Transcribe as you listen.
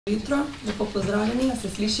Jutro, lepo pozdravljeni, da se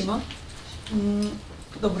slišimo.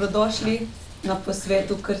 Dobrodošli na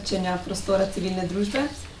posvetu Krčenja prostora civilne družbe.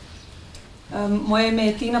 Moje ime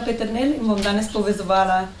je Tina in bom danes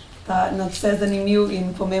povezovala ta nadvse zanimiv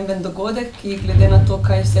in pomemben dogodek, ki glede na to,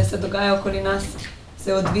 kaj vse se dogaja okoli nas,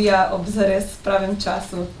 se odvija ob zares pravem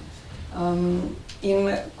času.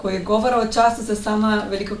 In ko je govora o času, se sama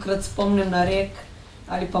velikokrat spomnim na rek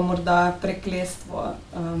ali pa morda prekletstvo,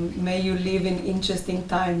 may you live in interesting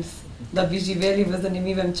times, da bi živeli v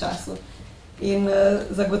zanimivem času. In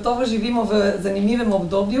zagotovo živimo v zanimivem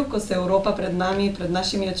obdobju, ko se Evropa pred nami, pred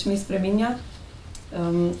našimi očmi spreminja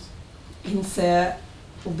in se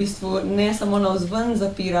v bistvu ne samo navzven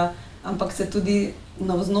zapira, ampak se tudi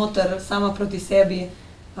navznoter sama proti sebi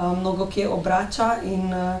mnogo kje obrača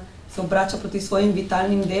in se obrača proti svojim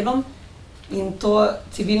vitalnim delom. In to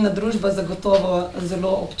civilna družba zagotovo zelo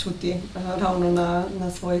občuti ravno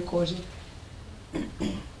na svoji koži.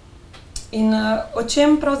 In o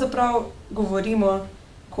čem pravzaprav govorimo,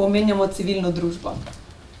 ko omenjamo civilno družbo?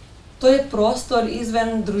 To je prostor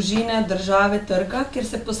izven družine, države, trga, kjer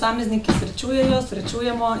se posamezniki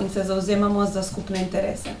srečujemo in se zavzemamo za skupne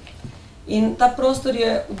interese. In ta prostor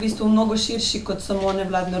je v bistvu mnogo širši kot samo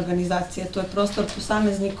nevladne organizacije. To je prostor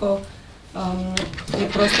posameznikov, je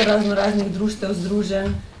prostor raznih društev,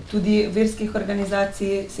 združenj, tudi verskih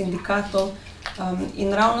organizacij, sindikatov.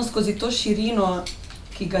 In ravno skozi to širino,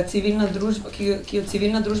 ki jo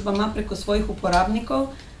civilna družba ima preko svojih uporabnikov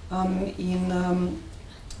in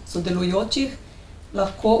sodelujočih,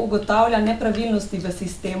 lahko ugotavlja nepravilnosti v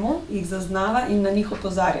sistemu, jih zaznava in na njih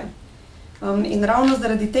opozarja. In ravno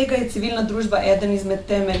zaradi tega je civilna družba eden izmed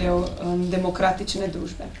temeljev demokratične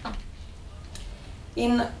družbe.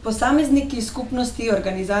 In posamezniki, skupnosti,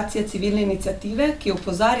 organizacije, civilne iniciative, ki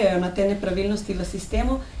opozarjajo na te nepravilnosti v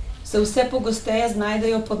sistemu, se vse pogosteje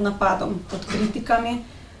znajdejo pod napadom, pod kritikami.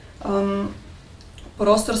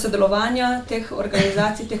 Prostor sodelovanja teh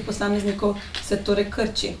organizacij, teh posameznikov se torej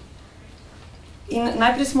krči. In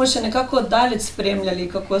najprej smo še nekako daleč spremljali,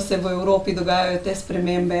 kako se v Evropi dogajajo te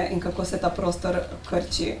spremembe in kako se ta prostor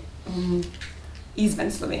krči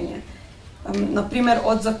izven Slovenije. Naprimer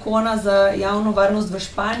od zakona za javno varnost v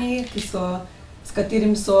Španiji, s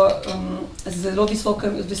katerim so z zelo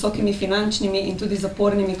visokimi finančnimi in tudi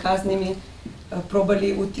zapornimi kaznimi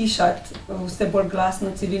probali utišati vse bolj glasno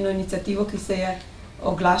civilno iniciativo, ki se je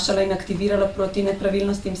oglašala in aktivirala proti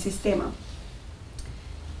nepravilnostim sistema.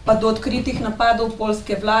 Pa do odkritih napadov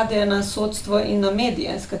poljske vlade na sodstvo in na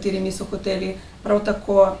medije, s katerimi so hoteli prav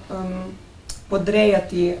tako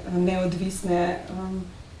podrejati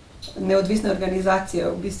neodvisne organizacije,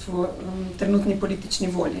 v bistvu trenutni politični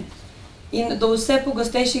volji. In do vse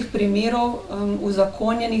pogostejših primerov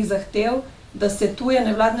uzakonjenih zahtev, da se tuje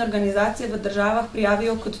nevladne organizacije v državah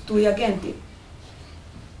prijavijo kot tuji agenti.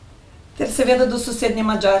 Ter seveda do sosednje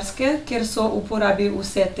Madžarske, kjer so v uporabi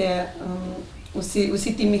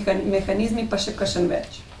vsi ti mehanizmi, pa še kakšen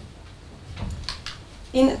več.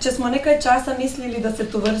 In če smo nekaj časa mislili, da se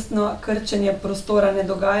tovrstno krčenje prostora ne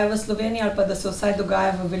dogaja v Sloveniji ali pa da se vsaj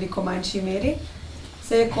dogaja v veliko manjši meri,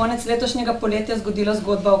 se je konec letošnjega poletja zgodila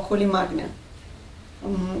zgodba okoli Magne.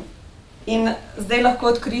 In zdaj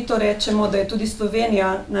lahko odkrito rečemo, da je tudi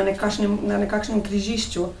Slovenija na nekakšnem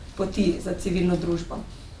križišču poti za civilno družbo.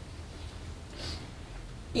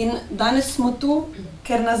 In danes smo tu,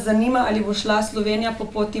 ker nas zanima, ali bo šla Slovenija po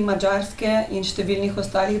poti Madžarske in številnih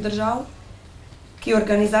ostalih držav, ki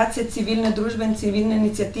organizacije civilne družbe in civilne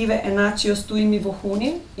iniciative enačijo s tujimi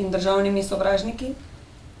vohuni in državnimi sovražniki,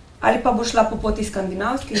 ali pa bo šla po poti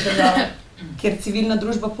skandinavskih držav, kjer civilna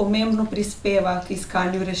družba pomembno prispeva k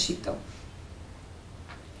iskanju rešitev.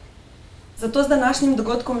 Zato z današnjim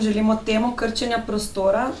dogodkom želimo temo krčenja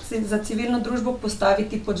prostora za civilno družbo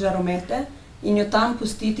postaviti pod žaromete in jo tam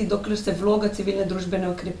pustiti, dokler se vloga civilne družbe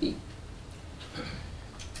ne okrepi.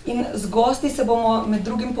 In z gosti se bomo med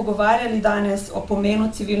drugim pogovarjali danes o pomenu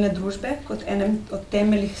civilne družbe kot enem od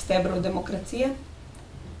temeljnih stebrov demokracije,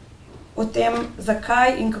 o tem,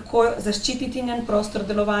 zakaj in kako zaščititi njen prostor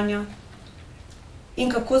delovanja in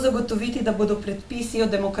kako zagotoviti, da bodo predpisi o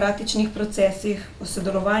demokratičnih procesih, o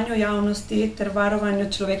sodelovanju javnosti ter varovanju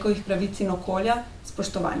človekovih pravic in okolja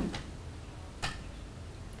spoštovani.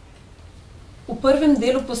 V prvem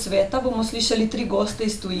delu posveta bomo slišali 3 goste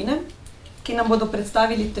iz tujine, ki nam bodo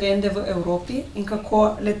predstavili trende v Evropi in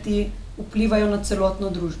kako le-ti vplivajo na celotno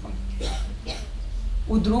družbo.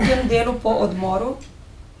 V drugem delu po odmoru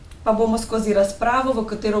pa bomo skozi razpravo, v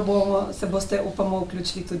katero se boste, upamo,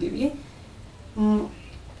 vključili tudi vi,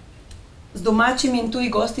 z domačimi in tuji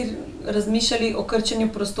gosti razmišljali o krčenju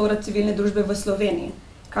prostora civilne družbe v Sloveniji,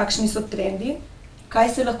 kakšni so trendi, kaj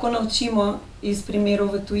se lahko naučimo iz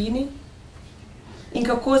primerov v tujini in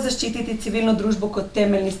kako zaščititi civilno družbo kot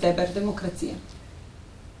temeljni steber demokracije.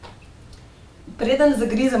 Preden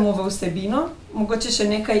zagrizemo v vsebino, mogoče še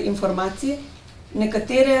nekaj informacij.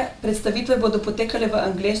 Nekatere predstavitve bodo potekale v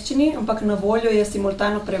angleščini, ampak na voljo je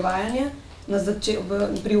simultano prevajanje.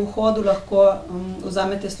 Pri vhodu lahko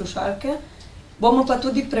vzamete slušalke. Bomo pa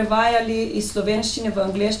tudi prevajali iz slovenščine v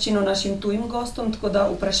angleščino našim tujim gostom, tako da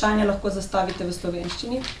vprašanja lahko zastavite v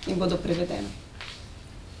slovenščini in bodo prevedene.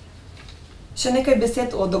 Še nekaj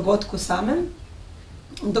besed o dogodku samem.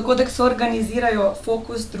 Dogodek soorganizirajo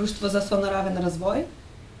Fokus, Društvo za sonaraven razvoj,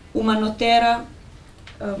 Umanotera,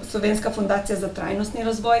 Slovenska fundacija za trajnostni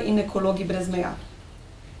razvoj in Ekologi brez meja.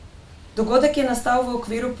 Dogodek je nastal v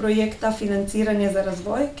okviru projekta Financiranje za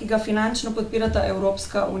razvoj, ki ga finančno podpirata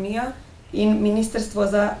Evropska unija in Ministrstvo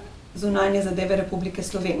za zunanje zadeve Republike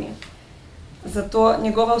Slovenije. Zato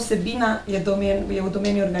njegova vsebina je v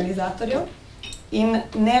domeni organizatorjev in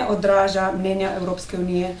ne odraža mnenja Evropske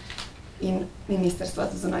unije in Ministrstva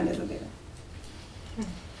za zunanje zadeve.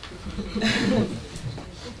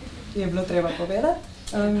 Je bilo treba povedati.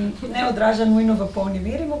 Ne odraža nujno v polni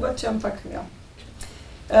meri mogoče, ampak ja.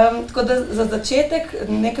 Tako da za začetek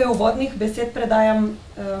nekaj uvodnih besed predajam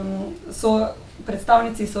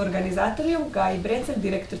predstavnici soorganizatorjev, Gaji Brecelj,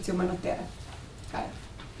 direktorici Umanotere.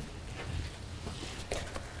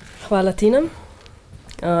 Hvala, Tina.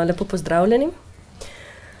 Lepo pozdravljeni.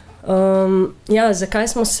 Zakaj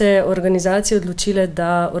smo se organizacije odločile,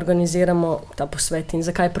 da organiziramo ta posvet in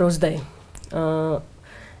zakaj prav zdaj?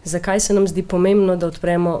 Zakaj se nam zdi pomembno, da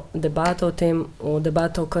odpremo debato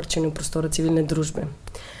o krčenju prostora civilne družbe?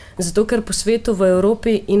 Zato, ker po svetu v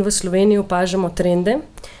Evropi in v Sloveniji opažamo trende,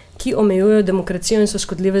 ki omejujejo demokracijo in so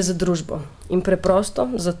škodljive za družbo. In preprosto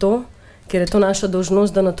zato, ker je to naša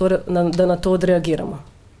dolžnost, da na to odreagiramo.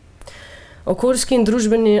 Okoljski in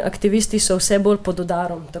družbeni aktivisti so vse bolj pod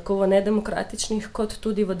udarom, tako v nedemokratičnih kot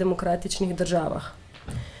tudi v demokratičnih državah.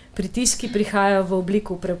 Pritiski prihajajo v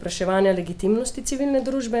obliku preopraševanja legitimnosti civilne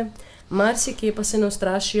družbe, marsikje pa se ne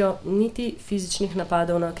ustrašijo niti fizičnih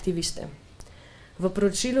napadov na aktiviste. V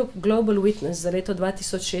poročilu Global Witness za leto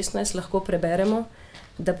 2016 lahko preberemo,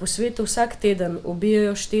 da po svetu vsak teden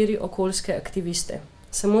ubijajo 4 okoljske aktiviste,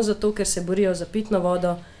 samo zato, ker se borijo za pitno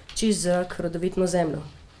vodo, čist zrak, rodovitno zemljo.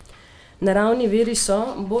 Naravni viri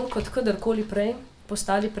so, bolj kot kadarkoli prej,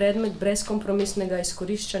 postali predmet brezkompromisnega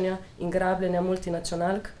izkoriščanja in grabljenja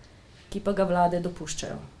multinacionalk, ki pa ga vlade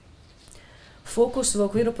dopuščajo. Fokus v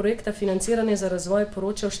okviru projekta Financiranje za razvoj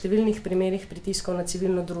poroča o številnih primerih pritiskov na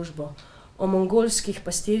civilno družbo, o mongolskih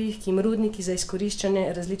pastirjih, ki jim rudniki za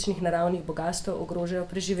izkoriščanje različnih naravnih bogastev ogrožajo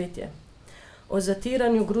preživetje, o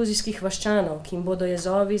zatiranju gruzijskih vaščanov, ki jim bodo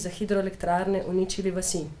jezovi za hidroelektrarne uničili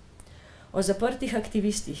vasi, o zaprtih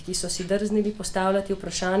aktivistih, ki so si drznili postavljati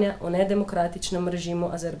vprašanja o nedemokratičnem režimu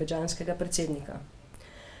azerbajdžanskega predsednika.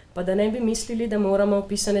 Pa da ne bi mislili, da moramo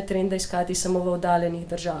opisane trende iskati samo v oddaljenih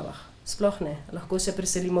državah. Sploh ne, lahko se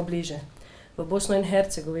preselimo bliže, v Bosno in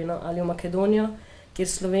Hercegovino ali v Makedonijo, kjer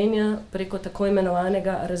Slovenija preko tako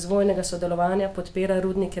imenovanega razvojnega sodelovanja podpira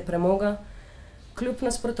rudnike premoga, kljub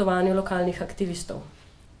nasprotovanju lokalnih aktivistov.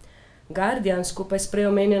 Guardian skupaj s prej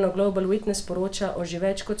omenjeno Global Witness poroča o že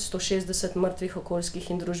več kot 160 mrtvih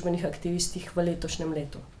okoljskih in družbenih aktivistih v letošnjem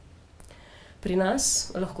letu. Pri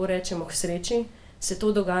nas, lahko rečemo k sreči, se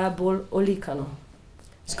to dogaja bolj olikano,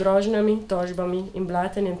 z grožnjami, tožbami in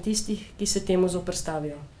blatenjem tistih, ki se temu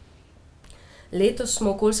zoperstavijo. Letos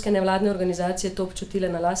smo okoljske nevladne organizacije to občutile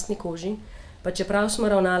na lastni koži, pa čeprav smo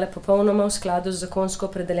ravnale popolnoma v skladu z zakonsko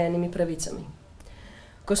opredeljenimi pravicami.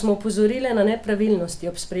 Ko smo opozorile na nepravilnosti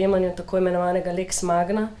ob sprejemanju tako imenovanega Lex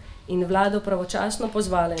Magna in vlado pravočasno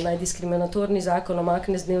pozvale naj diskriminatorni zakon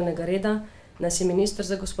umakne z dnevnega reda, nas je minister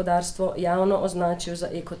za gospodarstvo javno označil za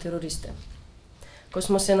ekoteroriste. Ko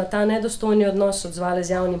smo se na ta nedostojni odnos odzvali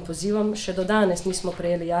z javnim pozivom, še do danes nismo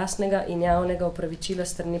prejeli jasnega in javnega opravičila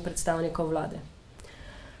strani predstavnikov vlade.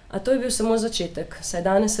 A to je bil samo začetek, saj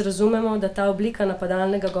danes razumemo, da ta oblika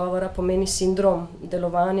napadalnega govora pomeni sindrom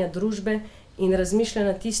delovanja družbe in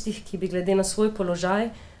razmišljanja tistih, ki bi glede na svoj položaj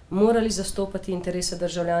morali zastopati interese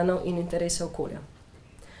državljanov in interese okolja.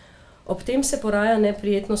 Ob tem se poraja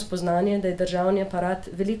neprijetno spoznanje, da je državni aparat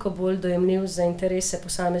veliko bolj dojemljiv za interese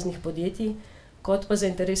posameznih podjetij, kot pa za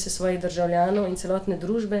interese svojih državljanov in celotne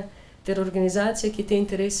družbe, ter organizacije, ki te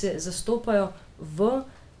interese zastopajo v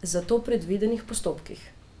za to predvidenih postopkih.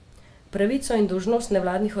 Pravico in dolžnost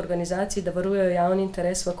nevladnih organizacij, da varujejo javni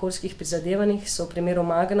interes v okoljskih prizadevanjih, so v primeru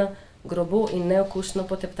Magna grobo in neokusno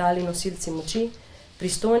poteptali nosilci moči,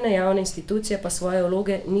 pristojne javne institucije pa svoje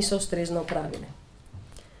vloge niso ustrezno opravile.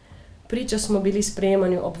 Priča smo bili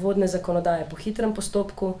sprejemanju obvodne zakonodaje po hitrem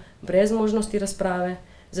postopku, brez možnosti razprave,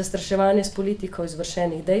 zastraševanje s politiko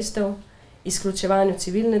izvršenih dejstev, izključevanju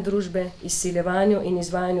civilne družbe, izsiljevanju in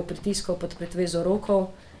izvajanju pritiskov pod pretvezo rokov,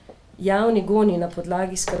 javni goni na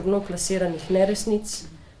podlagi skrbno plasiranih neresnic,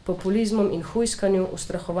 populizmom in hujskanju,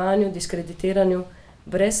 ustrahovanju, diskreditiranju,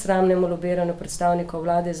 brezsramnemu lobiranju predstavnikov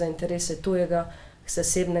vlade za interese tujega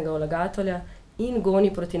zasebnega vlagatelja in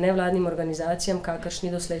goni proti nevladnim organizacijam, kakršni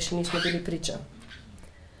doslej še nismo bili priča.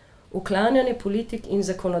 Uklanjanje politik in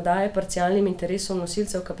zakonodaje parcialnim interesom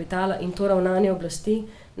nosilcev kapitala in to ravnanje oblasti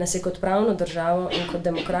nas je kot pravno državo in kot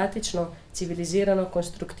demokratično, civilizirano,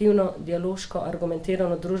 konstruktivno, dialoško,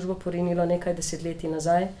 argumentirano družbo porinilo nekaj desetletij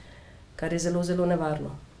nazaj, kar je zelo, zelo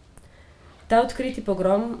nevarno. Ta odkriti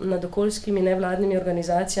pogrom nad okoljskimi nevladnimi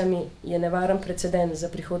organizacijami je nevaren precedens za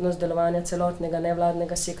prihodnost delovanja celotnega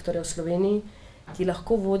nevladnega sektorja v Sloveniji, ki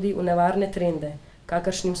lahko vodi v nevarne trende,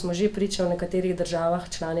 kakršnim smo že priča v nekaterih državah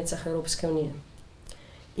članicah Evropske unije.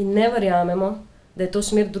 In ne verjamemo, da je to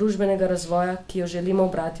smer družbenega razvoja, ki jo želimo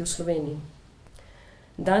obrati v Sloveniji.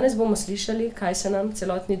 Danes bomo slišali, kaj se nam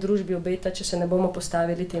celotni družbi obeta, če se ne bomo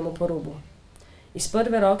postavili temu po robu. Iz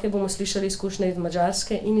prve roke bomo slišali izkušnje iz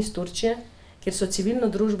Madžarske in iz Turčije, kjer so civilno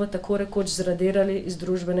družbo tako rekoč zradirali iz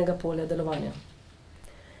družbenega polja delovanja.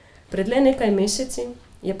 Pred le nekaj meseci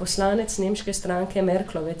je poslanec nemške stranke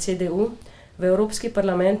Merklove, CDU, v Evropski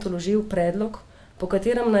parlament vložil predlog, po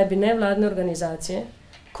katerem naj bi nevladne organizacije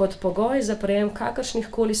kot pogoj za prejem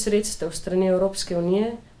kakršnihkoli sredstev strani Evropske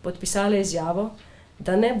unije podpisale izjavo,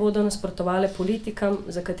 da ne bodo nasprotovale politikam,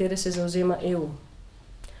 za katere se zavzema EU.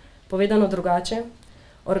 Povedano drugače,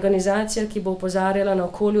 organizacija, ki bo opozarjala na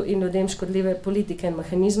okolju in ljudem škodljive politike in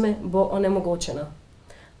mehanizme, bo onemogočena.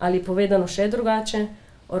 Ali povedano še drugače,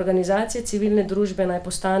 organizacije civilne družbe naj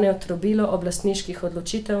postanejo trobilo oblastniških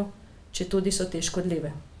odločitev, če tudi so te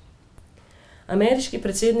škodljive. Ameriški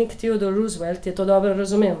predsednik Theodore Roosevelt je to dobro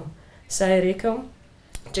razumel, saj je rekel,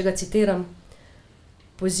 če ga citiram,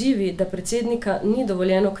 pozivi, da predsednika ni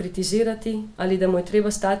dovoljeno kritizirati ali da mu je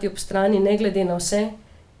treba stati ob strani ne glede na vse,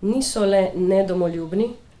 niso le nedomoljubni,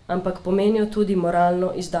 ampak pomenijo tudi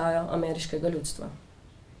moralno izdajo ameriškega ljudstva.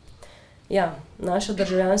 Ja, naša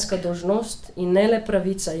državljanska dolžnost in ne le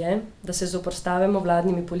pravica je, da se zoperstavimo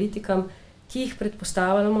vladnimi politikam, ki jih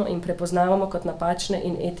predpostavljamo in prepoznavamo kot napačne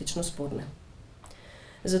in etično sporne.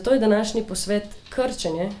 Zato je današnji posvet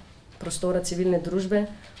Krčenje, prostora civilne družbe,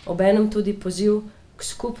 obenem tudi poziv k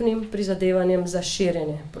skupnim prizadevanjem za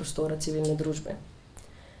širjenje prostora civilne družbe.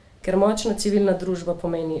 Ker močna civilna družba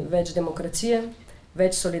pomeni več demokracije,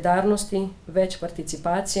 več solidarnosti, več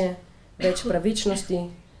participacije, več pravičnosti,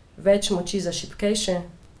 več moči za šibkejše,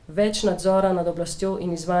 več nadzora nad oblastjo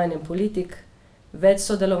in izvajanjem politik, več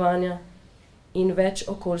sodelovanja in več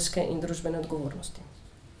okoljske in družbene odgovornosti.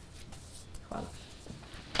 Hvala.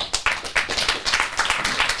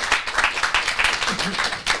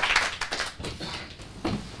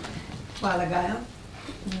 Hvala, Gaja.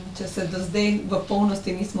 Če se do zdaj v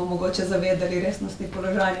polnosti nismo mogoče zavedali resnosti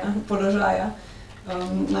položaja,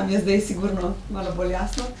 nam je zdaj sigurno malo bolj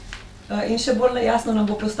jasno. In še bolj jasno nam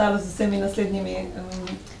bo postalo z vsemi naslednjimi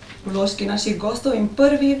vložki naših gostov. In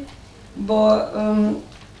prvi bo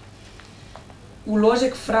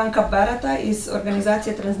vložek Franka Barata iz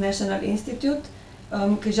organizacije Transnational Institute,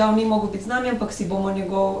 ki žal ni mogel biti z nami, ampak si bomo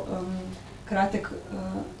njegov kratek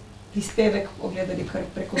prispevek ogledali kar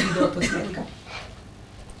preko video posnetka.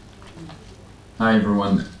 Hi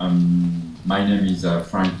everyone, my name is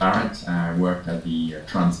Frank Barrett. I work at the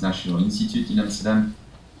Transnational Institute in Amsterdam.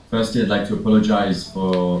 Firstly, I'd like to apologize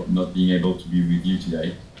for not being able to be with you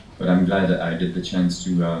today, but I'm glad that I get the chance to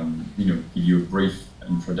give you a brief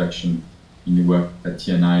introduction in the work that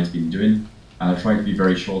TNI has been doing. I'll try to be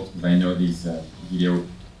very short because I know these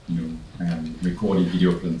recorded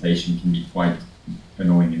video presentation can be quite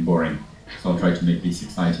annoying and boring, so I'll try to make this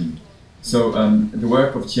exciting. So the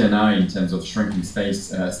work of TNI in terms of shrinking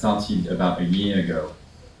space started about a year ago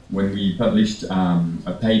when we published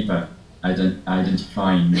a paper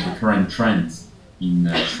identifying the current trends in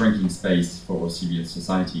shrinking space for civil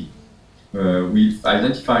society. We've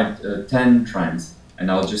identified 10 trends,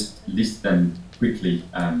 and I'll just list them quickly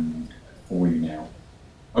for you now.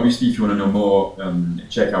 Obviously, if you want to know more,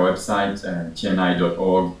 check our website,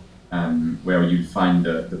 tni.org, where you'll find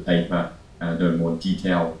the paper, the more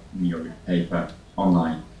detailed paper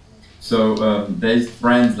online. So there's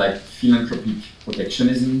trends like philanthropic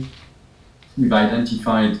protectionism. We've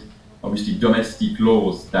identified obviously domestic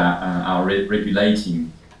laws that are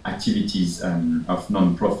regulating activities of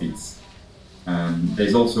non-profits.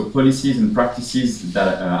 There's also policies and practices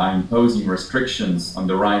that are imposing restrictions on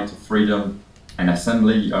the right to freedom an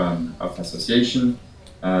assembly of association.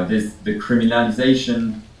 There's the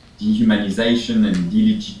criminalization, dehumanization, and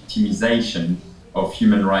delegitimization of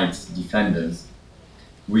human rights defenders.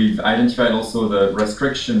 We've identified also the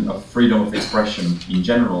restriction of freedom of expression in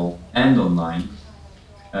general and online,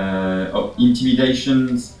 of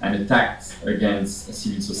intimidations and attacks against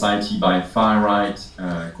civil society by far-right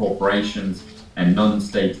corporations and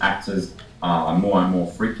non-state actors are more and more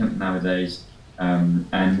frequent nowadays.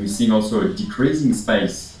 And we're seeing also a decreasing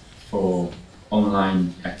space for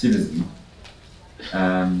online activism.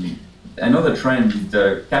 Another trend is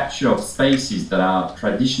the capture of spaces that are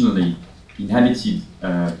traditionally inhabited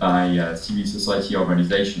by civil society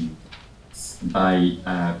organizations, by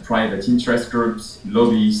private interest groups,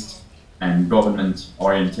 lobbyists, and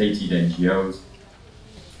government-orientated NGOs.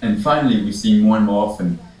 And finally, we're seeing more and more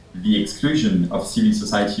often the exclusion of civil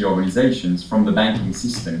society organizations from the banking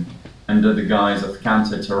system under the guise of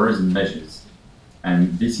counter-terrorism measures.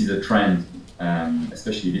 And this is a trend,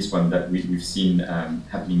 especially this one, that we've seen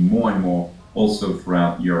happening more and more also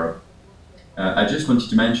throughout Europe. I just wanted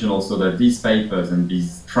to mention also that these papers and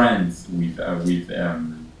these trends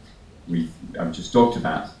I've just talked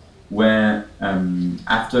about, where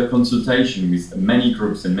after consultation with many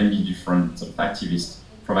groups and many different sort of activists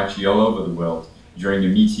from actually all over the world, during a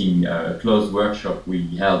meeting, a closed workshop we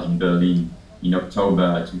held in Berlin in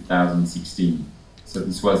October 2016. So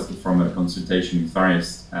this was from a consultation with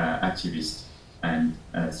various activists and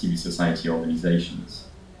civil society organizations.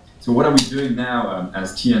 So what are we doing now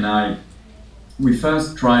as TNI? We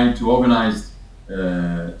first try to organize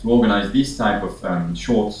this type of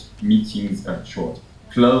short meetings,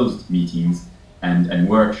 closed meetings and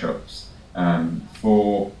workshops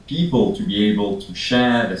for people to be able to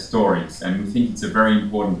share their stories. And we think it's a very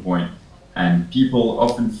important point. And people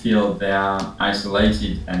often feel they are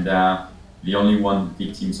isolated and they are the only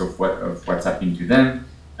victims of what's happening to them,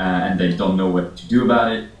 and they don't know what to do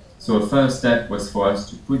about it. So a first step was for us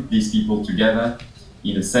to put these people together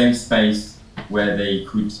in a safe space where they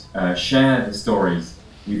could share the stories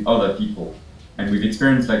with other people. And we've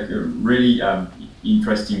experienced like a really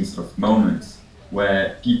interesting sort of moments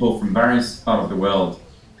where people from various parts of the world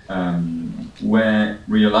were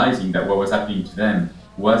realizing that what was happening to them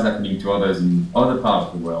was happening to others in other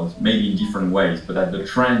parts of the world, maybe in different ways, but that the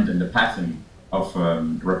trend and the pattern of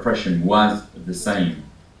repression was the same.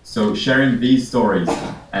 So sharing these stories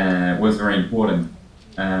was very important.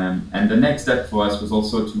 And the next step for us was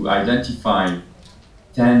also to identify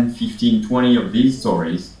 10, 15, 20 of these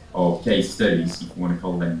stories, or case studies, if you want to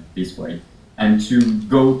call them this way, and to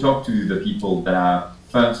go talk to the people that are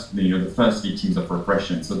the first victims of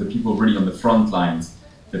repression. So the people really on the front lines,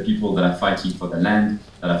 the people that are fighting for the land,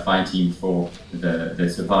 that are fighting for their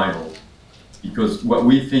survival. Because what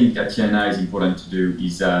we think at TNI is important to do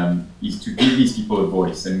is to give these people a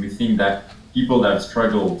voice. And we think that people that have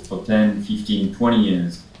struggled for 10, 15, 20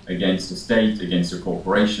 years against the state, against the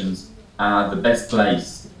corporations, are the best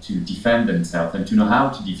place to defend themselves and to know how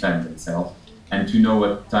to defend themselves and to know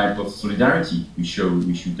what type of solidarity we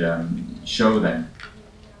should show them.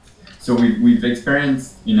 So we've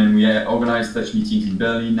experienced, and we organized such meetings in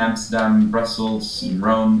Berlin, Amsterdam, Brussels, in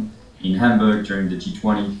Rome, in Hamburg during the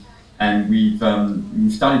G20, and we've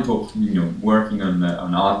started working on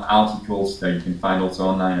articles that you can find also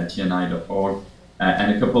online at tni.org,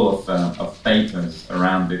 and a couple of papers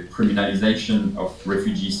around the criminalization of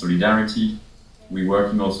refugee solidarity. We're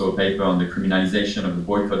working also a paper on the criminalization of the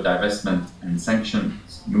boycott, divestment, and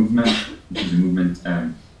sanctions movement, which is a movement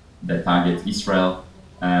that targets Israel.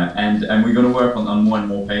 And we're going to work on more and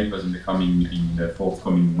more papers in the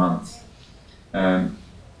forthcoming months.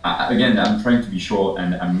 Again, I'm trying to be short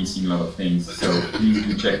and I'm missing a lot of things, so please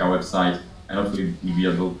do check our website and hopefully we'll be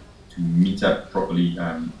able to meet up properly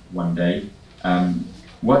one day.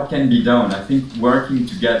 What can be done? I think working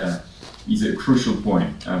together is a crucial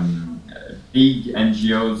point. Big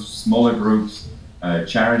NGOs, smaller groups,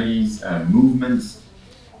 charities, movements,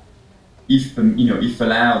 if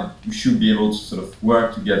allowed, we should be able to sort of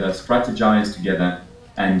work together, strategize together,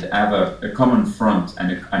 and have a common front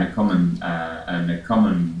and a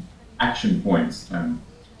common action points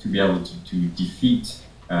to be able to defeat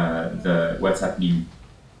what's happening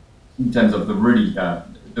in terms of the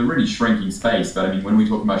really shrinking space. But I mean, when we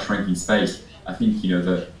talk about shrinking space, I think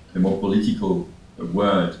the more political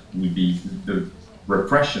word would be the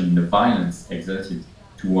repression, the violence exerted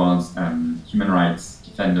towards human rights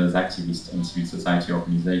defenders, activists, and civil society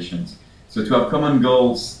organizations. So to have common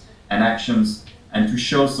goals and actions and to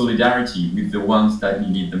show solidarity with the ones that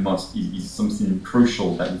need it the most is something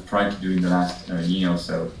crucial that we've tried to do in the last year or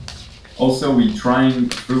so. Also, we're trying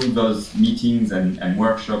through those meetings and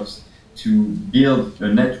workshops to build a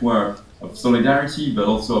network of solidarity, but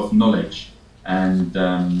also of knowledge. And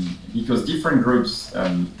because different groups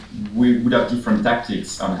would have different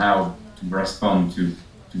tactics on how to respond to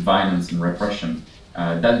violence and repression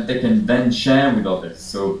that they can then share with others.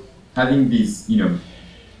 So having this,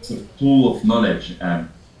 sort of pool of knowledge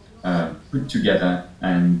put together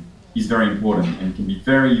and is very important and can be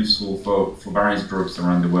very useful for various groups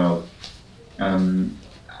around the world.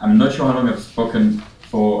 I'm not sure how long I've spoken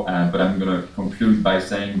for, but I'm going to conclude by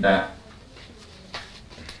saying that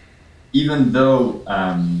even though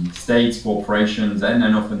states, corporations,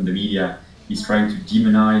 and often the media is trying to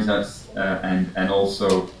demonize us and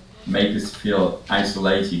also make us feel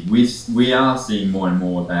isolated, we are seeing more and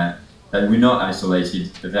more that we're not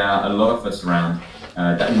isolated. There are a lot of us around,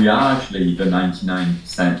 that we are actually the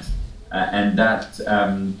 99%, and that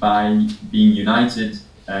by being united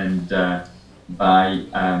and by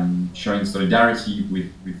showing solidarity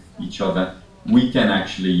with each other, we can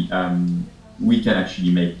actually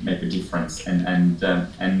make a difference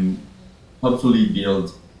and hopefully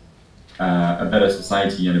build a better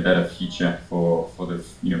society and a better future for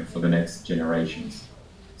the next generations.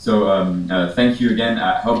 So thank you again.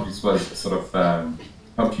 I hope this was sort of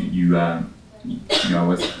hope I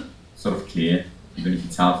was sort of clear, even if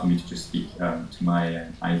it's hard for me to just speak to my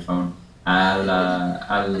iPhone.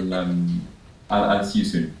 I'll see you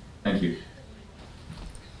soon. Thank you.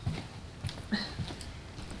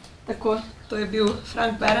 Tako, to je bil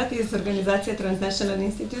Frank Berat iz organizacije Transnational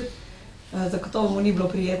Institute. Zagotovo mu ni bilo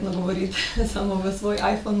prijetno govoriti samo v svoj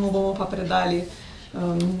iPhone, mu bomo pa predali,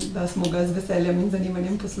 da smo ga z veseljem in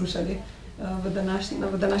zanimanjem poslušali v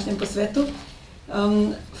današnjem posvetu.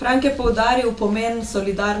 Frank je poudaril pomen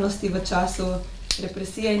solidarnosti v času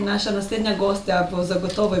represije in naša naslednja gostja bo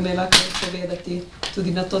zagotovo imela kaj povedati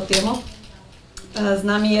tudi na to temo. Z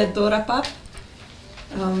nami je Dora Pap,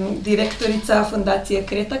 direktorica fundacije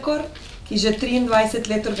Kretakor, ki že 23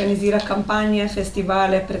 let organizira kampanje,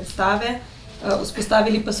 festivale, predstave.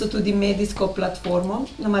 Vzpostavili pa so tudi medijsko platformo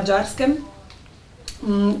na Madžarskem.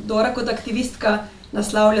 Dora kot aktivistka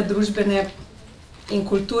naslavlja družbene in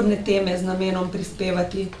kulturne teme z namenom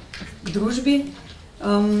prispevati k družbi.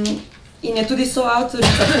 In je tudi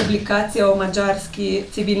soavtorica publikacije o madžarski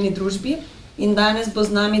civilni družbi. In danes bo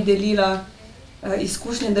z nami delila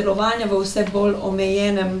izkušnje delovanja v vse bolj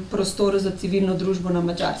omejenem prostoru za civilno družbo na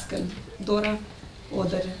Madžarskem. Dora,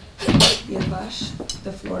 oder je vaš,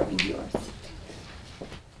 the floor is yours.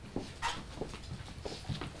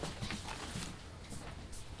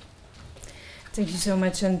 Thank you so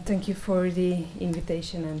much, and thank you for the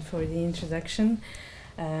invitation and for the introduction.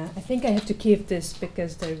 I think I have to keep this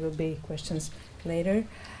because there will be questions later.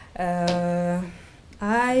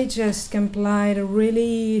 I just compiled a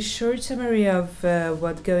really short summary of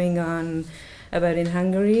what's going on about in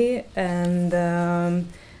Hungary, and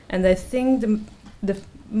I think the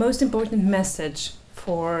most important message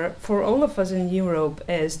for all of us in Europe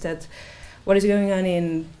is that what is going on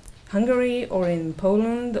in Hungary or in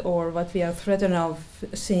Poland, or what we are threatened of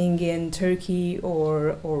seeing in Turkey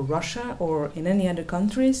or Russia or in any other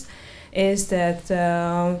countries, is that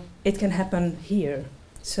it can happen here.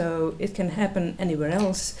 So it can happen anywhere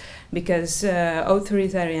else, because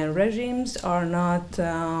authoritarian regimes are not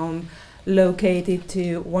located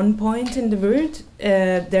to one point in the world.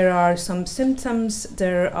 There are some symptoms,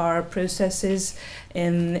 there are processes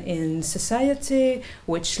in society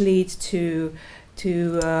which lead to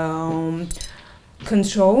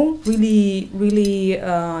control, really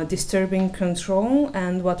disturbing control.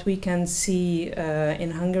 And what we can see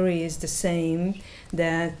in Hungary is the same,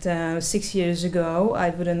 that 6 years ago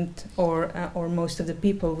I wouldn't, or most of the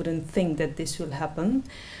people wouldn't think that this will happen.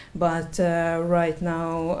 But right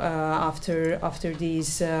now, after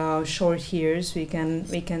these short years, we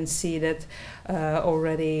can see that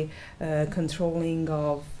already controlling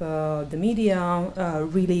of the media,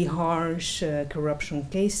 really harsh corruption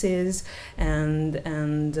cases, and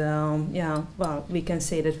yeah, well, we can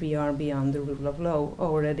say that we are beyond the rule of law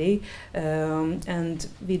already, and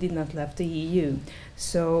we did not leave the EU.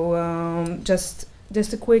 So just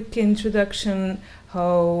a quick introduction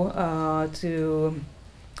how to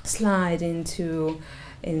slide into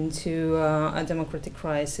a democratic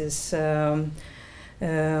crisis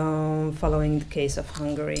following the case of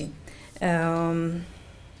Hungary.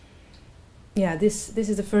 Yeah, this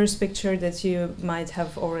is the first picture that you might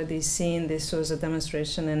have already seen. This was a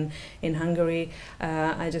demonstration in Hungary.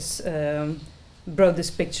 I just brought this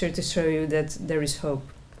picture to show you that there is hope.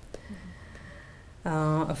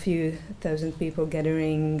 A few thousand people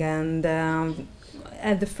gathering, and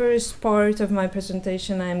at the first part of my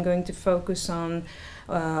presentation, I'm going to focus on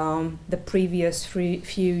the previous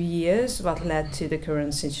few years, what led to the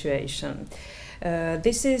current situation.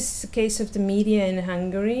 This is the case of the media in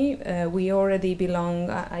Hungary. We already belong,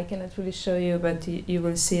 I cannot really show you, but you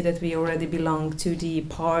will see that we already belong to the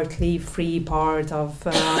partly free part of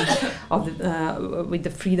with the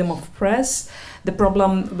freedom of press. The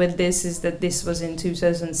problem with this is that this was in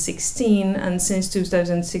 2016, and since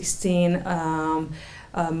 2016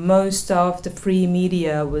 most of the free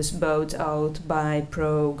media was bought out by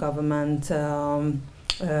pro-government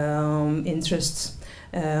interests.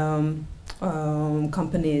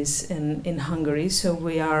 Companies in Hungary, so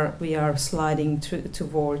we are sliding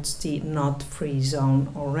towards the not free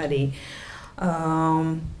zone already.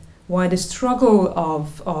 Why the struggle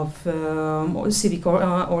of civic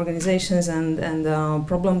organizations and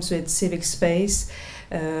problems with civic space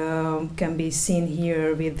can be seen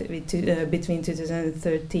here between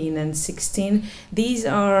 2013 and 16. These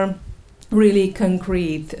are really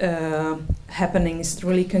concrete happenings,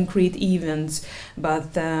 really concrete events,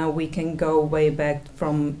 but we can go way back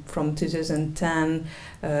from 2010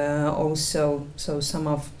 also. So some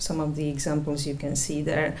of the examples you can see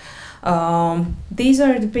there. These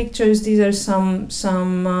are the pictures. These are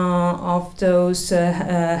some of those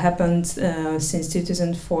happened since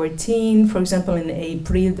 2014. For example, in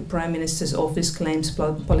April, the Prime Minister's office claims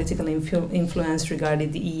political influence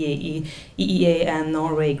regarding the EEA and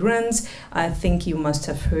Norway grants. I think you must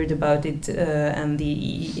have heard about it and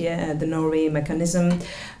the Norway mechanism,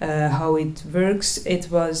 how it works. It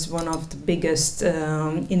was one of the biggest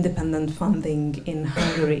independent funding in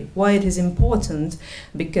Hungary. Why it is important?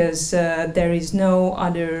 Because there is no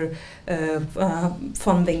other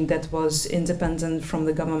funding that was independent from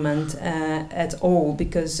the government at all,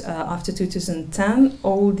 because after 2010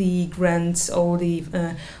 all the grants, all the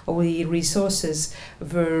resources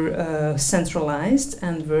were centralized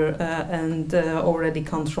and were already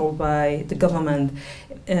controlled by the government.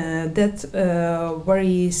 That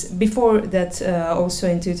worries. Before that, also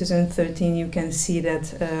in 2013, you can see that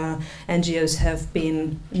NGOs have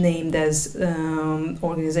been named as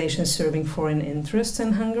organizations serving foreign interests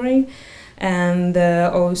in Hungary. And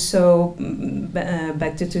also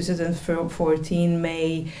back to 2014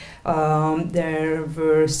 May, there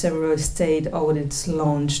were several state audits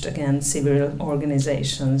launched against civil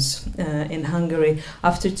organizations in Hungary.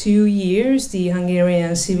 After 2 years, the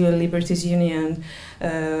Hungarian Civil Liberties Union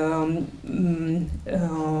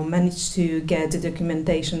managed to get the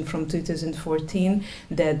documentation from 2014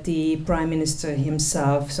 that the Prime Minister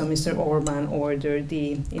himself, so Mr. Orbán, ordered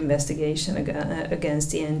the investigation against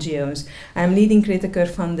the NGOs. I'm leading Krčenje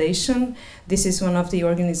Foundation. This is one of the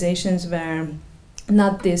organizations where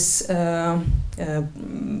not this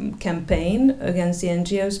campaign against the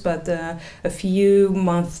NGOs, but a few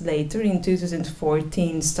months later, in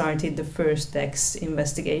 2014, started the first tax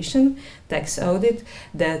investigation, tax audit,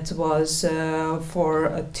 that was for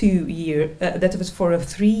a 3-year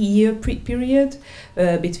period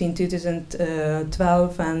between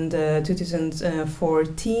 2012 and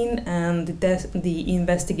 2014, and the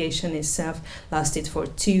investigation itself lasted for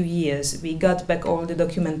 2 years. We got back all the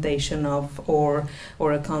documentation of or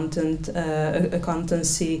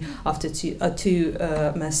accountancy after two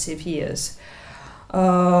massive years.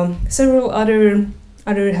 Several other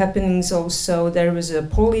happenings also. There was a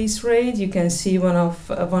police raid. You can see one of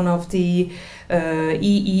the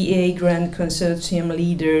EEA Grand Consortium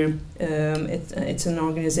leader. It's an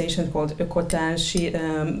organization called Ökotás.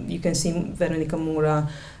 You can see Veronika Mura.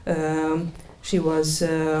 She was,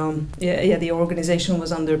 the organization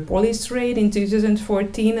was under police raid in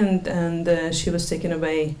 2014, and she was taken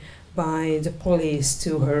away by the police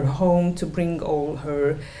to her home to bring all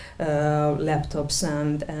her laptops,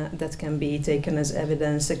 and that can be taken as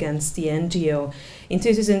evidence against the NGO. In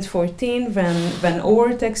 2014, when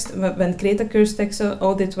Krčenje's tax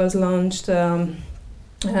audit was launched,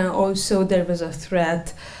 also there was a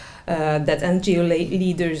threat that NGO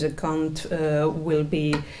leaders' account will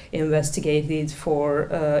be investigated for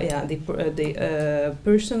the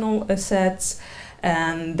personal assets.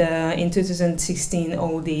 And in 2016,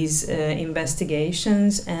 all these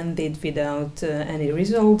investigations ended without any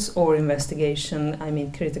results or investigation. I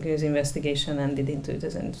mean, Krčenje's investigation ended in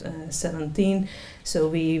 2017. So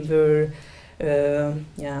we were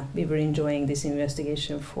enjoying this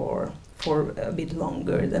investigation for for a bit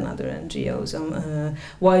longer than other NGOs.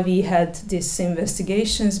 Why we had these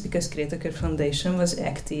investigations? Because Krčenje Foundation was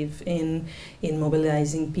active in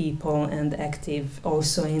mobilizing people and active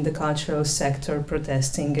also in the cultural sector,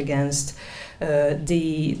 protesting against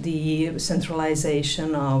the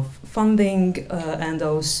centralization of funding and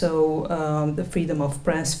also the freedom of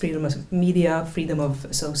press, freedom of media, freedom of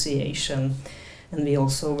association. And we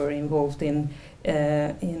also were involved in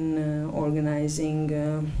organizing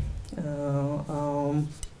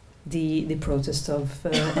the protest of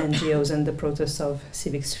NGOs and the protest of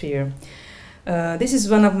civic sphere. This is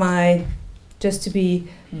one of my, just to be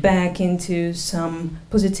back into some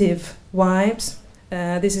positive vibes,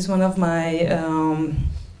 this is one of my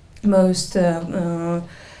most,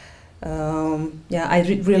 I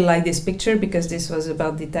really like this picture because this was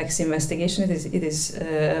about the tax investigation. It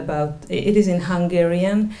is in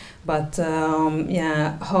Hungarian, but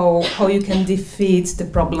how you can defeat the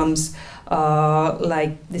problems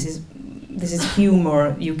like this is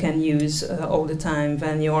humor you can use all the time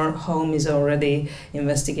when your home is already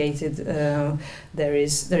investigated. There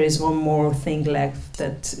is one more thing left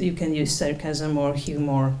that you can use sarcasm or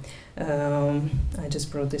humor. I just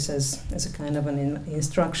brought this as a kind of an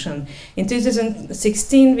instruction. In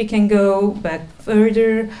 2016 we can go back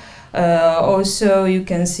further. Also you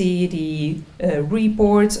can see the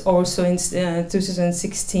reports. Also in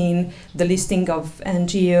 2016 the listing of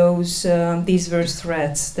NGOs. These were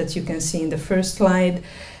threats that you can see in the first slide.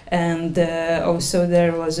 And also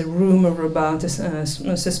there was a rumor about a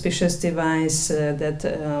suspicious device that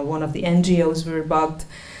one of the NGOs were bugged.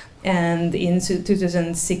 And in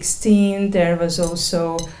 2016 there was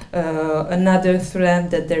also another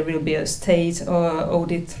threat that there will be a state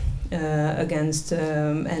audit against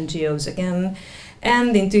NGOs again.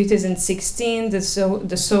 And in 2016 the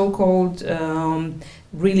so-called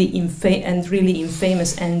really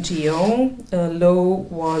infamous NGO law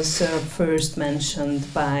was first mentioned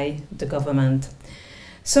by the government.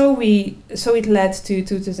 So it led to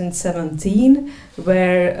 2017,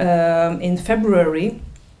 where in February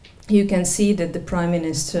you can see that the Prime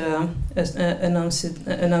Minister announced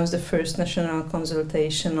the first national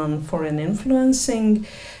consultation on foreign influencing,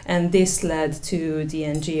 and this led to the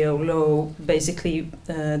NGO law, basically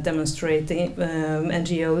demonstrating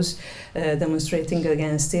NGOs demonstrating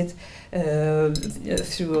against it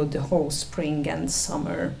throughout the whole spring and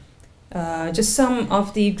summer. Just some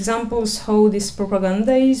of the examples how this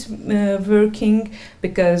propaganda is working,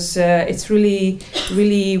 because it's really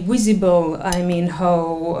visible. I mean,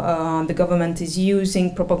 how the government is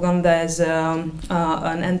using propaganda as an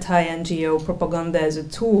anti-NGO propaganda as a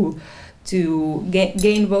tool to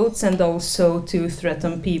gain votes, and also to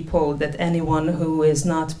threaten people that anyone who is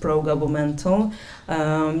not pro-governmental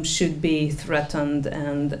should be threatened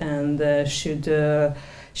and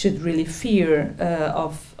should really fear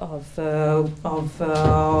of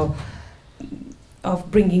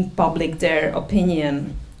bringing public their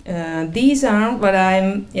opinion. These are what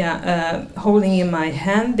I'm holding in my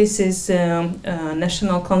hand. This is a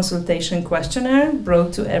national consultation questionnaire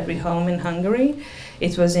brought to every home in Hungary.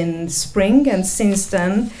 It was in spring, and since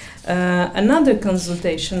then another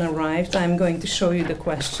consultation arrived. I'm going to show you the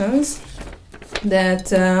questions. That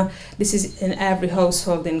this is in every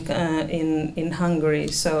household in Hungary.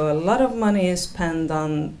 So a lot of money is spent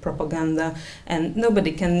on propaganda, and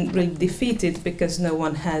nobody can really defeat it because no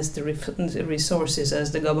one has the resources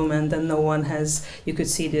as the government, and no one has. You could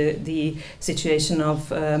see the situation of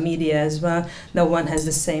media as well. No one has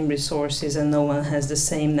the same resources, and no one has the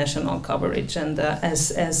same national coverage. And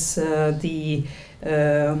as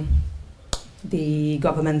the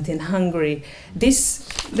government in Hungary.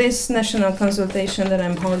 This national consultation that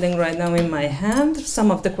I'm holding right now in my hand,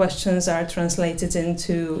 some of the questions are translated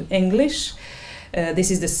into English.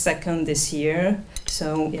 This is the second this year.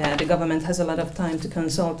 So yeah, the government has a lot of time to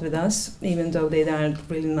consult with us, even though they are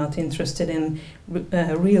really not interested in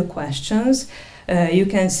real questions. You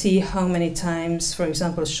can see how many times, for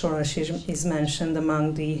example, Soros is mentioned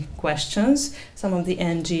among the questions. Some of the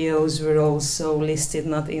NGOs were also listed,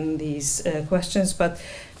 not in these questions, but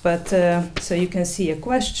so you can see a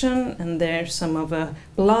question, and there's some of a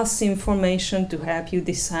plus information to help you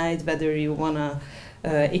decide whether you want to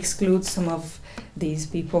exclude some of these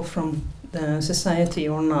people from the society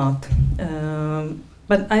or not.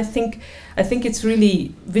 But I think it's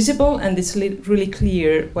really visible, and it's really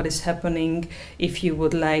clear what is happening. If you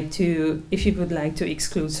would like to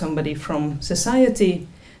exclude somebody from society,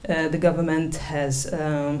 the government has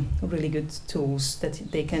really good tools that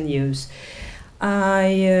they can use.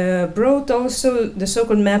 I brought also the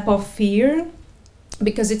so-called map of fear.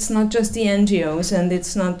 because it's not just the NGOs and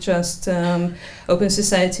it's not just Open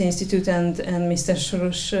Society Institute and Mr.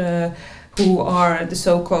 Soros who are the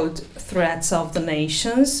so-called threats of the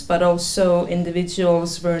nations, but also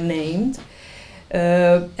individuals were named.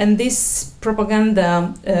 And this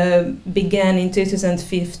propaganda began in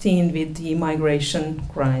 2015 with the migration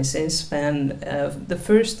crisis, when the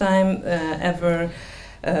first time ever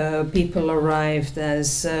people arrived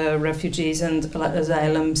as refugees and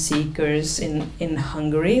asylum seekers in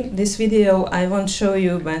Hungary. This video I won't show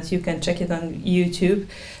you, but you can check it on YouTube.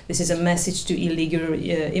 This is a message to illegal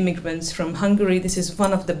immigrants from Hungary. This is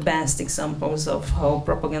one of the best examples of how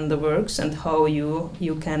propaganda works and how you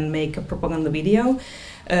can make a propaganda video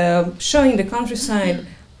showing the countryside,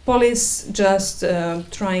 police just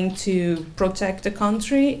trying to protect the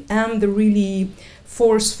country, and the really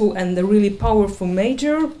forceful and the really powerful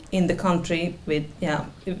major in the country with,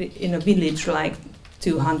 in a village like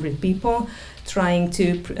 200 people trying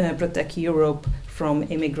to protect Europe from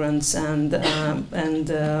immigrants and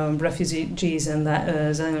refugees and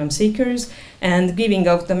asylum seekers, and giving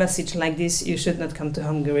out the message like this: you should not come to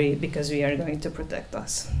Hungary because we are going to protect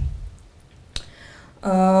us.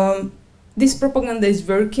 This propaganda is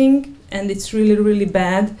working, and it's really, really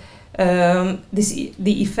bad.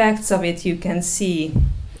 The effects of it you can see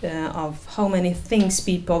of how many things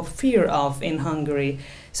people fear of in Hungary.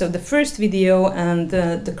 So the first video and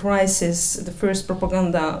the crisis, the first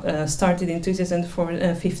propaganda started in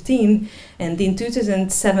 2015, and in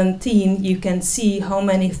 2017 you can see how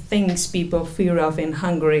many things people fear of in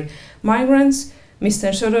Hungary. Migrants,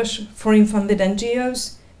 Mr. Soros, foreign-funded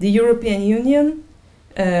NGOs, the European Union,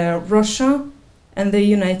 Russia, and the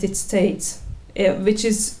United States. Which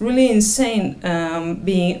is really insane,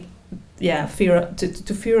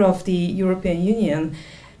 fear of the European Union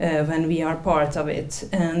when we are part of it,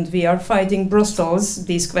 and we are fighting Brussels.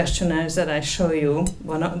 These questionnaires that I show you,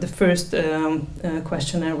 one of the first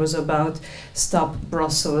questionnaire was about Stop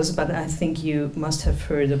Brussels, but I think you must have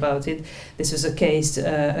heard about it. This was a case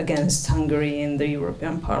against Hungary in the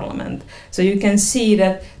European Parliament. So you can see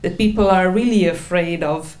that people are really afraid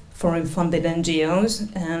of foreign-funded NGOs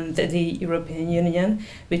and the European Union,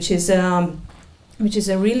 which is a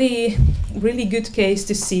really, really good case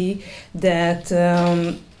to see that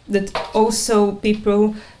that also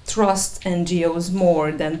people trust NGOs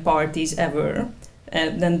more than parties ever,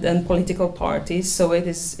 than political parties. So it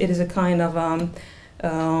is a kind of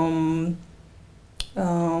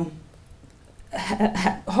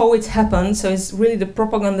how it happened. So it's really the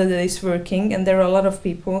propaganda that is working, and there are a lot of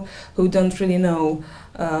people who don't really know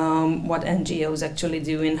what NGOs actually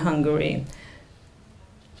do in Hungary.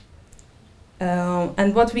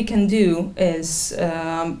 And what we can do is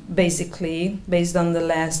basically, based on the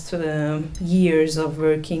last years of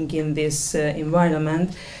working in this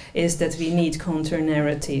environment, is that we need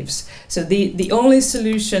counter-narratives. So the only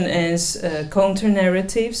solution is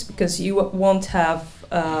counter-narratives, because you won't have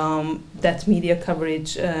that media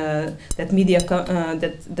coverage that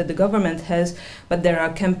the government has, but there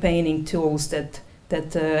are campaigning tools that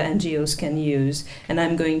NGOs can use, and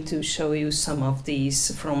I'm going to show you some of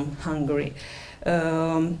these from Hungary.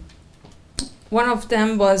 One of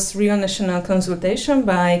them was Real National Consultation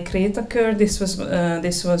by Krčenje.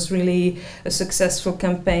 This was really a successful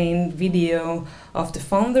campaign video of the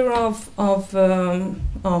founder of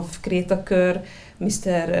Krčenje,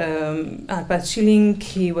 Mr. Árpád Schilling.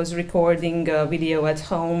 He was recording a video at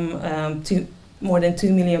home. More than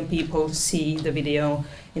 2 million people see the video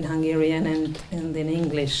in Hungarian and in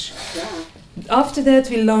English. Yeah. After that,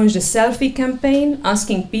 we launched a selfie campaign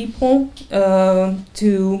asking people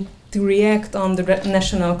to react on the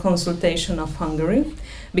national consultation of Hungary,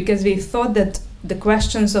 because we thought that the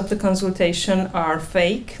questions of the consultation are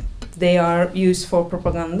fake. They are used for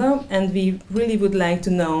propaganda, and we really would like to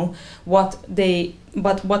know what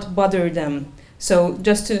bothered them. So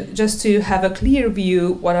just to have a clear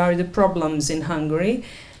view, what are the problems in Hungary?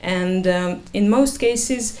 And in most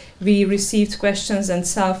cases, we received questions and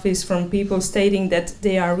selfies from people stating that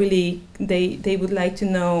they are really, they would like to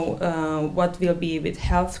know what will be with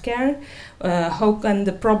healthcare, how can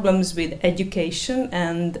the problems with education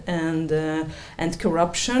and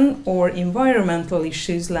corruption, or environmental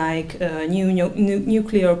issues like new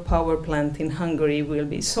nuclear power plant in Hungary will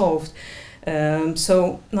be solved.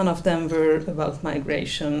 So none of them were about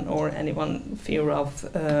migration or anyone fear of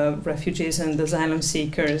refugees and asylum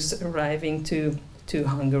seekers arriving to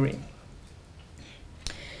Hungary.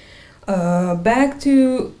 Back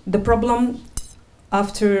to the problem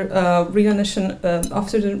after real national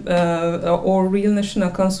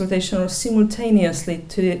consultation, or simultaneously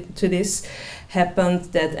to this happened,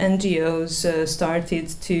 that NGOs started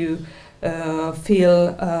to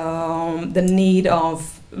feel the need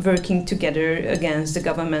of working together against the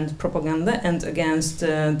government propaganda and against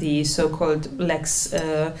the so-called Lex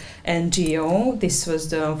NGO. This was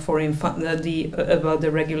the about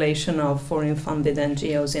the regulation of foreign-funded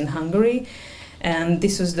NGOs in Hungary, and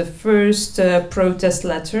this was the first protest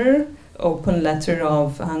letter, open letter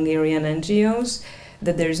of Hungarian NGOs.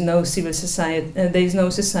 That there is no civil society. There is no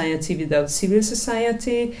society without civil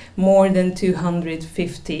society. More than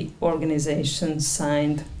 250 organizations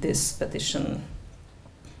signed this petition.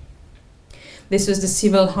 This was the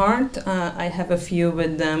Civil Heart. I have a few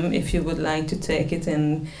with them if you would like to take it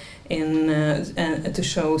to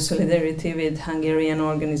show solidarity with Hungarian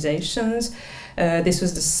organizations. This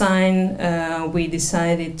was the sign we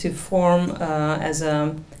decided to form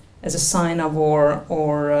as a sign of our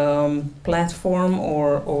platform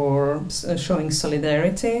or showing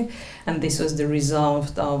solidarity, and this was the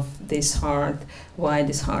result of this heart, why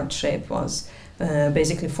this heart shape was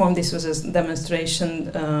basically formed. This was a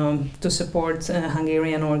demonstration to support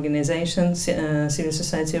Hungarian organizations, civil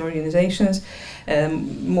society organizations.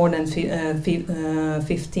 More than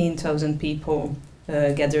 15,000 people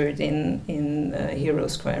gathered in Hero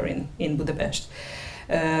Square in Budapest.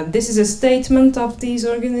 This is a statement of these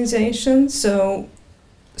organizations, so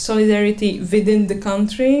solidarity within the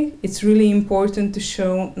country. It's really important to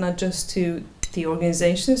show not just to the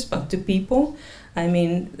organizations but to people. I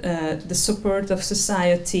mean, the support of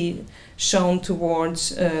society shown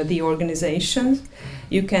towards the organizations.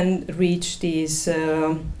 You can reach these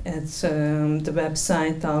at the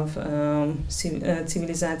website of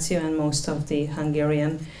Civilization and most of the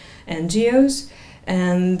Hungarian NGOs.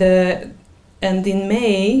 And in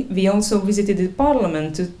May, we also visited the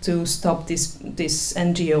parliament to stop this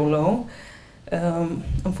NGO law.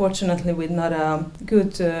 Unfortunately, with not a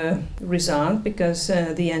good result, because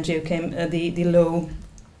the NGO the law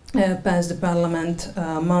passed the parliament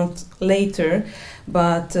a month later,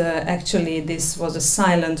 but actually this was a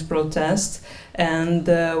silent protest and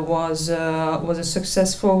was a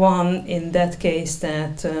successful one in that case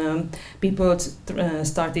that people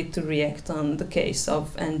started to react on the case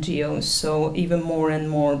of NGOs. So even more and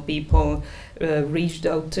more people reached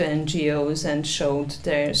out to NGOs and showed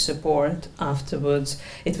their support afterwards.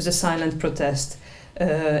 It was a silent protest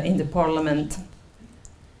in the parliament.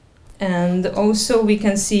 And also we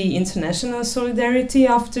can see international solidarity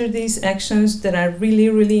after these actions that are really,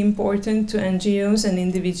 really important to NGOs and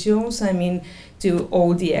individuals. I mean, to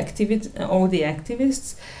all the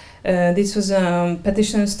activists. This was a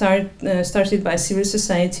petition started by Civil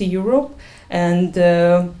Society Europe, and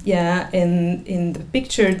in the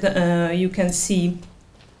picture you can see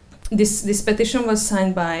this petition was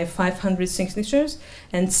signed by 500 signatures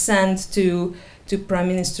and sent to Prime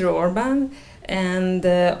Minister Orbán. And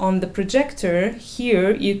on the projector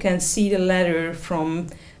here you can see the letter from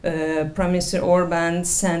Prime Minister Orbán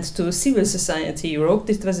sent to Civil Society Europe.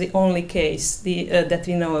 This was the only case that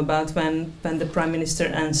we know about when the Prime Minister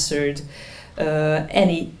answered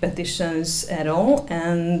any petitions at all.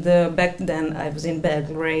 And back then I was in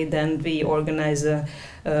Belgrade and we organized a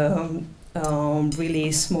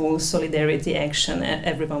really small solidarity action.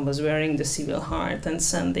 Everyone was wearing the Civil Heart and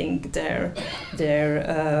sending their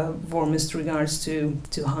warmest regards to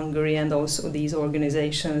Hungary, and also these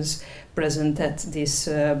organizations present at this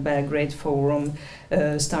Belgrade forum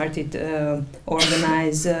started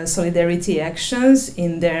organize solidarity actions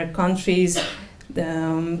in their countries.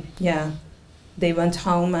 They went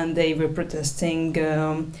home and they were protesting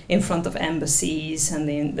in front of embassies and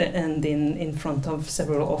in front of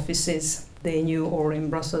several offices they knew, or in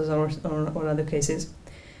Brussels or other cases.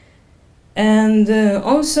 And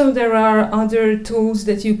also there are other tools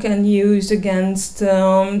that you can use against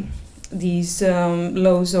these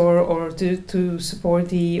laws or to support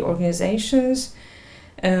the organizations.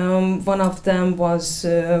 One of them was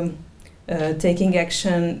taking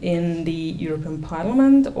action in the European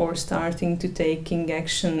Parliament or starting to taking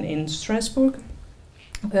action in Strasbourg.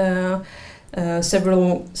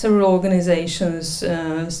 Several organizations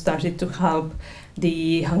started to help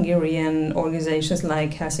the Hungarian organizations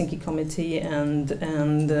like Helsinki Committee and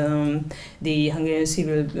the Hungarian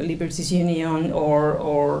Civil Liberties Union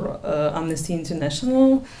or Amnesty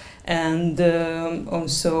International, and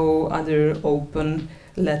also other open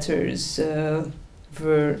letters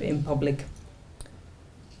were in public.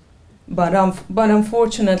 But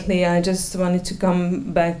unfortunately, I just wanted to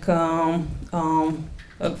come back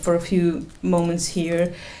for a few moments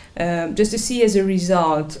here, just to see as a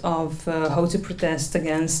result of how to protest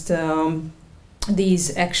against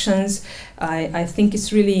these actions, I think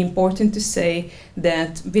it's really important to say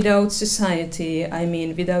that without society, I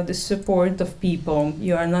mean without the support of people,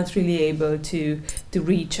 you are not really able to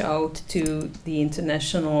reach out to the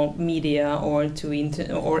international media or to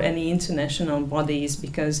or any international bodies,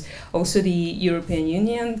 because also the European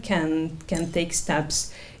Union can take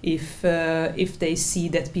steps if they see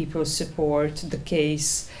that people support the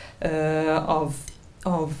case of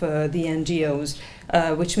the NGOs.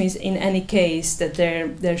 Which means in any case that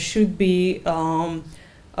there should be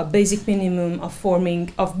a basic minimum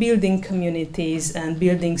of building communities and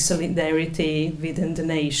building solidarity within the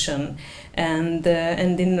nation. And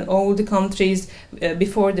in all the countries,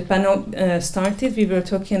 before the panel started, we were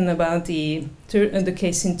talking about the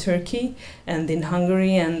case in Turkey and in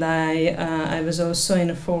Hungary, and I was also in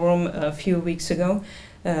a forum a few weeks ago.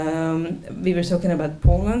 We were talking about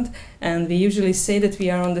Poland, and we usually say that we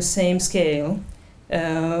are on the same scale.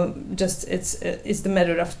 Just it's the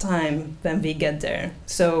matter of time when we get there.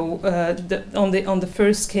 So on the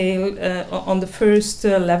first scale, on the first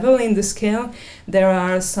level in the scale, there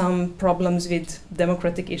are some problems with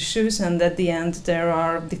democratic issues, and at the end there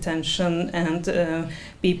are detention and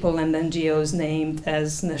people and NGOs named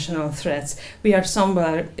as national threats. We are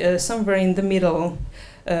somewhere in the middle.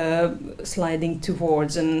 Sliding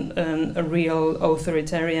towards a real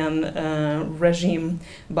authoritarian regime,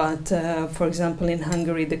 but for example in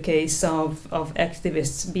Hungary the case of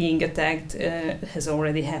activists being attacked has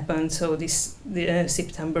already happened. So this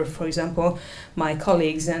September, for example, my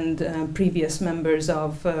colleagues and previous members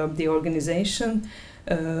of the organization,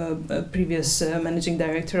 previous managing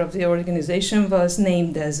director of the organization, was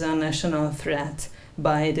named as a national threat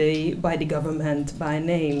by the government by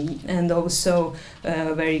name. And also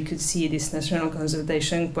where you could see this national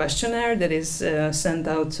consultation questionnaire that is sent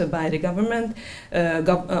out by the government,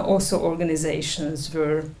 also organizations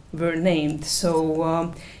were named.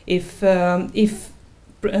 So if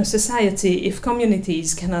society, if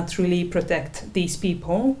communities cannot really protect these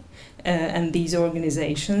people and these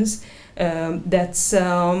organizations,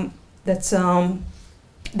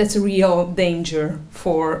 that's a real danger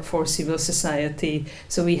for civil society.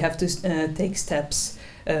 So we have to take steps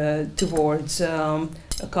towards a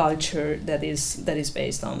culture that is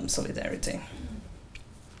based on solidarity.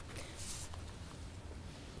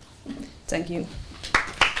 Thank you.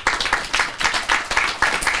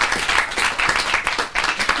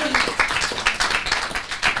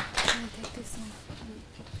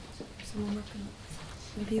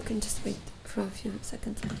 Maybe you can just wait for a few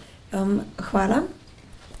seconds. Hvala.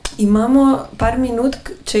 Imamo par minut,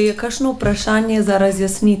 če je kakšno vprašanje za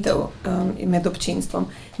razjasnitev med občinstvom.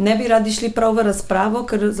 Ne bi radi šli prav v razpravo,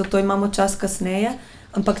 ker zato imamo čas kasneje,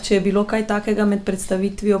 ampak če je bilo kaj takega med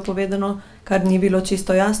predstavitvijo povedano, kar ni bilo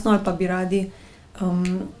čisto jasno, ali pa bi radi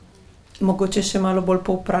mogoče še malo bolj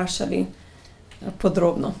povprašali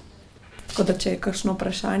podrobno. Tako da, če je kakšno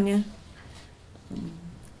vprašanje,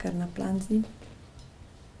 kar na plan z njim.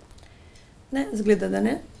 Ne, zgleda, da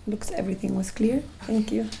ne. Looks everything was clear.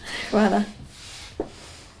 Thank you. Hvala.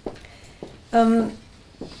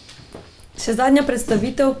 Še zadnja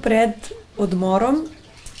predstavitev pred odmorom.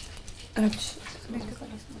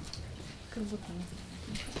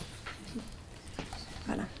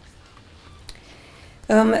 Hvala.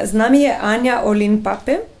 Z nami je Anja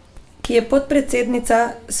Olin-Pape, ki je podpredsednica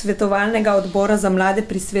svetovalnega odbora za mlade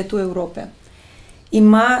pri Svetu Evrope.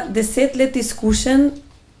 Ima 10 let izkušenj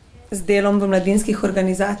z delom v mladinskih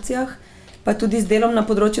organizacijah, pa tudi z delom na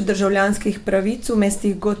področju državljanskih pravic v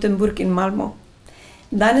mestih Gothenburg in Malmo.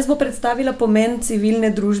 Danes bo predstavila pomen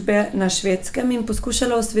civilne družbe na Švedskem in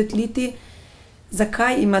poskušala osvetliti,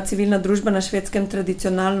 zakaj ima civilna družba na Švedskem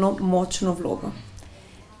tradicionalno močno vlogo.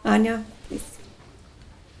 Anja, please.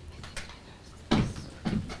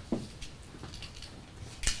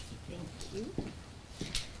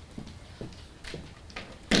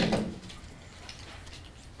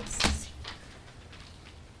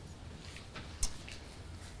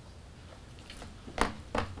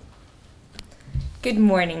 Good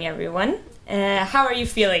morning, everyone. How are you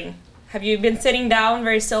feeling? Have you been sitting down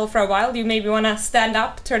very still for a while? Do you maybe want to stand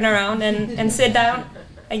up, turn around, and sit down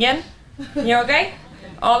again? You okay?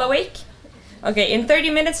 All awake? Okay, in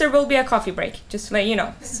 30 minutes there will be a coffee break, just to let you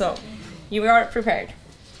know. So, you are prepared.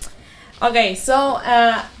 Okay, so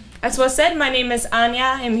as was said, my name is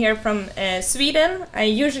Anja. I'm here from Sweden. I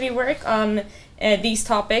usually work on these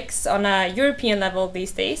topics on a European level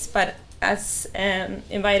these days, but as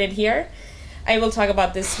invited here, I will talk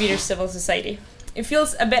about the Swedish civil society. It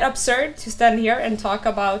feels a bit absurd to stand here and talk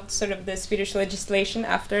about sort of the Swedish legislation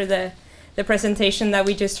after the presentation that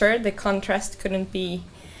we just heard. The contrast couldn't be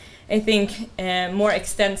I think, more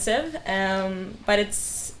extensive, but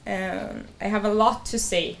it's I have a lot to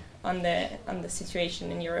say on the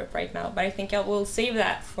situation in Europe right now. But I think I will save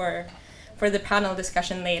that for the panel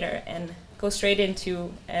discussion later and go straight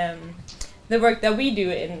into the work that we do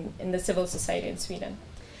in the civil society in Sweden.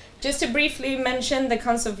 Just to briefly mention, the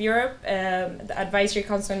Council of Europe, the Advisory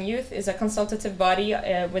Council on Youth, is a consultative body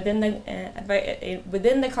within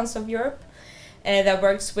the Council of Europe that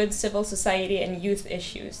works with civil society and youth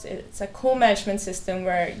issues. It's a co-management system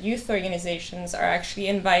where youth organizations are actually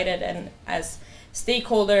invited and as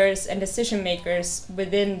stakeholders and decision makers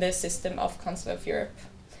within the system of Council of Europe.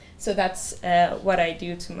 So that's what I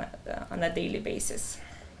do on a daily basis.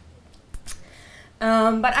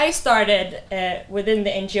 But I started within the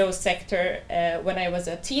NGO sector when I was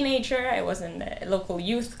a teenager. I was in a local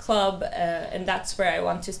youth club, and that's where I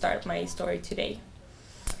want to start my story today.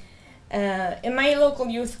 In my local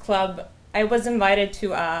youth club, I was invited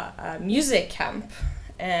to a music camp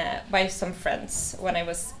by some friends when I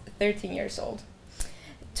was 13 years old.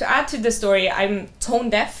 To add to the story, I'm tone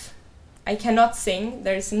deaf. I cannot sing.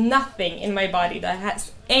 There's nothing in my body that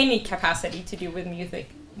has any capacity to do with music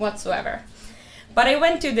whatsoever. But I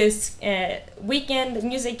went to this weekend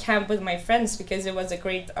music camp with my friends because it was a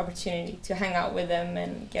great opportunity to hang out with them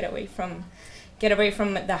and get away from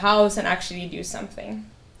the house and actually do something.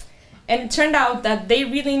 And it turned out that they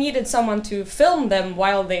really needed someone to film them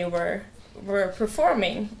while they were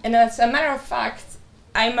performing. And as a matter of fact,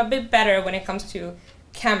 I'm a bit better when it comes to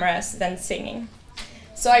cameras than singing.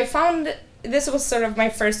 So I found this was sort of my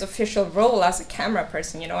first official role as a camera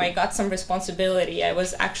person. You know, I got some responsibility. I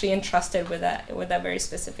was actually entrusted with a very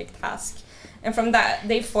specific task. And from that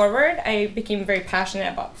day forward, I became very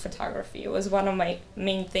passionate about photography. It was one of my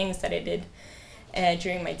main things that I did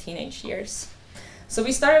during my teenage years. So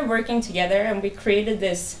we started working together and we created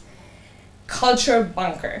this culture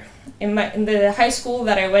bunker. In the high school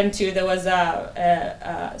that I went to, there was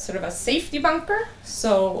a sort of a safety bunker,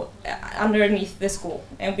 so underneath the school,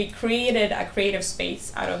 and we created a creative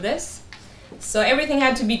space out of this. So everything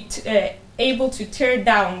had to be able to tear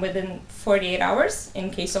down within 48 hours in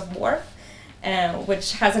case of war,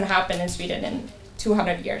 which hasn't happened in Sweden in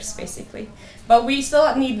 200 years, basically. But we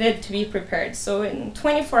still needed to be prepared. So in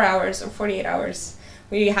 24 hours or 48 hours,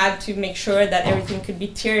 we had to make sure that everything could be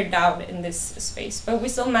teared down in this space. But we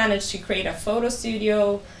still managed to create a photo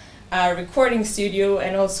studio, a recording studio,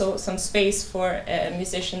 and also some space for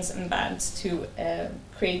musicians and bands to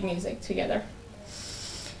create music together.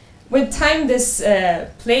 With time, this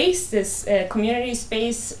community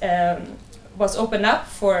space was opened up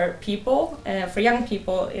for people, for young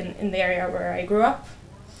people in the area where I grew up.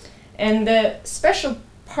 And the special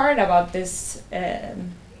part about this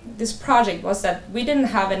project was that we didn't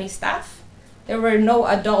have any staff. There were no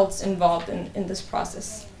adults involved in this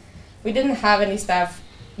process. We didn't have any staff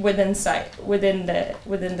within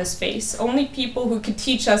the space. Only people who could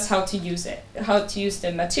teach us how to use it, how to use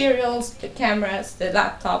the materials, the cameras, the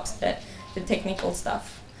laptops, the technical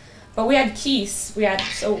stuff. But we had keys.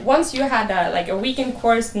 So once you had a weekend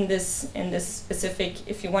course in this specific,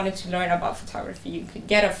 if you wanted to learn about photography, you could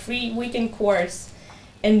get a free weekend course.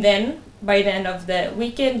 And then, by the end of the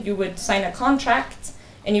weekend, you would sign a contract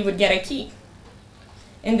and you would get a key.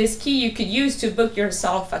 And this key you could use to book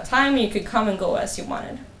yourself a time, and you could come and go as you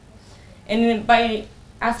wanted. And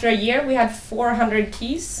after a year, we had 400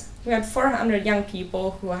 keys. We had 400 young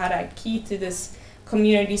people who had a key to this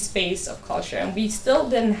community space of culture. And we still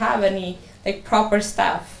didn't have any proper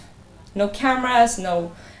staff. No cameras,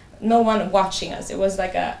 no one watching us. It was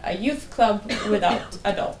like a youth club without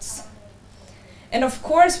adults. And of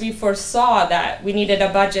course, we foresaw that we needed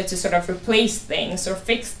a budget to sort of replace things or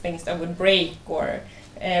fix things that would break or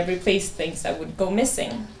replace things that would go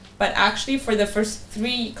missing. But actually, for the first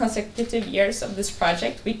 3 consecutive years of this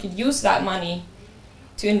project, we could use that money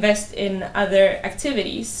to invest in other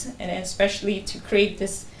activities, and especially to create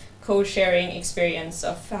this co-sharing experience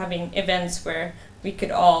of having events where we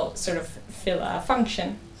could all sort of fill a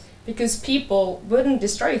function. Because people wouldn't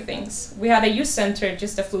destroy things. We had a youth center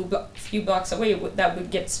just a few blocks away that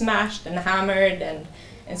would get smashed and hammered and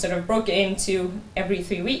sort of broken into every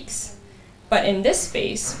 3 weeks. But in this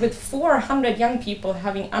space, with 400 young people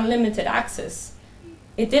having unlimited access,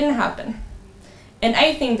 it didn't happen. And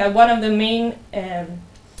I think that one of the main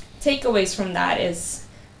takeaways from that is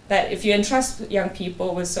that if you entrust young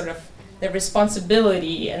people with sort of the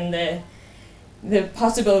responsibility and the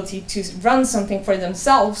possibility to run something for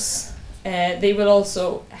themselves, they will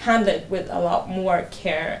also handle it with a lot more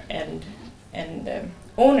care and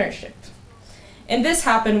ownership. And this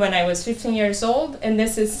happened when I was 15 years old, and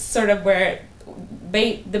this is sort of where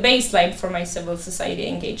the baseline for my civil society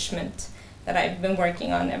engagement that I've been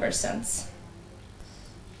working on ever since.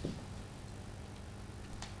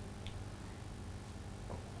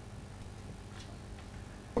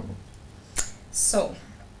 So,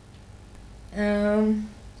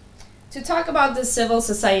 to talk about the civil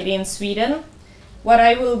society in Sweden, what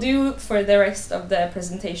I will do for the rest of the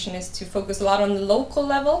presentation is to focus a lot on the local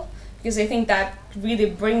level, because I think that really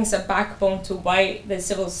brings a backbone to why the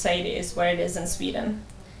civil society is where it is in Sweden.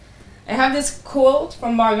 I have this quote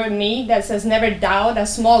from Margaret Mead that says, "Never doubt a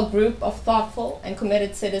small group of thoughtful and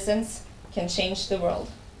committed citizens can change the world.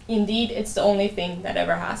 Indeed, it's the only thing that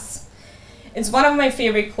ever has." It's one of my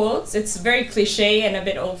favorite quotes. It's very cliche and a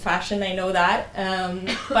bit old-fashioned, I know that,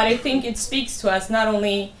 but I think it speaks to us not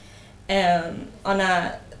only on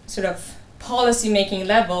a sort of policy-making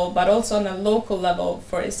level, but also on a local level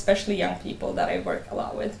for especially young people that I work a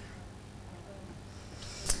lot with.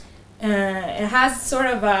 It has sort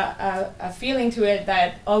of a feeling to it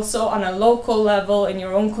that also on a local level in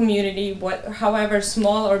your own community, however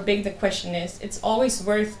small or big the question is, it's always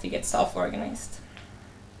worth to get self-organized.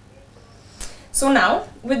 So now,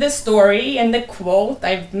 with the story and the quote,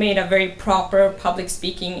 I've made a very proper public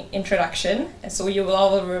speaking introduction, so you will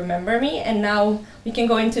all remember me, and now we can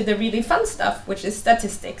go into the really fun stuff, which is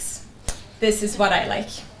statistics. This is what I like.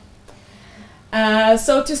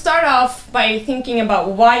 So to start off by thinking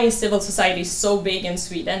about why is civil society so big in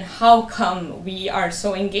Sweden, how come we are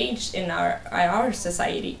so engaged in our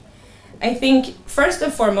society? I think first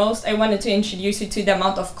and foremost I wanted to introduce you to the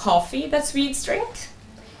amount of coffee that Swedes drink.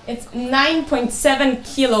 It's 9.7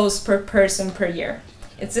 kilos per person per year.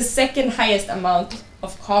 It's the second highest amount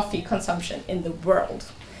of coffee consumption in the world.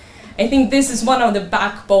 I think this is one of the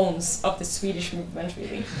backbones of the Swedish movement,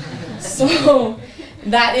 really. So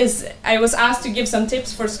that is, I was asked to give some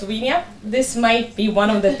tips for Slovenia. This might be one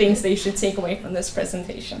of the things that you should take away from this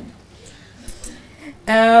presentation.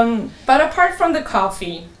 But apart from the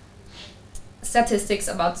coffee, statistics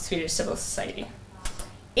about the Swedish civil society.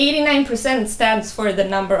 89% stands for the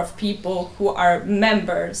number of people who are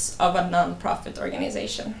members of a non-profit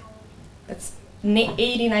organization. That's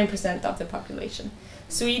 89% of the population.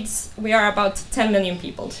 Swedes, we are about 10 million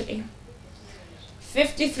people today.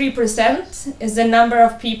 53% is the number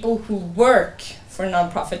of people who work for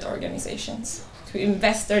non-profit organizations, who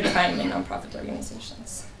invest their time in non-profit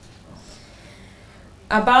organizations.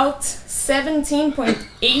 About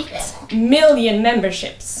 17.8 million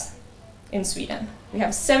memberships in Sweden. We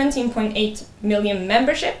have 17.8 million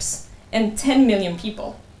memberships and 10 million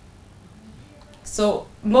people. So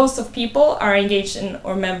most of people are engaged in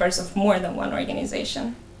or members of more than one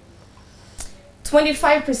organization.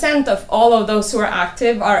 25% of all of those who are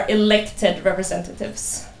active are elected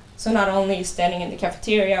representatives. So not only standing in the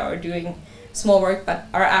cafeteria or doing small work, but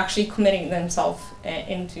are actually committing themselves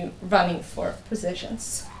into running for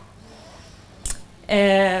positions.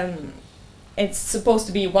 It's supposed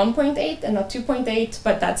to be 1.8 and not 2.8,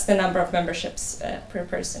 but that's the number of memberships per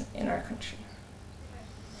person in our country.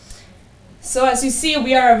 So as you see,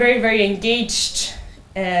 we are a very, very engaged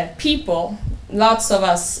people. Lots of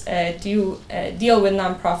us deal with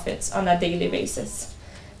nonprofits on a daily basis.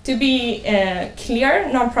 To be clear,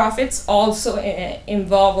 nonprofits also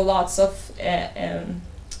involve lots of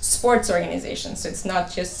sports organizations. So it's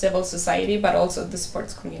not just civil society, but also the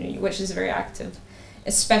sports community, which is very active,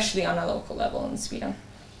 especially on a local level in Sweden.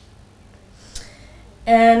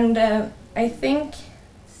 And I think,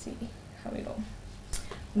 let's see how we go.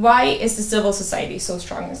 Why is the civil society so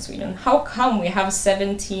strong in Sweden? How come we have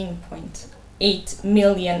 17.8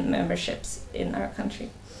 million memberships in our country?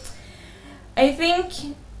 I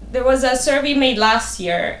think there was a survey made last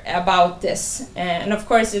year about this, and of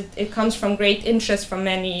course it comes from great interest from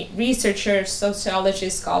many researchers,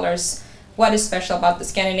 sociologists, scholars. What is special about the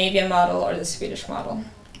Scandinavian model or the Swedish model?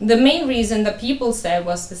 The main reason that people said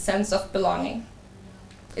was the sense of belonging.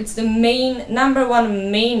 It's the number one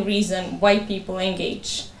main reason why people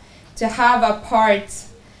engage. To have a part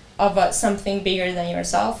of something bigger than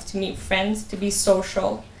yourself, to meet friends, to be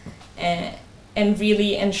social, and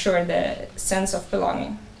really ensure the sense of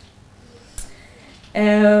belonging.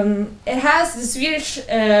 It has the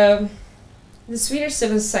Swedish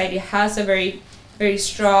civil society has a very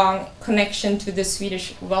strong connection to the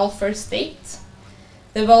Swedish welfare state.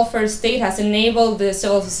 The welfare state has enabled the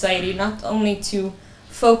civil society not only to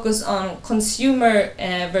focus on consumer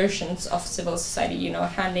versions of civil society, you know,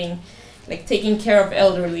 taking care of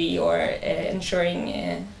elderly or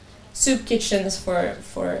ensuring soup kitchens for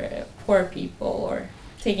poor people or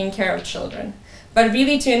taking care of children, but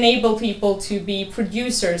really to enable people to be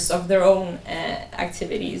producers of their own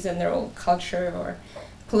activities and their own culture or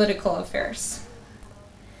political affairs.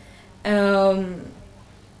 We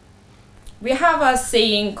have a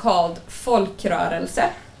saying called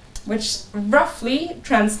folkrörelse, which roughly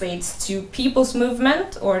translates to people's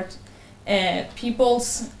movement or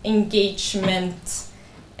people's engagement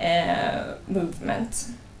movement.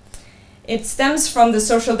 It stems from the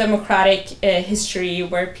social democratic history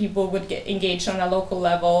where people would get engaged on a local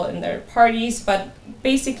level in their parties, but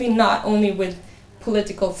basically not only with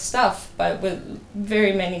political stuff, but with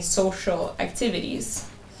very many social activities.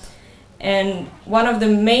 And one of the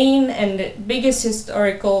main and biggest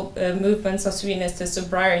historical movements of Sweden is the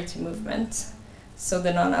sobriety movement, so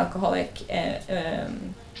the non-alcoholic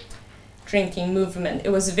drinking movement.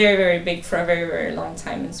 It was very, very big for a very, very long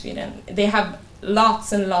time in Sweden. They have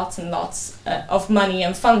lots and lots and lots of money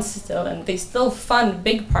and funds still, and they still fund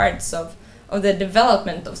big parts of the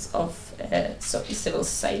development of civil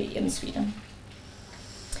society in Sweden.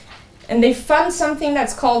 And they fund something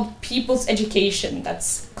that's called people's education,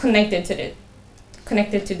 that's connected to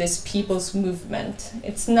this people's movement.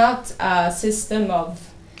 It's not a system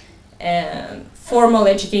of formal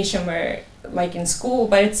education where, like in school,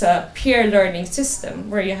 but it's a peer learning system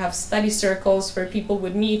where you have study circles where people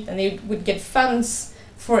would meet and they would get funds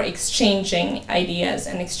for exchanging ideas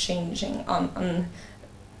and exchanging on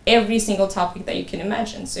every single topic that you can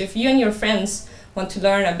imagine. So if you and your friends want to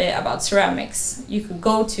learn a bit about ceramics, you could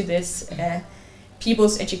go to this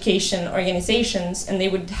people's education organizations and they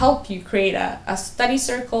would help you create a study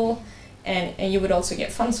circle, and you would also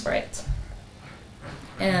get funds for it.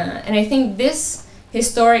 And I think this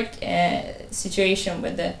historic situation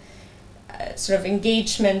with the sort of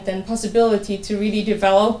engagement and possibility to really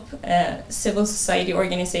develop civil society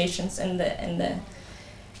organizations and the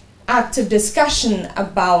active discussion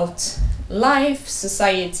about life,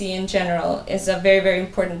 society in general, is a very, very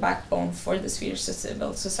important backbone for the Swedish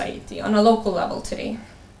civil society on a local level today.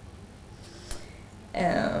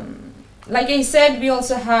 Like I said, we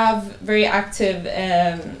also have very active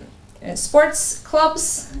sports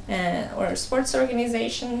clubs or sports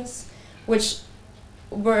organizations,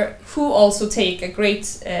 who also take a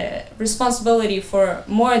great responsibility for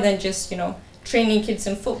more than just training kids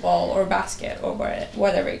in football or basket or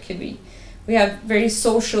whatever it could be. We have very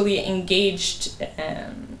socially engaged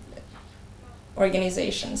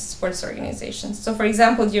organizations, sports organizations. So for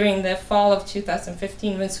example, during the fall of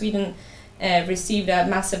 2015, when Sweden received a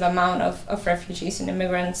massive amount of refugees and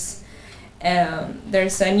immigrants,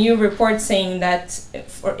 there's a new report saying that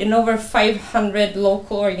in over 500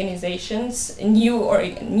 local organizations, new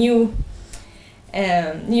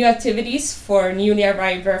activities for newly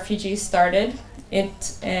arrived refugees started.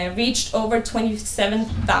 It reached over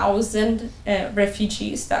 27,000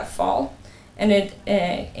 refugees that fall, and it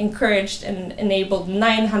encouraged and enabled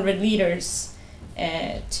 900 leaders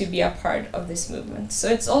to be a part of this movement. So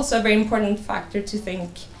it's also a very important factor to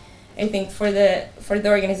think, I think, for the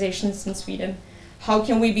organizations in Sweden. How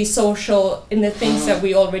can we be social in the things that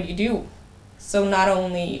we already do? So not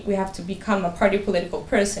only we have to become a party political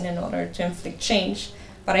person in order to inflict change,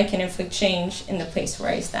 but I can inflict change in the place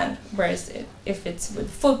where I stand, whereas if it's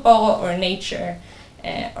with football or nature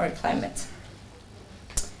or climate.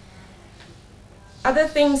 Other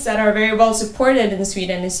things that are very well supported in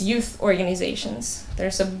Sweden is youth organizations.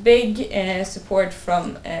 There's a big support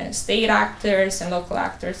from state actors and local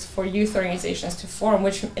actors for youth organizations to form,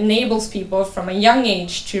 which enables people from a young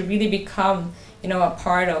age to really become, a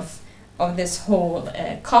part of this whole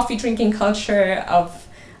coffee drinking culture, of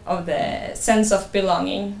the sense of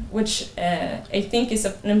belonging, which I think is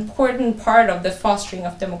an important part of the fostering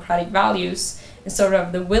of democratic values and sort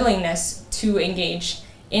of the willingness to engage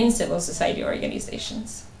in civil society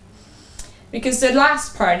organizations. Because the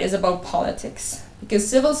last part is about politics, because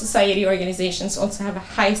civil society organizations also have a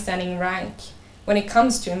high standing rank when it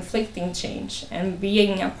comes to inflicting change and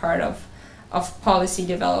being a part of policy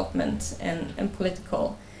development and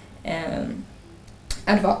political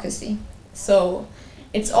advocacy. So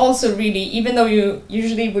it's also really, even though you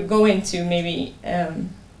usually would go into maybe,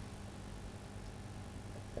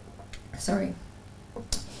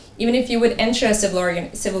 even if you would enter a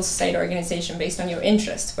civil society organization based on your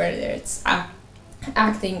interest, whether it's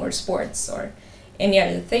acting or sports or any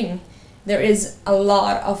other thing, there is a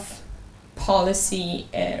lot of policy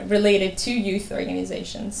related to youth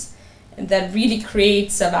organizations that really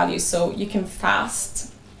creates a value, so you can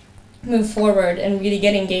fast move forward and really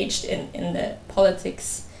get engaged in the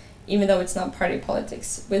politics, even though it's not party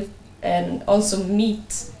politics, and also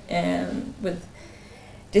meet with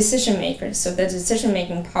decision makers. So the decision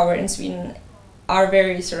making power in Sweden are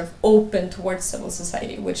very sort of open towards civil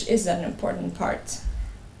society, which is an important part.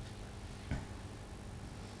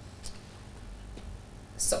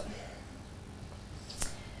 So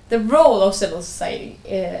the role of civil society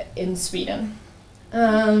in Sweden.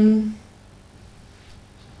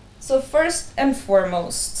 So first and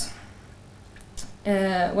foremost,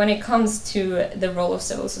 when it comes to the role of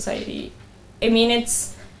civil society, I mean,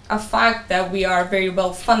 it's a fact that we are very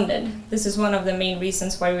well funded. This is one of the main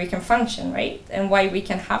reasons why we can function, right? And why we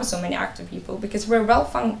can have so many active people, because we're well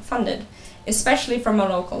funded, especially from a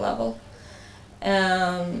local level.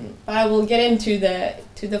 But I will get into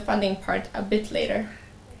the funding part a bit later.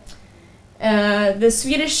 The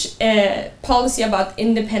Swedish policy about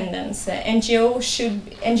independence,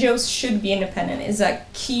 NGOs should be independent, is a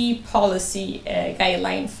key policy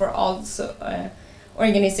guideline for all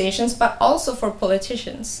organizations, but also for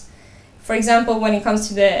politicians. For example, when it comes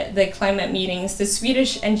to the climate meetings, the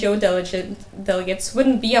Swedish NGO delegates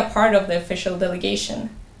wouldn't be a part of the official delegation,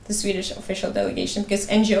 the Swedish official delegation, because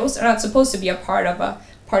NGOs are not supposed to be a part of a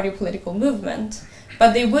party political movement,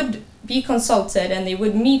 but they would be consulted and they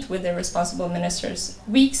would meet with the responsible ministers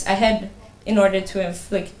weeks ahead in order to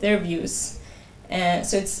inflict their views.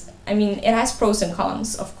 So it's, I mean, it has pros and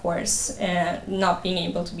cons, of course, not being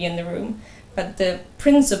able to be in the room, but the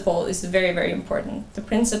principle is very, very important, the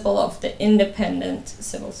principle of the independent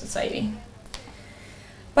civil society.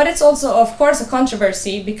 But it's also, of course, a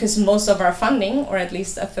controversy because most of our funding, or at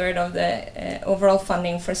least a third of the overall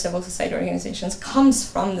funding for civil society organizations, comes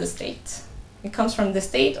from the state. It comes from the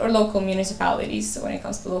state or local municipalities when it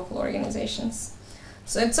comes to local organizations.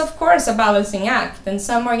 So it's, of course, a balancing act, and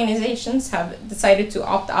some organizations have decided to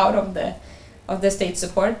opt out of the state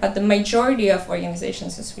support, but the majority of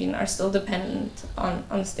organizations in Sweden are still dependent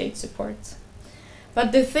on state support.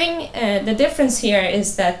 But the difference here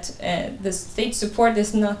is that the state support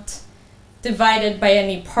is not divided by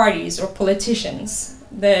any parties or politicians.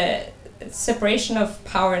 The separation of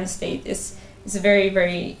power and state is very,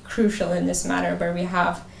 very crucial in this matter, where we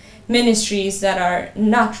have ministries that are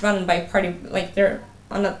not run by party, like they're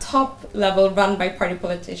on a top level run by party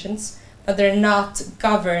politicians, but they're not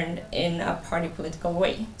governed in a party political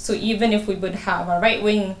way. So even if we would have a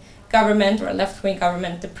right-wing government or a left-wing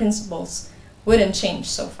government, the principles wouldn't change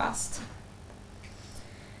so fast.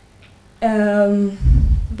 We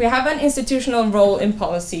have an institutional role in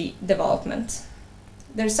policy development.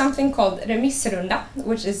 There's something called remissrunda,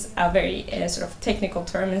 which is a very sort of technical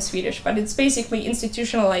term in Swedish, but it's basically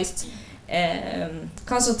institutionalized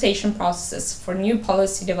consultation processes for new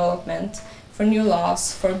policy development, for new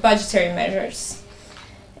laws, for budgetary measures.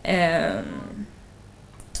 But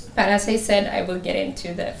as I said, I will get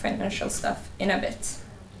into the financial stuff in a bit.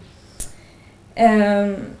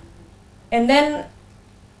 And then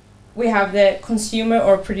we have the consumer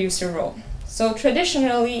or producer role. So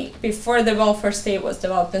traditionally, before the welfare state was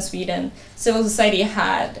developed in Sweden, civil society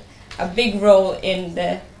had a big role in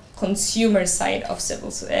the consumer side of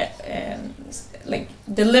civil, like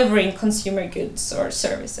delivering consumer goods or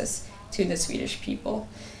services to the Swedish people,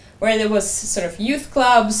 where there was sort of youth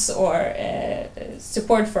clubs or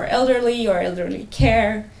support for elderly or elderly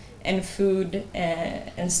care and food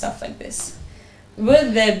and stuff like this.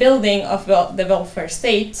 With the building of the welfare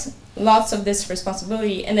state, lots of this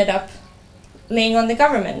responsibility ended up laying on the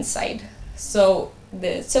government side. So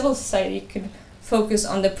the civil society could focus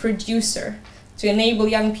on the producer to enable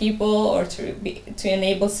young people or to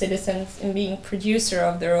enable citizens in being producer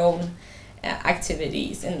of their own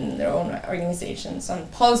activities in their own organizations, on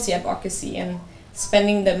policy advocacy and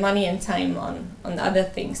spending the money and time on other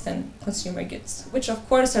things than consumer goods, which of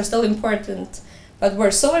course are still important, but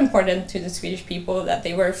were so important to the Swedish people that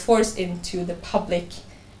they were forced into the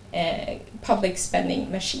public spending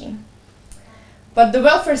machine. But the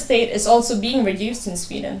welfare state is also being reduced in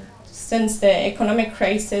Sweden. Since the economic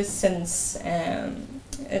crisis, since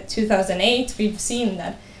 2008, we've seen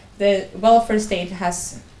that the welfare state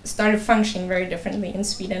has started functioning very differently in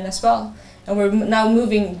Sweden as well. And we're now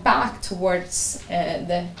moving back towards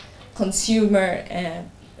the consumer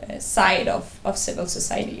side of civil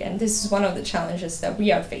society. And this is one of the challenges that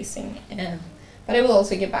we are facing. But I will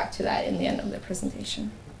also get back to that in the end of the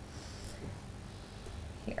presentation.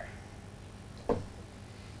 Here.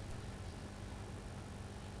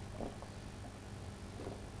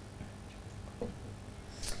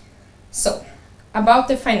 So, about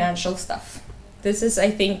the financial stuff. This is, I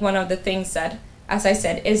think, one of the things that, as I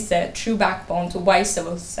said, is the true backbone to why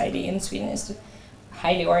civil society in Sweden is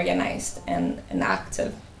highly organized and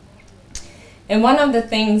active. And one of the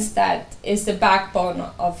things that is the backbone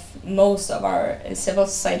of most of our civil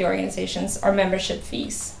society organizations are membership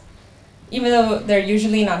fees. Even though they're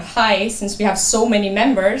usually not high, since we have so many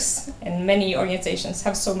members, and many organizations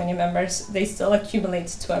have so many members, they still accumulate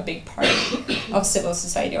to a big part of civil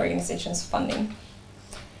society organizations' funding.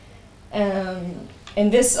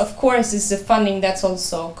 And this, of course, is the funding that's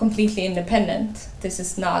also completely independent. This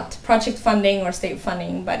is not project funding or state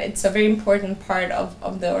funding, but it's a very important part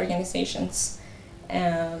of the organization's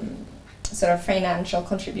sort of financial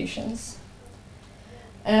contributions.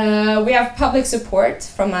 We have public support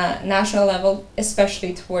from a national level,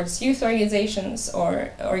 especially towards youth organizations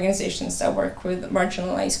or organizations that work with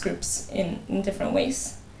marginalized groups in different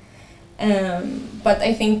ways. But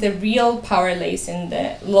I think the real power lays in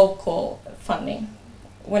the local funding.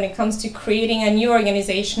 When it comes to creating a new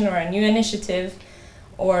organization or a new initiative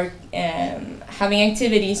or having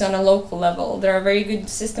activities on a local level, there are very good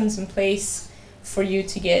systems in place for you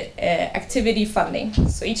to get activity funding.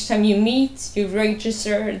 So each time you meet, you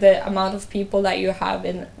register the amount of people that you have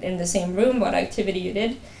in the same room, what activity you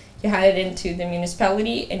did, you hand it into the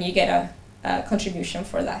municipality and you get a contribution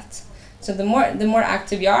for that. So the more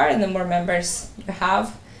active you are and the more members you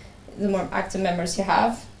have, the more active members you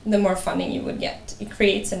have, the more funding you would get. It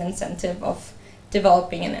creates an incentive of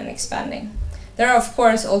developing and expanding. There are of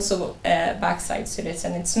course also backsides to this,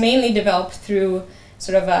 and it's mainly developed through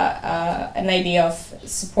sort of an idea of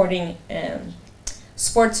supporting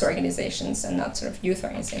sports organizations and not sort of youth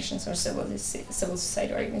organizations or civil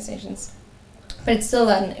society organizations. But it's still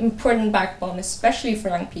an important backbone, especially for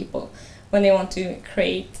young people when they want to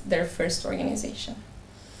create their first organization.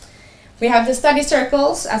 We have the study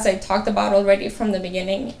circles, as I talked about already from the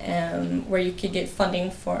beginning, where you could get funding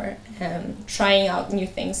for trying out new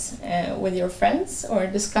things with your friends or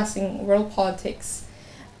discussing world politics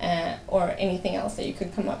or anything else that you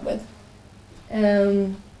could come up with.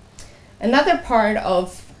 Another part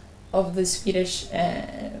of the Swedish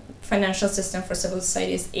financial system for civil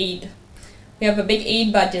society is aid. We have a big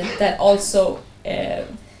aid budget that also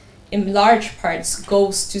in large parts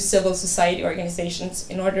goes to civil society organizations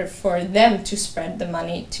in order for them to spread the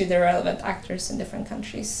money to the relevant actors in different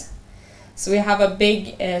countries. So we have a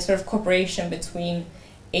big sort of cooperation between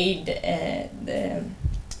aid, the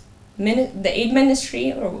aid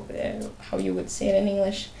ministry, or how you would say it in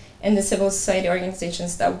English, and the civil society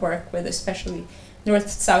organizations that work with especially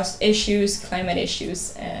north-south issues, climate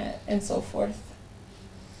issues, and so forth.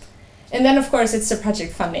 And then, of course, it's the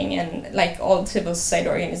project funding, and like all civil society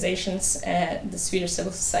organizations, the Swedish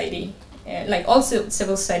civil society, like all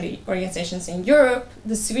civil society organizations in Europe,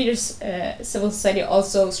 the Swedish civil society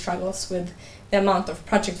also struggles with the amount of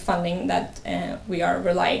project funding that we are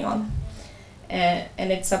relying on.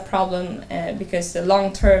 And it's a problem because the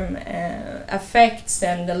long-term effects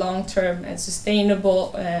and the long-term and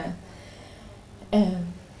sustainable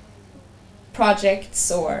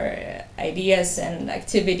projects or ideas and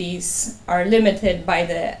activities are limited by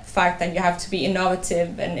the fact that you have to be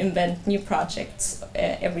innovative and invent new projects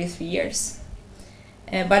every 3 years.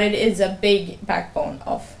 But it is a big backbone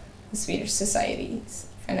of the Swedish society's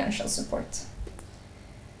financial support.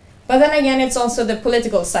 But then again, it's also the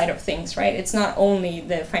political side of things, right? It's not only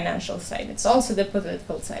the financial side, it's also the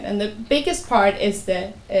political side. And the biggest part is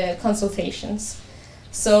the consultations.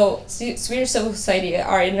 So Swedish civil society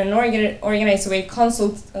are in an organized way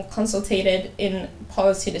consulted in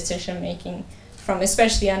policy decision making from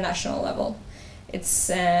especially a national level. It's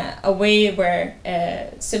a way where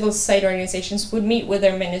civil society organizations would meet with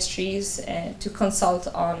their ministries to consult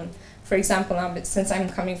on, for example, since I'm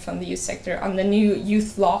coming from the youth sector, on the new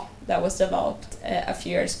youth law that was developed a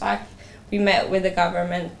few years back. We met with the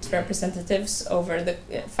government representatives over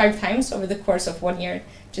 5 times over the course of 1 year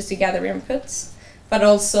just to gather inputs, but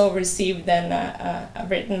also received then a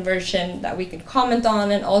written version that we could comment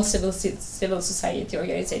on, and all civil society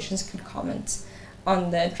organizations could comment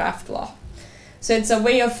on the draft law. So it's a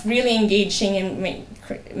way of really engaging and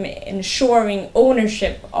ensuring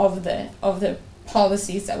ownership of the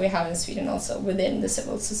policies that we have in Sweden also within the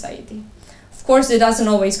civil society. Of course, it doesn't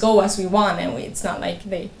always go as we want, and it's not like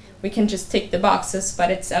we can just tick the boxes, but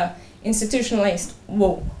it's a institutionalized,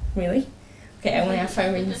 whoa, really? Okay, I only have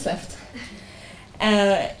 5 minutes left.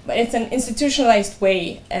 But it's an institutionalized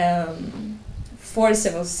way for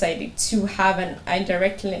civil society to have a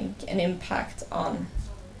direct link and impact on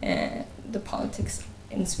the politics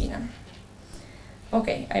in Sweden.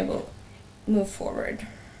 Okay, I will move forward.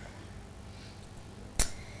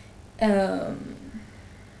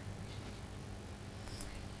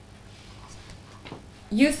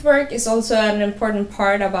 Youth work is also an important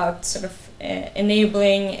part about sort of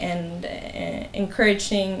enabling and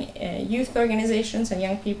encouraging youth organizations and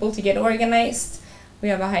young people to get organized. We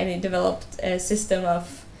have a highly developed system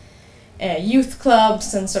of youth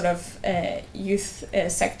clubs and sort of youth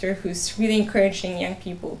sector who's really encouraging young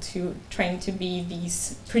people to trying to be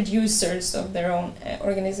these producers of their own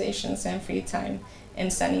organizations and free time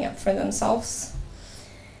and standing up for themselves.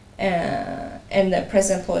 and the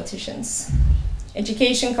present politicians.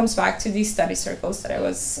 Education comes back to these study circles that I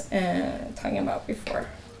was talking about before.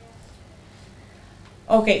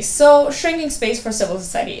 Okay, so shrinking space for civil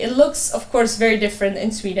society. It looks, of course, very different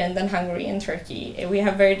in Sweden than Hungary and Turkey. We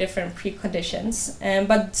have very different preconditions,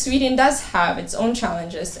 but Sweden does have its own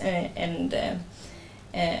challenges and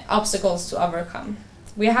obstacles to overcome.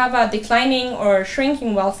 We have a declining or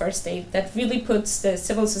shrinking welfare state that really puts the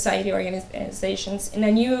civil society organizations in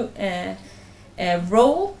a new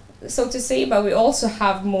role, so to say, but we also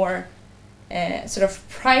have more sort of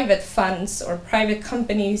private funds or private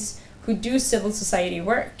companies who do civil society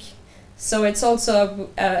work. So it's also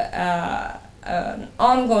an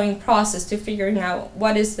ongoing process to figuring out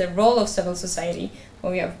what is the role of civil society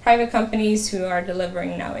when we have private companies who are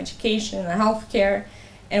delivering now education and healthcare,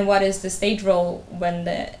 and what is the state role when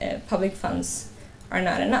the public funds are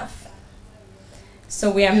not enough. So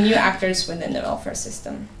we have new actors within the welfare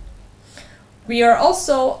system. We are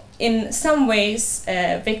also in some ways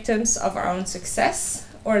victims of our own success,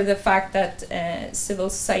 or the fact that civil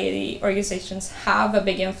society organizations have a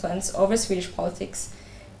big influence over Swedish politics,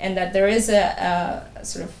 and that there is a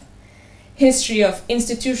sort of history of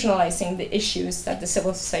institutionalizing the issues that the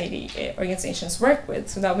civil society organizations work with.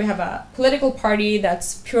 So now we have a political party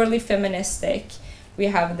that's purely feministic. We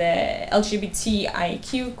have the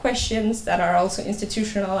LGBTIQ questions that are also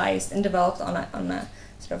institutionalized and developed on a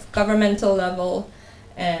sort of governmental level.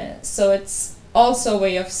 So it's also a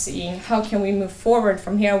way of seeing how can we move forward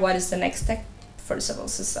from here, what is the next step for civil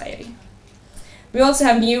society. We also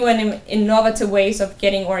have new and innovative ways of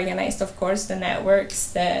getting organized, of course, the networks,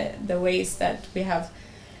 the ways that we have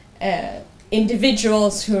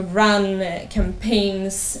individuals who run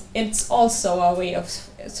campaigns. It's also a way of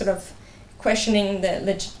sort of questioning the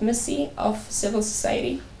legitimacy of civil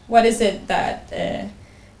society. What is it that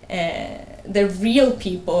the real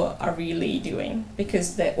people are really doing?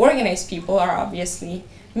 Because the organized people are obviously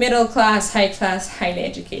middle class, high class, highly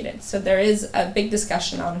educated. So there is a big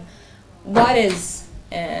discussion on what is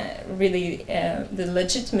really the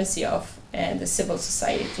legitimacy of the civil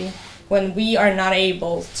society when we are not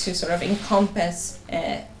able to sort of encompass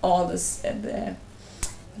all this,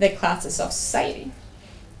 the classes of society.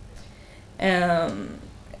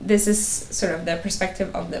 This is sort of the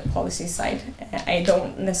perspective of the policy side. I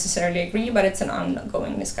don't necessarily agree, but it's an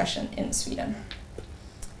ongoing discussion in Sweden.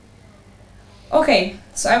 Okay,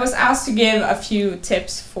 so I was asked to give a few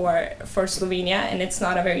tips for Slovenia, and it's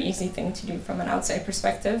not a very easy thing to do from an outside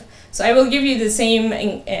perspective. So I will give you the same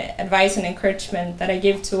advice and encouragement that I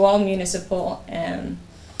give to all municipal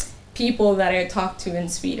people that I talk to in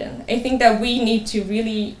Sweden. I think that we need to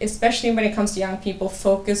really, especially when it comes to young people,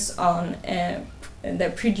 focus on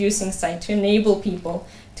the producing side to enable people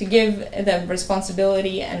to give the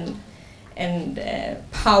responsibility and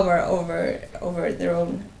power over their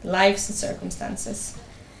own lives and circumstances.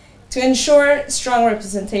 To ensure strong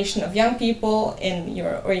representation of young people in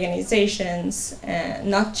your organizations,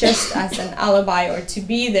 not just as an alibi or to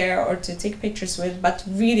be there or to take pictures with, but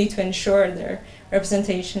really to ensure their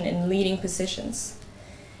representation in leading positions.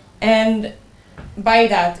 And by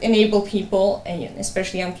that, enable people, and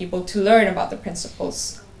especially young people, to learn about the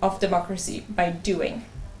principles of democracy by doing.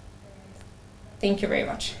 Thank you very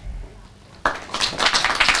much.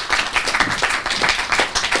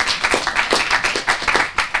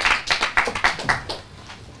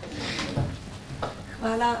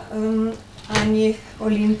 Hvala Anji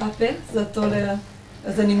Olin Pape za tole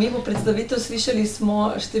zanimivo predstavitev. Slišali smo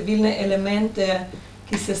številne elemente,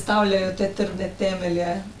 ki sestavljajo te trdne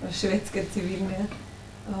temelje švedske civilne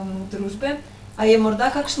družbe. A je morda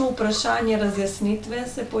kakšno vprašanje razjasnitve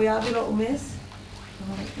se pojavilo vmes?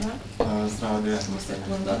 Zdravo,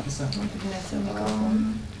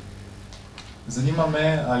 zanima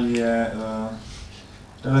me, ali je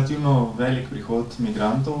relativno velik prihod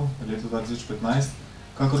migrantov v letu 2015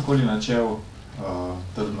 kakorkoli načel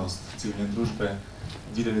trdnost civilne družbe.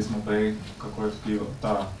 Videli smo prej, kako je vplival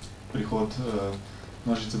ta prihod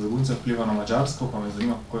množice beguncev vpliva na Mađarsko, pa me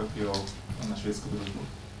zanima, kako je vplival na švedsko družbo.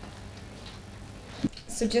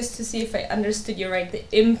 So just to see if I understood you right, the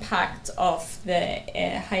impact of the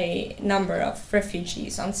high number of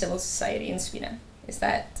refugees on civil society in Sweden. Is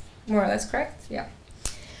that more or less correct? Yeah.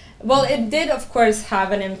 Well, it did, of course,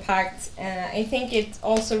 have an impact. I think it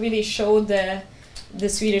also really showed the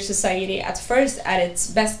Swedish society at first at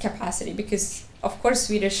its best capacity, because, of course,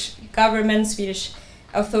 Swedish government, Swedish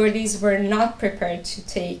authorities were not prepared to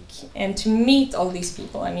take and to meet all these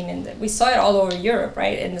people. I mean, we saw it all over Europe,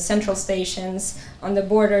 right? In the central stations, on the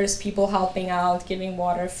borders, people helping out, giving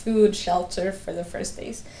water, food, shelter for the first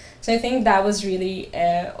days. So I think that was really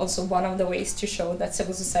also one of the ways to show that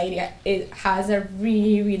civil society has a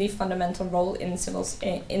really, really fundamental role in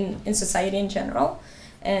in society in general,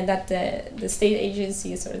 and that the state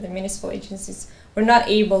agencies or the municipal agencies were not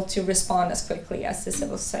able to respond as quickly as the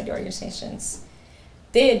civil society organizations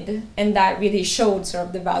did, and that really showed sort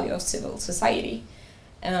of the value of civil society.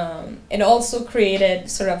 It also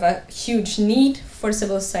created sort of a huge need for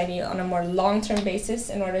civil society on a more long-term basis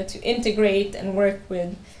in order to integrate and work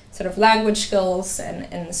with sort of language skills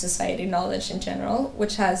and society knowledge in general,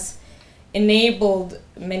 which has enabled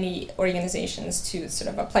many organizations to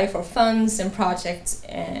sort of apply for funds and projects,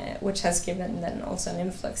 which has given them also an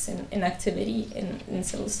influx in activity in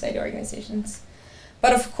civil society organizations.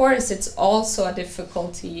 But of course, it's also a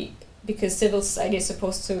difficulty because civil society is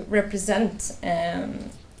supposed to represent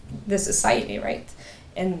the society, right?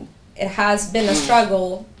 And it has been a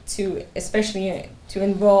struggle to, especially to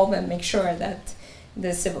involve and make sure that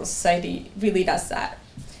the civil society really does that.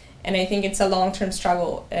 And I think it's a long-term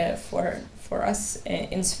struggle for us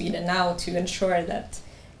in Sweden now to ensure that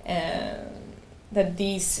that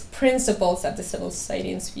these principles that the civil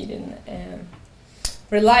society in Sweden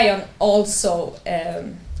rely on also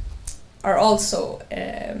are also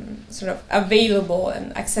sort of available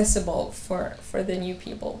and accessible for the new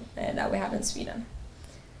people that we have in Sweden.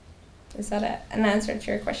 Is that an answer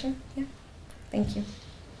to your question? Yeah. Thank you.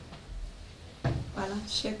 Hvala.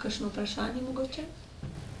 Še kakšno vprašanje mogoče?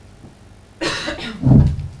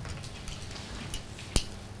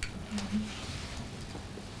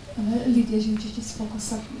 Lidija Živčič iz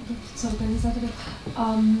Fokusa, so organizatorji.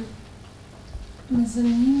 Me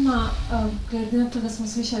zanima, glede na to, da smo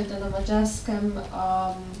slišali, da na Mađarskem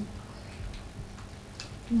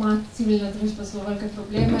ima civilna družba zelo velike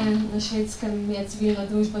probleme, na Švedskem je civilna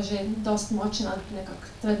družba že dosti močna, nekako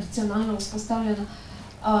tradicionalno vzpostavljena.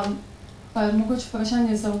 Pa je mogoče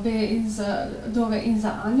vprašanje za obe, in za Dove in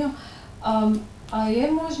za Anjo. A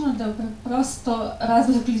je možno, da preprosto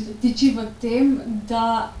razlog tiči v tem,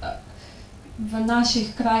 da v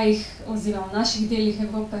naših krajih oziroma v naših delih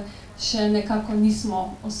Evrope še nekako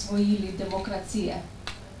nismo osvojili demokracije?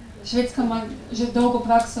 Švedska ima že dolgo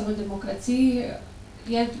prakso v demokraciji.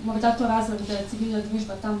 Je morda to razlog, da je civilna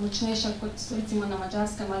družba tam močnejša kot recimo na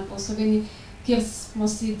Mađarskem ali pa v Sloveniji, kjer smo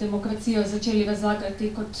si demokracijo začeli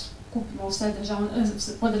razlagati kot kupimo vse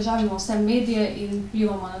podržavimo vse medije in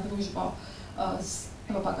vplivamo na družbo s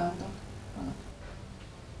propagando. Hvala.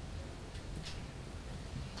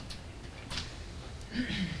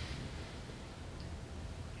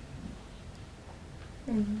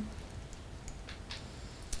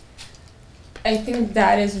 I think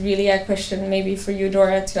that is really a question maybe for you,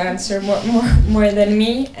 Dora, to answer more than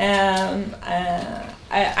me.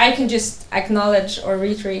 I can just acknowledge or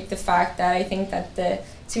reiterate the fact that I think that the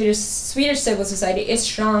Swedish civil society is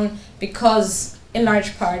strong because, in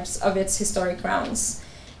large parts, of its historic grounds.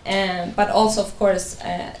 But also, of course,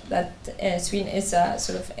 that Sweden is a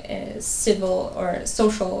sort of civil or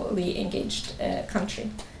socially engaged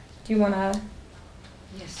country. Do you want to?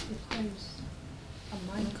 Yes, there's a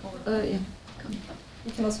mic. Yeah.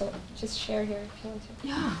 You can also just share here if you want to.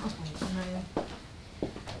 Yeah.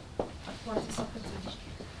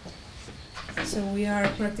 So we are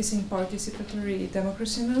practicing participatory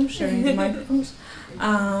democracy now, sharing the microphones.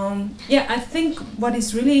 Yeah, I think what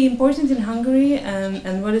is really important in Hungary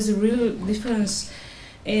and what is a real difference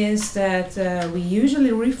is that we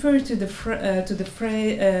usually refer to to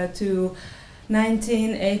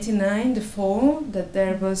 1989, the fall, that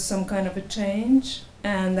there was some kind of a change,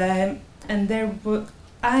 and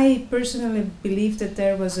I personally believe that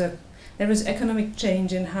there was economic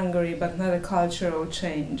change in Hungary, but not a cultural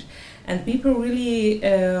change. And people really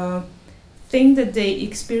think that they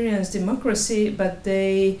experience democracy, but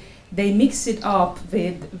they mix it up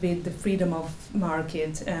with the freedom of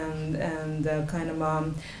market and kind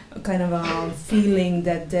of a feeling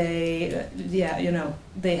that they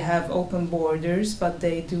have open borders, but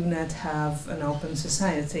they do not have an open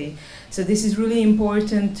society. So this is really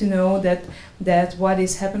important to know that what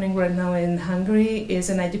is happening right now in Hungary is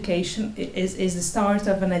is the start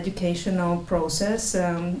of an educational process,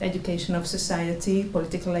 education of society,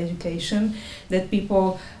 political education, that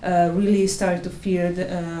people really start to fear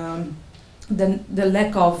the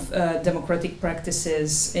lack of democratic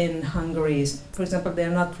practices in Hungary. For example, they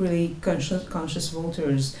are not really conscious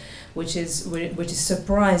voters, which is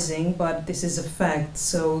surprising, but this is a fact.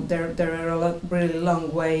 So there are a really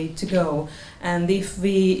long way to go. And if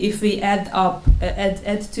we add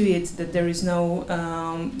to it that there is no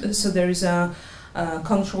there is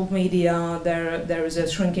controlled media. There is a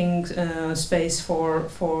shrinking space for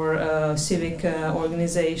civic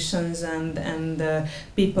organizations, and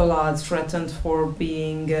people are threatened for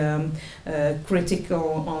being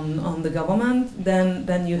critical on the government.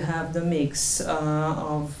 Then you have the mix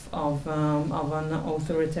of an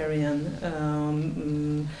authoritarian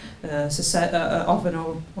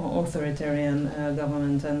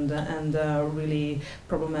government and really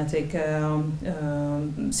problematic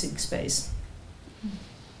civic space.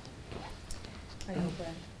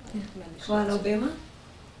 Hvala obema.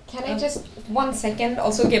 Can I just 1 second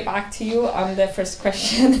also get back to you on the first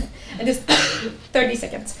question? And just 30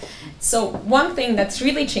 seconds. So one thing that's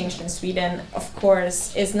really changed in Sweden, of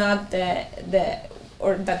course, is not that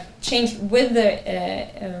changed with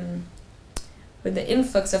the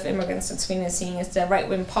influx of immigrants that Sweden is seeing, is the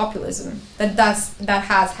right-wing populism that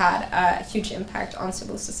has had a huge impact on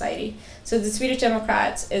civil society. So the Swedish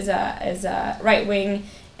Democrats is a right-wing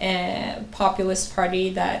populist party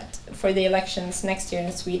that for the elections next year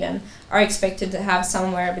in Sweden are expected to have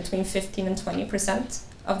somewhere between 15 and 20%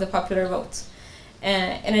 of the popular vote.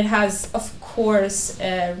 And it has, of course,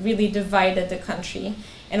 really divided the country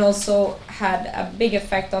and also had a big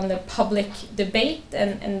effect on the public debate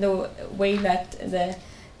and the way that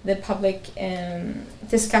the public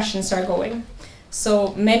discussions are going.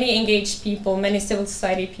 So many engaged people, many civil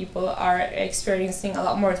society people are experiencing a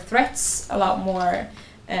lot more threats, a lot more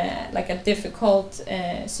like a difficult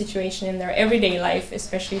situation in their everyday life,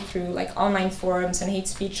 especially through like online forums and hate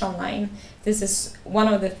speech online. This is one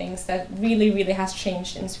of the things that really has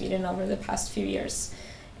changed in Sweden over the past few years.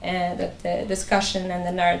 That the discussion and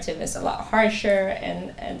the narrative is a lot harsher,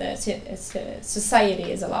 and the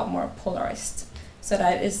society is a lot more polarized. So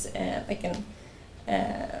that is like an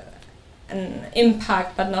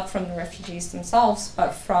impact, but not from the refugees themselves,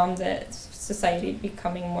 but from the society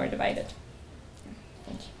becoming more divided.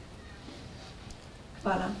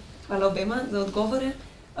 Hvala. Hvala obema za odgovore.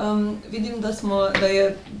 Vidim, da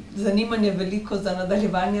je zanimanje veliko za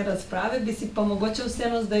nadaljevanje razprave, bi si pa mogoče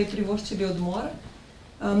vseeno zdaj privoščili odmor.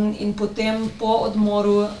 In potem po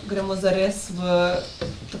odmoru gremo zares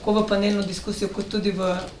tako v panelno diskusijo, kot tudi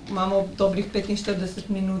imamo dobrih 45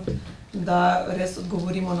 minut, da res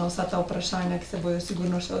odgovorimo na vsa ta vprašanja, ki se bojo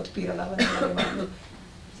sigurno še odpirala v nadaljevanju.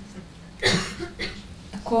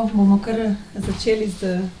 Tako, bomo kar začeli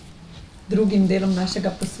z drugim delom našega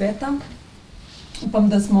posveta. Upam,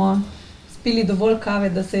 da smo spili dovolj kave,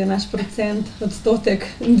 da se je naš odstotek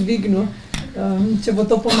dvignil. Če bo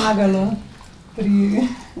to pomagalo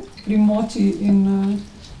pri moči in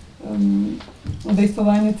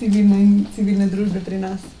udejstvovanju civilne družbe pri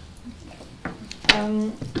nas.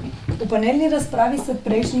 V panelni razpravi se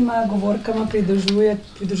prejšnjima govorkama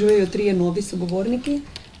pridružujejo 3 novi sogovorniki,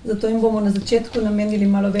 zato jim bomo na začetku namenili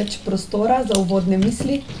malo več prostora za uvodne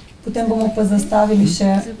misli, potem bomo pa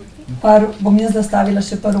bom jaz zastavila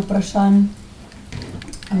še par vprašanj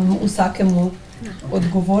vsakemu od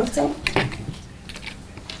govorcev.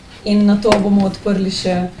 In na to bomo odprli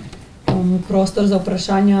še prostor za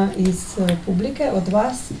vprašanja iz publike, od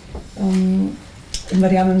vas. In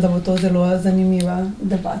verjamem, da bo to zelo zanimiva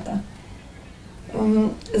debata.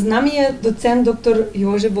 Z nami je docent dr.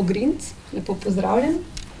 Jože Vogrinc, lepo pozdravljen,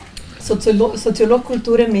 sociolog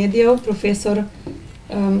kulture medijev, profesor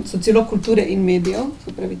sociolog kulture in medijev, se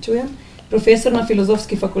opravičujem, profesor na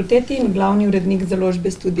Filozofski fakulteti in glavni urednik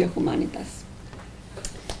založbe Studia Humanitas.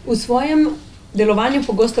 V svojem delovanju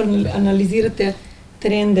pogosto analizirate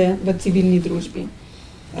trende v civilni družbi.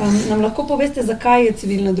 Nam lahko poveste, zakaj je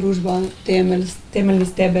civilna družba temeljni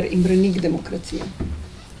steber in branik demokracije?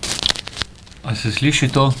 A se sliši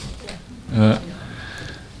to?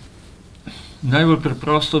 Najbolj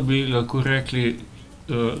preprosto bi lahko rekli,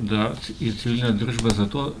 da je civilna družba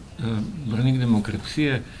zato branik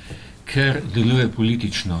demokracije, ker deluje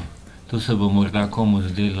politično. To se bo morda komu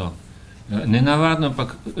zdelo nenavadno,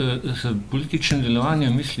 ampak s političnim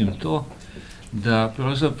delovanjem mislim to, da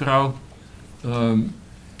pravzaprav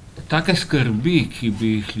take skrbi, ki bi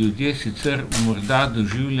jih ljudje sicer morda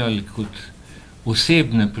doživljali kot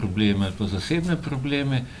osebne probleme ali pa zasebne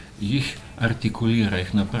probleme, jih artikulira,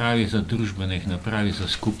 jih napravi za družbene, jih napravi za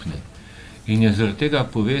skupne. In je zaradi tega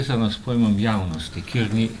povezano s pojmom javnosti,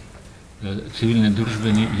 kjer ni civilne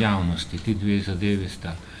družbene javnosti. Ti dve zadevi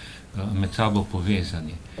sta med sabo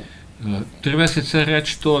povezani. Treba sicer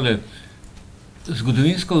reči tole,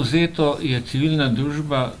 zgodovinsko vzeto je civilna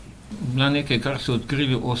družba bila nekaj, kar so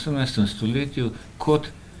odkrili v 18. stoletju kot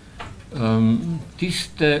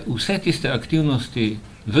vse tiste aktivnosti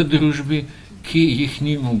v družbi, ki jih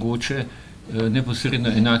ni mogoče neposredno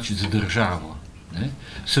enačiti z državo.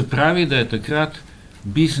 Se pravi, da je takrat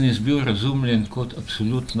biznis bil razumljen kot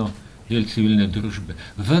absolutno del civilne družbe.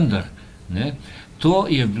 Vendar, ne, to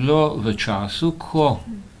je bilo v času, ko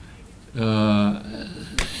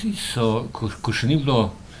še ni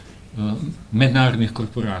bilo mednarodnih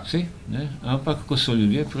korporacij, ne, ampak ko so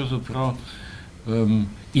ljudje pravzaprav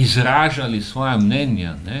izražali svoja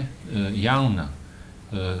mnenja, ne, javna,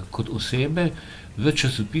 kot osebe, v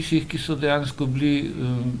časopisih, ki so dejansko bili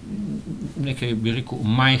nekaj, bi rekel,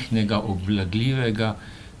 majhnega, obvladljivega,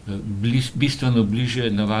 bistveno bliže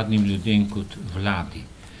navadnim ljudem kot vladi.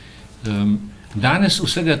 Danes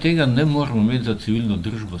vsega tega ne moramo imeti za civilno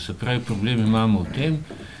družbo, se pravi, problem imamo v tem,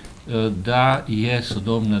 da je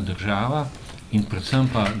sodobna država in predvsem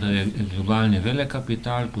pa, da je globalni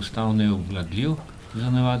velekapital postal neobvladljiv za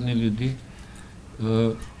navadne ljudi.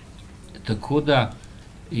 Tako da,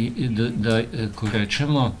 ko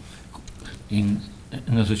rečemo, in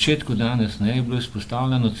na začetku danes je bilo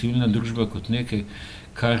izpostavljeno civilna družba kot nekaj,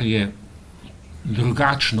 kar je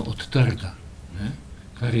drugačno od trga, ne,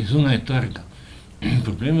 kar je zunaj trga.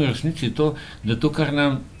 Problem je v resnici to, da to, kar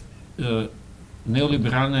nam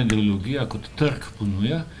neoliberalna ideologija kot trg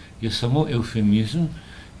ponuja, je samo eufemizem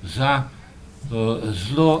za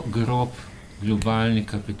zelo grob globalni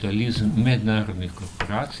kapitalizem mednarodnih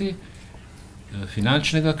korporacij,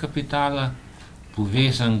 finančnega kapitala,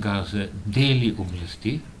 povezanega z deli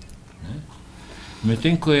oblasti,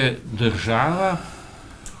 medtem ko je država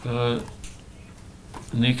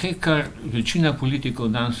nekaj, kar večina politikov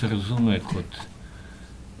danes razume kot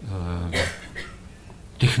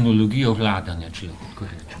tehnologijo vladanja, če lahko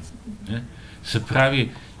rečem. Se pravi,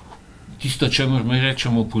 tisto, čemur mi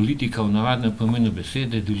rečemo politika v navadnem pomenu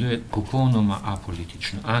besede, deluje popolnoma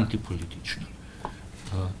apolitično, antipolitično.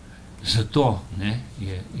 Zato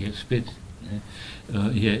je spet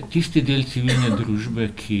je tisti del civilne družbe,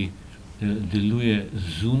 ki deluje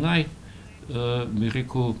zunaj, bi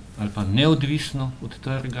rekel, ali pa neodvisno od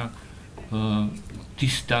trga,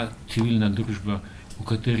 tista civilna družba, v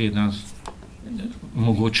kateri je danes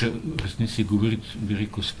mogoče v resnici govoriti, bi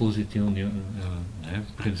rekel, s pozitivnim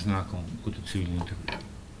predznakom kot civilni družbi.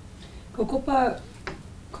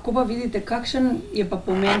 Kako pa vidite, kakšen je pa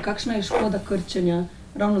pomen, kakšna je škoda krčenja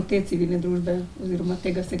ravno te civilne družbe oziroma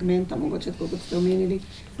tega segmenta, mogoče tako, kot ste omenili,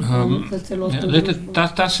 za celotno družbo?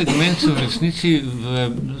 Ta segment se v resnici v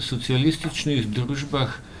socialističnih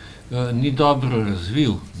družbah ni dobro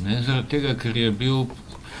razvil, zaradi tega, ker je bil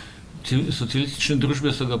socialistične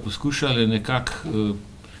družbe so ga poskušale nekako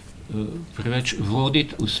preveč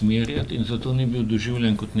voditi, usmerjati in zato ni bil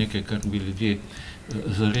doživljen kot nekaj, kar bi ljudje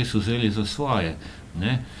zares vzeli za svoje.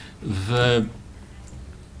 V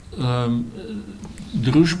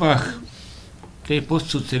družbah te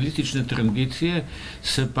postsocialistične tradicije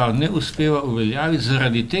se pa ne uspeva uveljaviti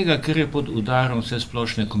zaradi tega, ker je pod udarom vse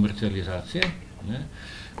splošne komercializacije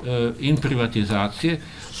in privatizacije.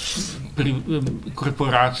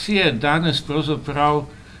 Korporacije danes pravzaprav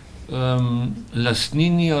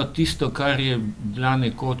lastninijo tisto, kar je bila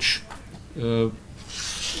nekoč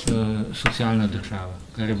socialna država,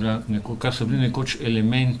 kar so bili nekoč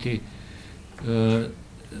elementi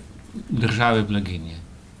države blaginje.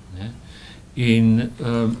 In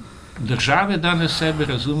države danes sebe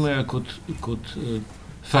razumejo kot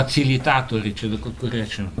facilitatorji, če tako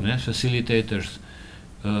rečem, facilitators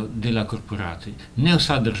dela korporacij. Ne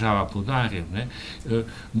vsa država poudarjam.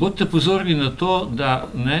 Bodite pozorni na to, da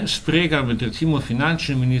sprega med recimo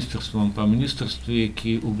finančnim ministrstvom pa ministrstvi,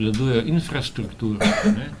 ki obvladujejo infrastrukturo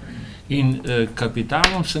in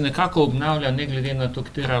kapitalom, se nekako obnavlja, ne glede na to,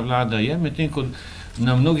 katera vlada je, medtem ko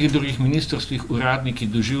na mnogih drugih ministrstvih uradniki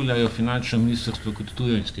doživljajo finančno ministrstvo kot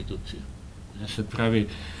tujo institucijo. Se pravi,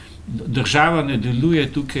 država ne deluje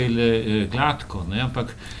tukaj le gladko,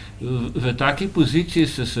 ampak v taki poziciji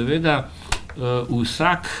se seveda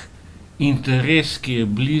vsak interes, ki je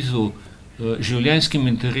blizu življenjskim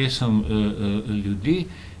interesom ljudi,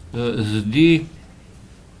 zdi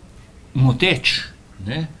moteč.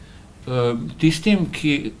 Tistim,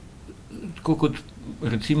 ki, tako kot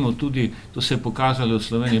recimo tudi, to se je pokazalo v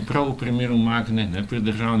Sloveniji prav v primeru Magne, pri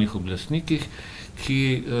državnih oblastnikih,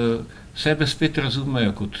 ki sebe spet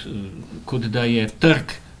razumejo kot da je trg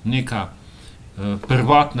neka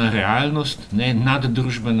prvotna realnost,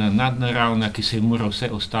 naddružbena, nadnaravna, ki se je mora vse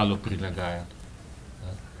ostalo prilagajati.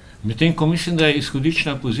 Medtem ko mislim, da je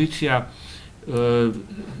izhodična pozicija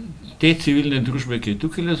te civilne družbe, ki je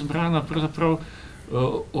tukaj zbrana, pravzaprav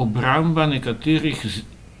obramba nekaterih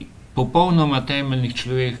popolnoma temeljnih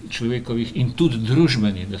človekovih in tudi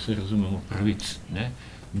družbenih, da se razumemo, pravic,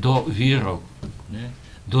 do virov,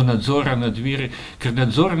 do nadzora nad viri, ker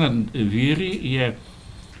nadzor nad viri je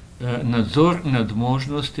nadzor nad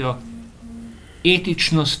možnostjo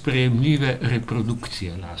etično sprejemljive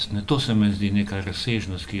reprodukcije lastne. To se mi zdi neka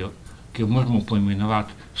razsežnost, ki jo moramo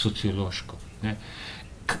poimenovati sociološko. Ne.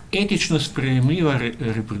 Etično sprejemljiva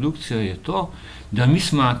reprodukcija je to, da mi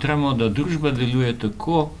smatramo, da družba deluje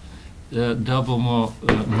tako, da bomo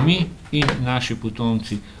mi in naši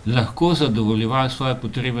potomci lahko zadovoljevali svoje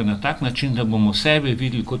potrebe na tak način, da bomo sebe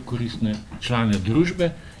videli kot koristne člane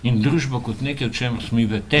družbe in družbo kot nekaj, v čem smo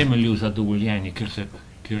v temelju zadovoljeni,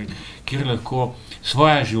 kjer lahko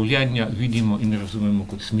svoja življenja vidimo in razumemo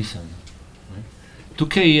kot smiselno.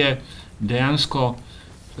 Tukaj je dejansko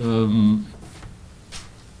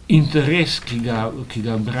interes, ki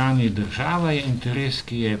ga brani država, je interes,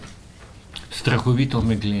 ki je strahovito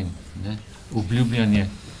meglen, obljubljanje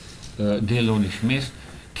delovnih mest,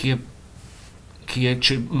 ki je,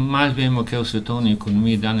 če malo vemo, kaj v svetovni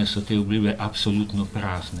ekonomiji, danes so te obljube absolutno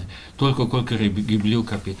prazne. Toliko, kolikor je gibljiv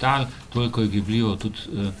kapital, toliko je gibljivo tudi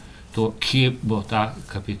to, kje bo ta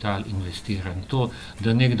kapital investiran. To,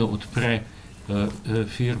 da nekdo odpre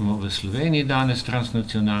firmo v Sloveniji danes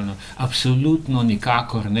transnacionalno, absolutno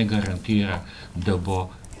nikakor ne garantira,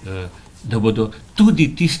 da bodo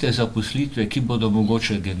tudi tiste zaposlitve, ki bodo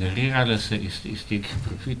mogoče generirale se iz teh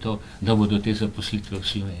profitov, da bodo te zaposlitve v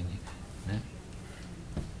Sloveniji.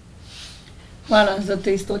 Hvala za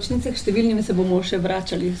te istočnice. K številnimi se bomo še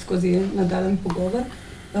vračali skozi nadaljen pogovor.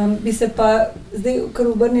 Bi se pa zdaj kar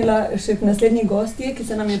obrnila še k naslednji gostji, ki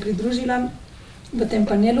se nam je pridružila v tem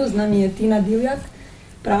panelu. Z nami je Tina Divjak,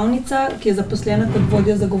 pravnica, ki je zaposlena kot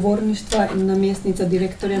vodja zagovorništva in namestnica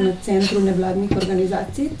direktorja na Centru nevladnih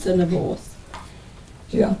organizacij CNVOS.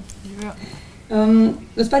 Živijo.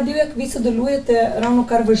 Gospa Divjak, vi sodelujete ravno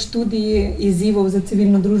kar v študiji izzivov za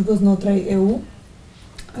civilno družbo znotraj EU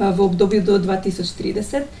v obdobju do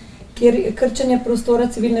 2030, kjer je krčenje prostora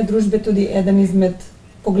civilne družbe tudi eden izmed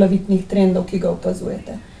poglavitnih trendov, ki ga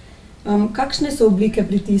opazujete. Kakšne so oblike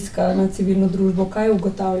pritiska na civilno družbo, kaj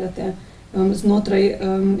ugotavljate znotraj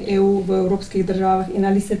EU v evropskih državah in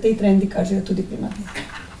ali se te trendi kažejo tudi pri nas?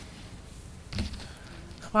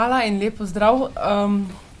 Hvala in lep pozdrav.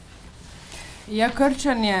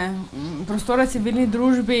 Krčenje prostora civilni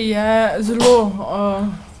družbi je zelo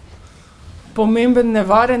pomemben,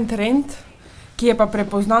 nevaren trend, ki je pa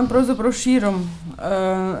prepoznan pravzaprav širom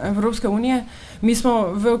Evropske unije. Mi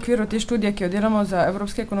smo v okviru te študije, ki jo delamo za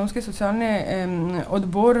Evropski ekonomski socialni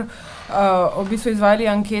odbor, v bistvu izvajali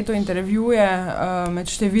anketo, intervjuje med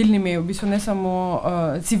številnimi, v bistvu ne samo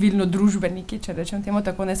civilno družbeniki, če rečem temu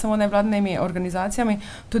tako, ne samo nevladnimi organizacijami,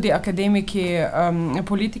 tudi akademiki,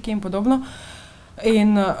 politiki in podobno.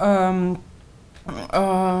 In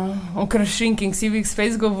o shrinking civic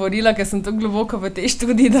space govorila, ker sem to globoko v tej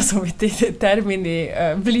študiji, da so mi te termini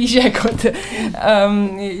bliže, kot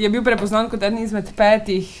je bil prepoznan kot eden izmed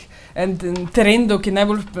 5 trendov,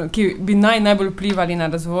 ki bi najbolj vplivali na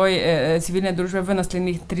razvoj civilne družbe v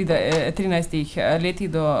naslednjih 13 letih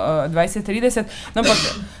do 2030. No, ampak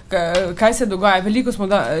kaj se dogaja? Veliko smo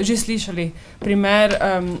že slišali primer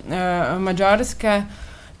Madžarske,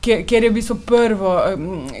 kjer je v bistvu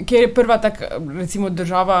prva recimo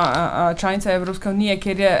država članica Evropske unije,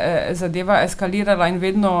 kjer je zadeva eskalirala in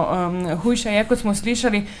vedno hujše je, kot smo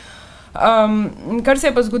slišali. Kar se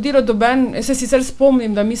je pa zgodilo, se sicer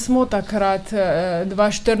spomnim, da mi smo takrat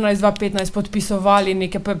 2014-2015 podpisovali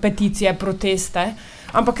neke peticije, proteste,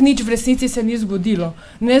 ampak nič v resnici se ni zgodilo.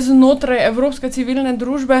 Ne znotraj Evropske civilne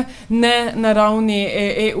družbe, ne na ravni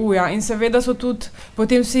EU-ja. In seveda so tudi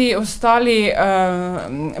potem vsi ostali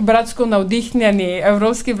bratsko navdihnjeni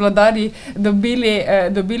evropski vladarji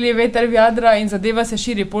dobili veter v jadra in zadeva se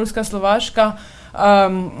širi, Poljska, Slovaška,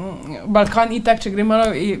 Balkan itak, če gre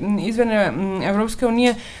malo izven Evropske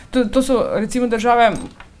unije. To so recimo države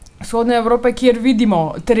vzhodne Evrope, kjer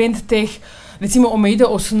vidimo trend teh recimo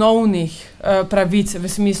omejitev osnovnih pravic v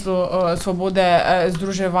smislu svobode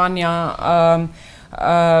združevanja,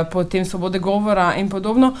 potem svobode govora in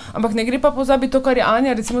podobno, ampak ne gre pa pozabiti to, kar je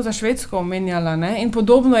Anja recimo za Švedsko omenjala, ne? In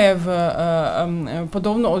podobno je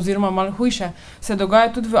podobno oziroma malo hujše se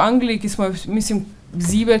dogaja tudi v Angliji, ki smo, mislim,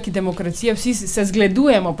 zibelki demokracije, vsi se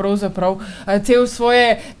zgledujemo pravzaprav, cel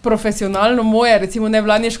svoje profesionalno, moje recimo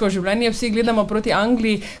nevladniško življenje, vsi gledamo proti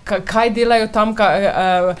Angliji, kaj delajo tam,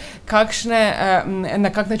 na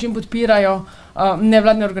kak način podpirajo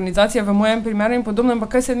nevladne organizacije v mojem primeru in podobno, ampak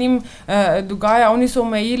kaj se njim dogaja, oni so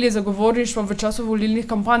omejili zagovorništvo v času volilnih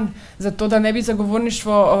kampanj, zato da ne bi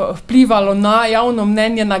zagovorništvo vplivalo na javno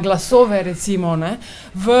mnenje, na glasove recimo, ne.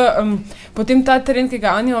 Potem ta trend, ki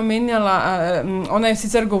ga Anja omenjala, ona je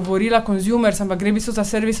sicer govorila consumers, ampak gre v bistvu za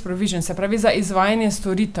service provision, se pravi za izvajanje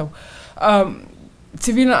storitev.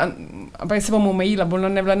 civilna, ampak se bom omejila bolj na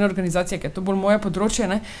nevladne organizacije, ker je to bolj moje področje,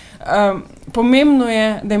 ne. Pomembno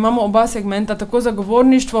je, da imamo oba segmenta, tako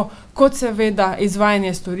zagovorništvo, kot seveda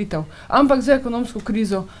izvajanje storitev. Ampak z ekonomsko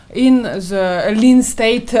krizo in z lean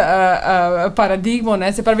state paradigmo,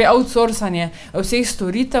 ne, se pravi outsourcanje vseh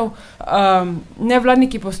storitev,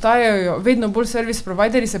 nevladniki postajajo vedno bolj service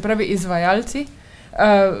provideri, se pravi izvajalci,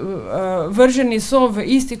 vrženi so v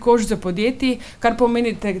isti koš za podjetji, kar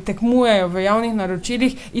pomeni, tekmujejo v javnih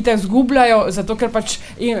naročilih in te zgubljajo, zato ker pač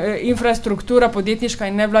infrastruktura podjetniška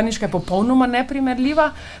in nevladniška je popolnoma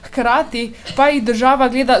neprimerljiva, hkrati pa jih država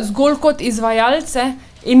gleda zgolj kot izvajalce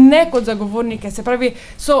in ne kot zagovornike, se pravi,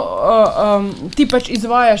 ti pač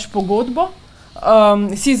izvajaš pogodbo,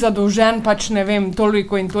 si zadolžen pač, ne vem,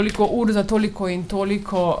 toliko in toliko ur za toliko in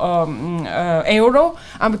toliko evrov,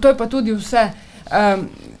 ampak to je pa tudi vse.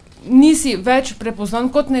 Nisi več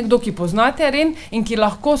prepoznan kot nekdo, ki pozna teren in ki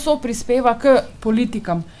lahko prispeva k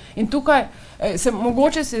politikam. In tukaj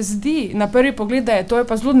mogoče se zdi na prvi pogled, da to je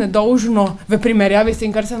pa zelo nedolžno v primerjavi s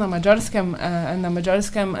tem, kar se na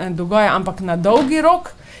Madžarskem dogaja, ampak na dolgi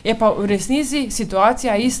rok je pa v resnici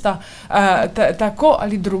situacija ista. Tako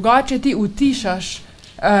ali drugače ti utišaš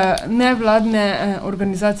nevladne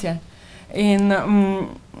organizacije. In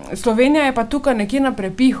Slovenija je pa tukaj nekje na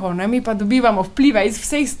prepihu, ne? Mi pa dobivamo vplive iz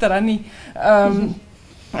vseh strani.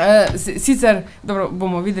 Sicer, dobro,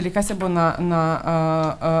 bomo videli, kaj se bo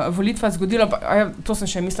na volitvah zgodilo, to sem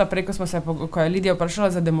še mislila prej, ko je Lidija vprašala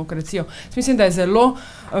za demokracijo. Mislim, da je zelo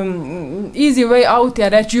easy way out je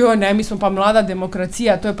reči, ne, mi smo pa mlada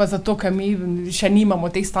demokracija, to je pa zato, ker mi še nimamo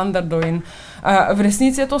teh standardov in v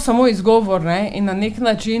resnici je to samo izgovor, ne, in na nek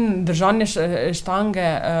način držanje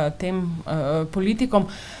štange tem politikom.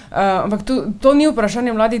 Ampak to ni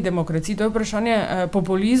vprašanje mladih demokracij, to je vprašanje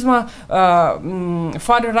populizma,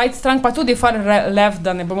 far right strank, pa tudi far left,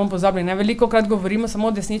 da ne bomo pozabili. Ne? Velikokrat govorimo samo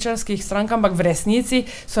o desničarskih strankah, ampak v resnici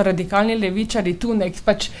so radikalni levičari tu nek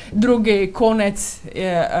pač drugi konec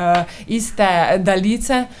iste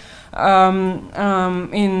daljice.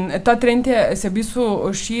 In ta trend se v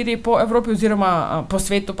bistvu širi po Evropi oziroma po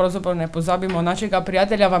svetu, pravzaprav ne pozabimo našega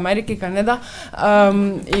prijatelja v Ameriki, Kanada.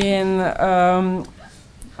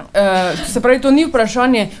 Se pravi, to ni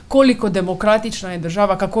vprašanje, koliko demokratična je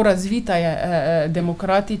država, kako razvita je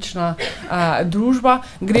demokratična družba,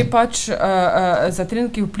 gre pač za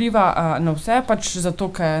trend, ki vpliva na vse, pač zato,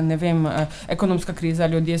 ker, ne vem, ekonomska kriza,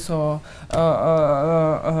 ljudje so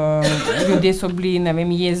bili, ne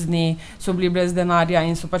vem, jezni, so bili brez denarja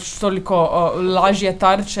in so pač toliko lažje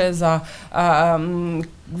tarče za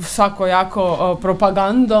vsakojako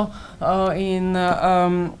propagando in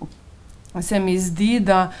se mi zdi,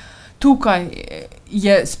 da tukaj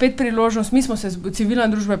je spet priložnost, mi smo se, civilna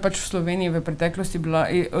družba je pač v Sloveniji v preteklosti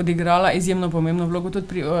odigrala izjemno pomembno vlogo tudi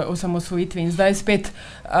pri osamosvojitvi in zdaj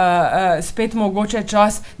spet mogoče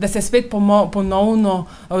čas, da se spet ponovno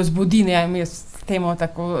zbudi, ne, mi temo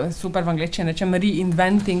tako super v angleščini rečem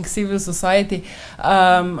reinventing civil society,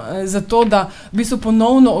 zato da v bistvu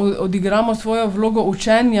ponovno odigramo svojo vlogo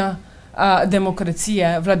učenja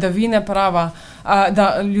demokracije, vladavine prava,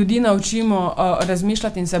 da ljudi naučimo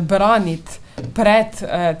razmišljati in se braniti pred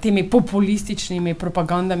temi populističnimi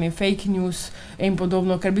propagandami, fake news in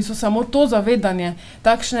podobno, ker bi so samo to zavedanje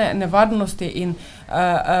takšne nevarnosti in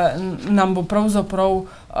nam bo pravzaprav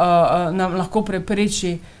nam lahko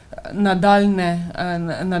prepreči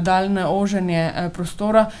nadaljne oženje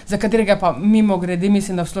prostora, za katerega pa mimogrede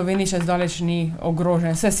mislim, da v Sloveniji še zdaleč ni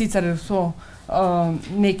ogrožen. Vse sicer so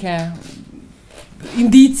neke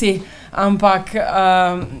indici, ampak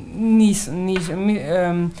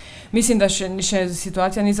mislim, da še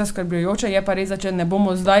situacija ni zaskrbljujoča, je pa res, da če ne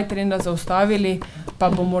bomo zdaj trenda zaustavili, pa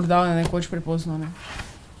bo morda nekoč prepozno.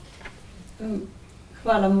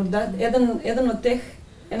 Hvala, morda.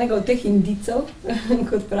 Enega od teh indicev,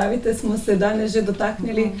 kot pravite, smo se danes že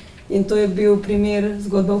dotaknili in to je bil primer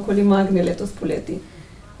zgodbe okoli Magne letos poleti.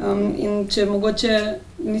 In če mogoče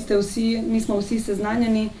nismo vsi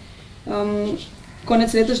seznanjeni,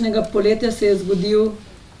 konec letošnjega poletja se je zgodil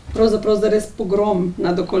pravzaprav zares pogrom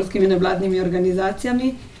nad okoljskimi nevladnimi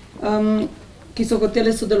organizacijami, ki so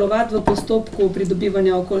hotele sodelovati v postopku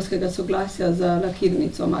pridobivanja okoljskega soglasja za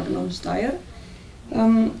lakirnico Magno Steyr.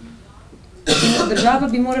 Država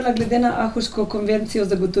bi morala glede na Aarhuško konvencijo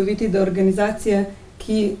zagotoviti, da organizacije,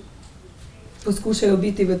 ki poskušajo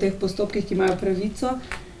biti v teh postopkih, ki imajo pravico,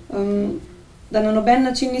 da na noben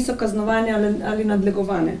način niso kaznovane ali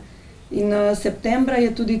nadlegovane. In septembra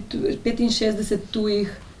je tudi 65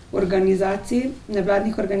 tujih organizacij,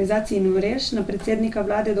 nevladnih organizacij in mrež na predsednika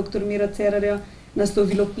vlade dr. Mira Cerarja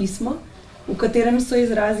naslovilo pismo, v katerem so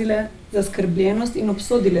izrazile zaskrbljenost in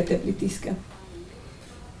obsodile te pritiske.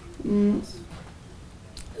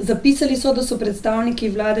 Zapisali so, da so predstavniki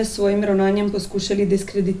vlade s svojim ravnanjem poskušali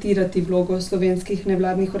diskreditirati vlogo slovenskih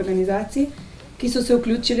nevladnih organizacij, ki so se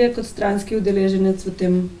vključili kot stranski udeleženec v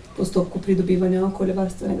tem postopku pridobivanja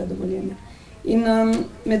okoljevarstvenega dovoljenja. In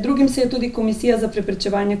med drugim se je tudi Komisija za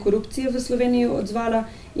preprečevanje korupcije v Sloveniji odzvala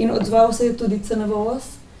in odzval se je tudi CNVOS,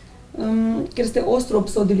 ker ste ostro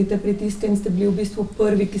obsodili te pritiske in ste bili v bistvu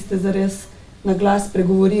prvi, ki ste zares na glas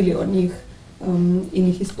pregovorili o njih in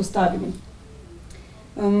jih izpostavili.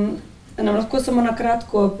 Nam lahko samo na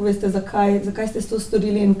kratko poveste, zakaj ste to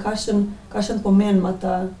storili in kakšen pomen ima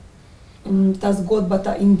ta zgodba,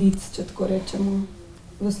 ta indic, če tako rečemo,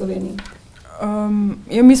 v Sloveniji?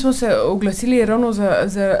 Mi smo se oglasili ravno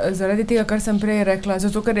zaradi tega, kar sem prej rekla,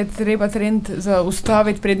 zato ker je treba trend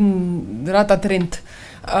zaustaviti, preden rata trend.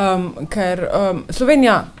 Ker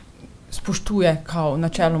Slovenija spoštuje kao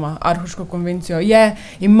načeloma Aarhuško konvencijo,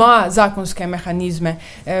 ima zakonske mehanizme,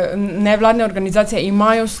 nevladne organizacije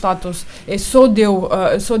imajo status,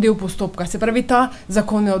 so del postopka. Se pravi, ta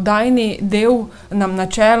zakonodajni del nam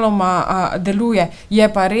načeloma deluje.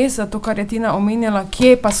 Je pa res, to, kar je Tina omenjala,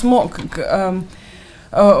 kje pa smo,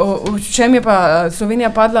 v čem je pa Slovenija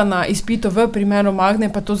padla na izpitu v primeru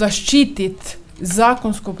Magne, pa to zaščititi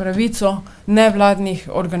zakonsko pravico nevladnih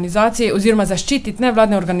organizacij oziroma zaščititi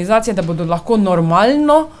nevladne organizacije, da bodo lahko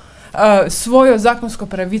normalno svojo zakonsko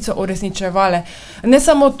pravico uresničevale. Ne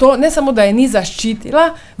samo to, ne samo, da je ni zaščitila,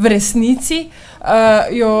 v resnici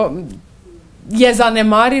jo je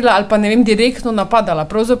zanemarila ali pa ne vem, direktno napadala.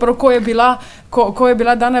 Pravzaprav, ko je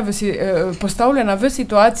bila dana postavljena v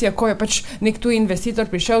situacijo, ko je pač nek tuj investitor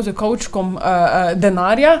prišel z kovčkom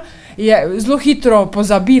denarja, je zelo hitro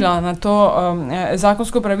pozabila na to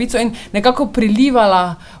zakonsko pravico in nekako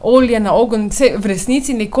prilivala olje na ogenj. V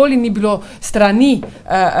resnici nikoli ni bilo strani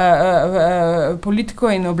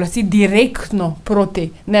politikov in oblasti direktno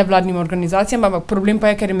proti nevladnim organizacijam, ampak problem pa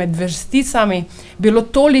je, ker je med vrsticami bilo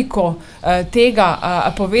toliko tega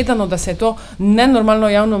povedano, da se je to nenormalno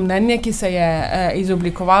javno mnenje, ki se je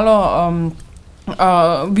izoblikovalo,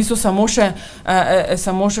 v bistvu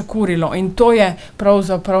samo še kurilo. In to je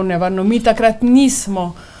pravzaprav nevarno. Mi takrat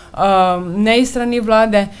nismo ne iz strani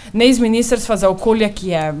vlade, ne iz Ministrstva za okolje, ki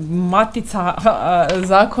je matica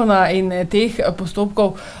zakona in teh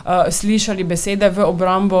postopkov, slišali besede v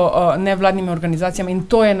obrambo nevladnim organizacijam in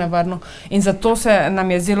to je nevarno. In zato se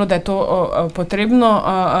nam je zdelo, da je to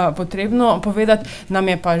potrebno povedati, nam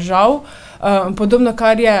je pa žal. Podobno,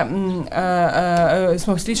 kar je,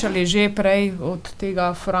 smo slišali že prej od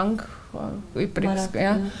tega Frank, v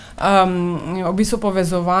bistvu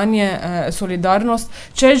povezovanje, solidarnost.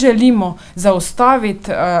 Če želimo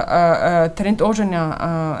zaustaviti trend oženja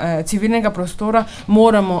civilnega prostora,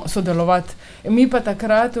 moramo sodelovati. Mi pa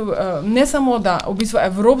takrat, ne samo, da v bistvu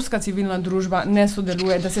evropska civilna družba ne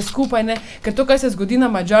sodeluje, da se skupaj ne, ker to, kaj se zgodi na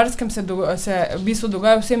Madžarskem, se v bistvu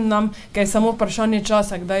dogaja vsem nam, ker je samo vprašanje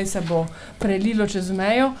časa, kdaj se bo prelilo čez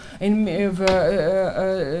mejo. In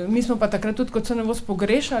mi smo pa takrat tudi kot CNVOS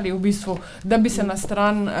pogrešali v bistvu, da bi se na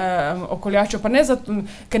stran okoljačil. Pa ne zato,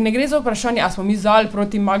 ker ne gre za vprašanje, a smo mi za ali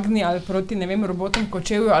proti Magni ali proti, ne vem, robotom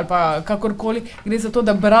Kočevju ali pa kakorkoli, gre za to,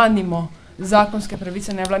 da branimo zakonske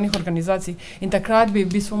pravice nevladnih organizacij. In takrat bi v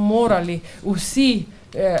bistvu morali vsi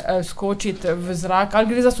skočiti v zrak, ali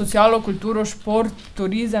gre za socialo, kulturo, šport,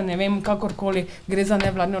 turizem, ne vem, kakorkoli, gre za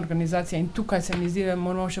nevladne organizacije. In tukaj se mi zdi, da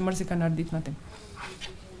moramo še marsikaj narediti na tem.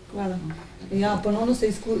 Hvala. Ja, ponovno se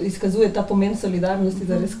izkazuje ta pomen solidarnosti,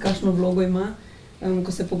 da res kakšno vlogo ima,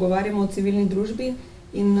 ko se pogovarjamo o civilni družbi.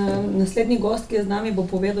 In naslednji gost, ki je z nami, bo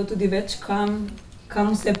povedal tudi več,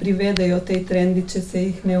 kam se privedejo tej trendi, če se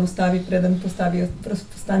jih ne ustavi, preden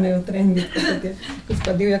postanejo trendi, kot je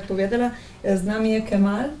gospa Divjak povedala. Z nami je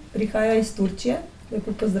Kemal, prihaja iz Turčije.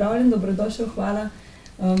 Lepo pozdravljen, dobrodošel, hvala,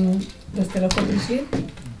 da ste lahko prišli.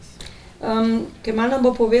 Kemal nam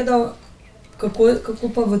bo povedal, kako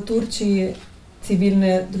pa v Turčiji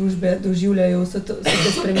civilne družbe doživljajo vse te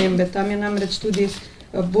spremembe. Tam je namreč tudi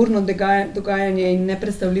burno dogajanje in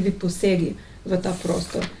nepredstavljivi posegi v ta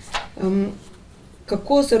prostor.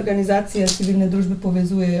 Kako se organizacije civilne družbe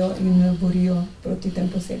povezujejo in borijo proti tem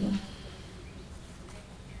posegom?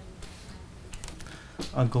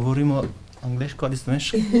 A govorimo angleško ali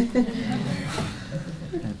slovenski?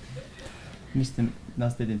 Mislim,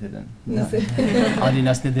 naslednji teden. Ali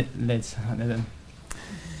naslednji let.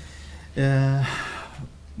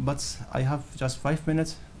 But I have just 5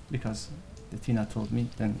 minutes because Tina told me,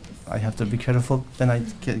 then I have to be careful. Then I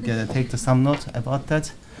take some note about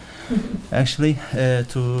that. Actually,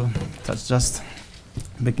 to just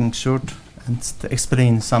making short and to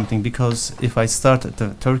explain something, because if I start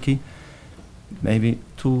at Turkey, maybe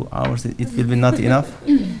 2 hours, it will be not enough.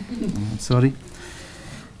 Sorry.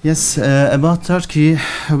 Yes, about Turkey,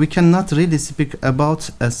 we cannot really speak about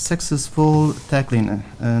a successful tackling,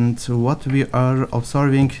 and what we are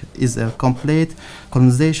observing is a complete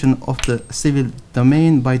colonization of the civil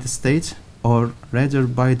domain by the state, or rather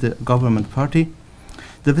by the government party.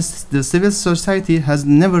 The civil society has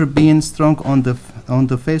never been strong on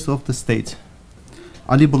the face of the state.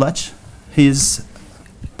 Ali Bulac, he is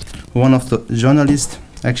one of the journalists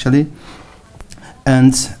actually,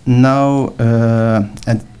 and now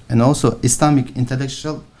and also Islamic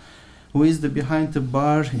intellectual, who is behind the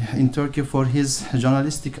bar in Turkey for his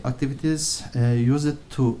journalistic activities, used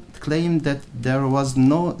to claim that there was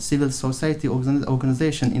no civil society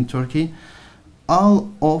organization in Turkey. All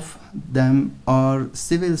of them are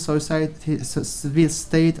civil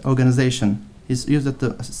state organization, is used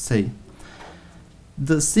to say.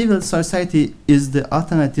 The civil society is the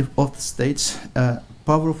alternative of the state.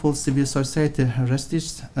 Powerful civil society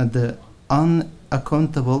resists the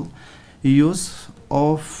unaccountable use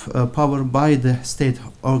of power by the state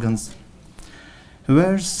organs.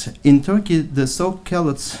 Whereas in Turkey, the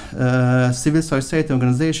so-called civil society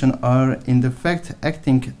organizations are in fact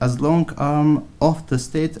acting as long arm of the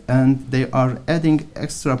state, and they are adding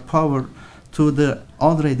extra power to the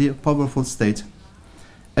already powerful state.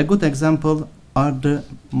 A good example are the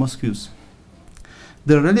mosques.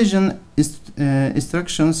 The religion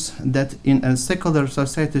instructions that in a secular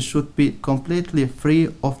society should be completely free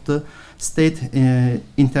of the state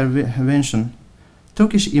intervention.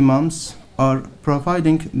 Turkish imams are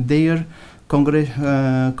providing their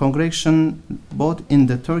congregation both in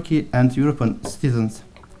the Turkey and European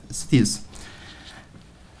cities.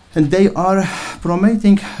 And they are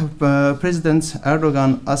promoting President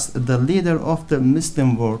Erdogan as the leader of the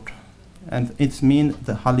Muslim world. And it means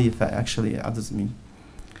the Khalifa, actually, it does mean.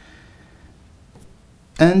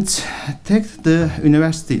 And take the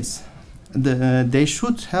universities. They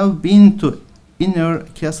should have been the inner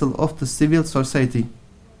castle of the civil society.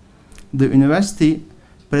 The university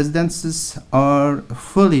presidents are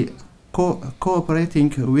fully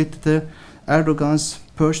cooperating with the Erdogan's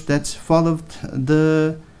push that followed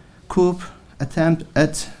the coup attempt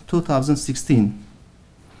at 2016.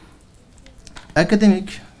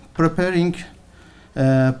 Academic providing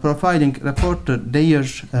report to their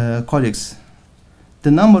colleagues.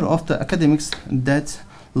 The number of the academics that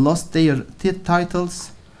lost their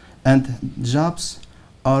titles and jobs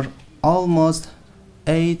are almost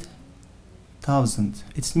 8,000.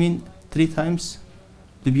 It means 3 times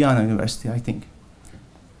Ljubljana University, I think.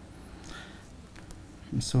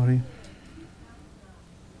 I'm sorry.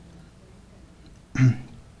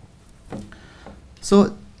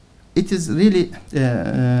 So it is really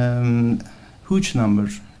huge number.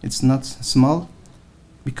 It's not small,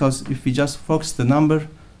 because if we just focus the number,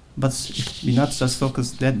 but if we not just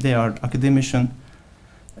focus that they are academician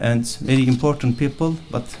and very important people,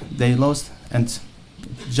 but they lost and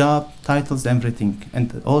job, titles, everything,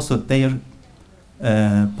 and also their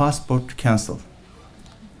passport cancelled.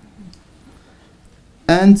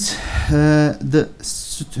 And the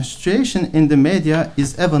situation in the media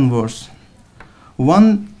is even worse.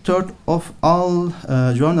 1/3 of all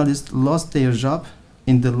journalists lost their job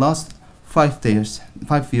in the last 5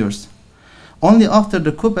 years. Only after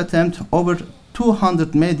the coup attempt, over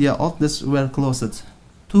 200 media outlets were closed.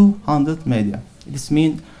 200 media. This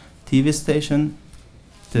means TV station,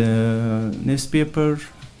 the newspaper,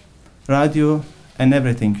 radio, and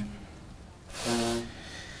everything.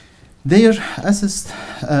 Their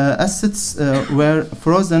assets were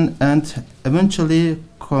frozen and eventually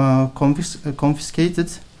confiscated,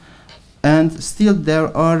 and still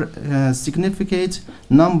there are a significant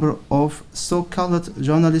number of so-called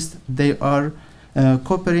journalists. They are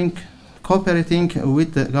cooperating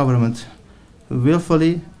with the government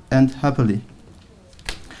willfully and happily.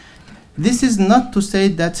 This is not to say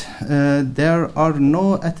that there are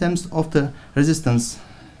no attempts of the resistance.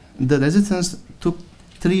 The resistance took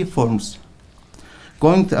 3 forms: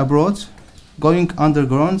 going abroad, going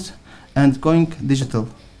underground, and going digital.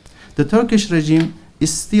 The Turkish regime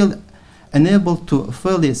is still unable to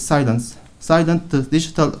fully silence the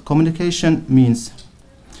digital communication means.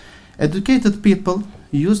 Educated people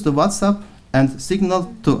use the WhatsApp and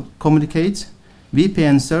Signal to communicate,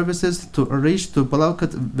 VPN services to reach to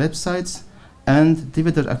blocked websites and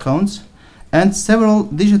Twitter accounts, and several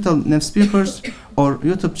digital newspapers or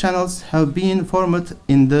YouTube channels have been formed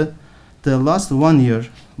in the last 1 year,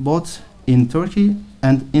 both in Turkey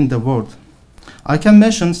and in the world. I can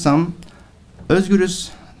mention some: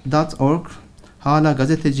 özgürüz.org, Hala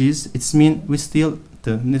Gazeteciyiz, it means we still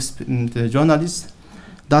the journalists,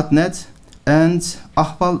 .net, and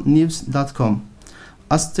ahvalnews.com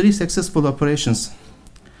as 3 successful operations.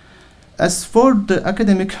 As for the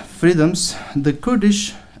academic freedoms, the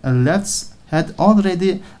Kurdish lefts had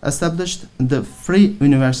already established the Free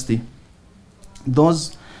University.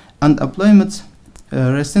 Those unemployment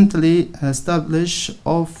recently established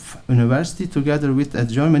of university together with a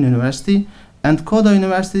German university and Koda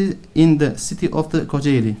University in the city of the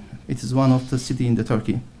Kocaeli. It is one of the city in the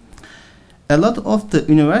Turkey. A lot of the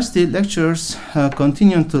university lecturers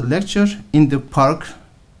continue to lecture in the park,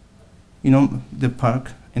 the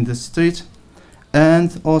park in the street,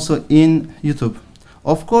 and also in YouTube.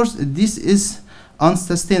 Of course, this is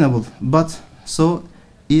unsustainable, but so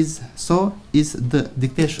is the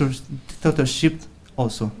dictatorship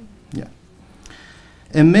also. Yeah.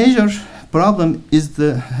 A major problem is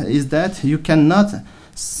that you cannot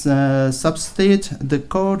substitute the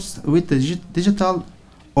courts with the digital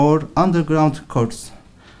or underground courts.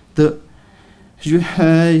 The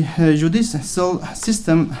judicial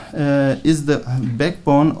system is the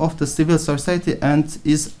backbone of the civil society and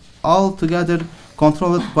is altogether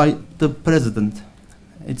controlled by the president.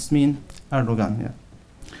 It's mean Erdogan. Yeah.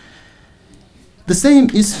 The same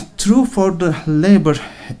is true for the labor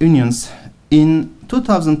unions. In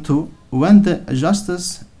 2002, when the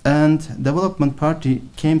Justice and Development Party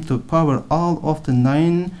came to power, all of the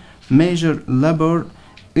 9 major labor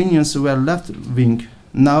unions were left-wing.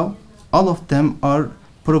 Now, all of them are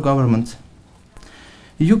pro-government.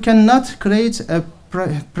 You cannot create a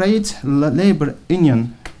private labor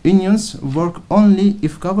union. Unions work only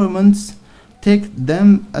if governments take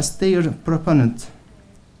them as their proponent.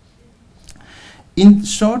 In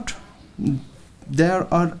short, there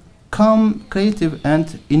are come creative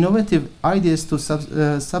and innovative ideas to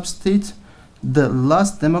substitute the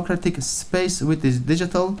lost democratic space with this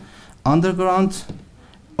digital, underground,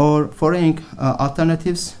 or foreign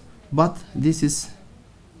alternatives, but this is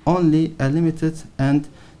only a limited and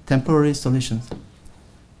temporary solution.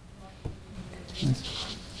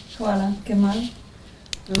 Hvala, Kemal.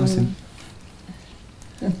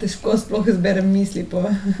 Težko sploh izberem misli po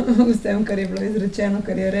vsem, kar je bilo izrečeno,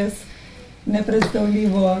 kar je res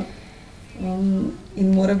nepredstavljivo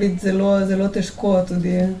in mora biti zelo, zelo težko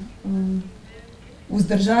tudi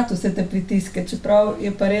vzdržati vse te pritiske. Čeprav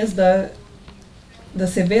je pa res, da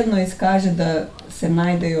se vedno izkaže, da se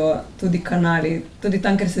najdejo tudi kanali, tudi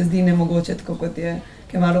tam, ker se zdi nemogoče, tako kot je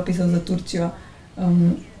Kemal opisal za Turčijo.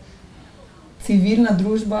 Civilna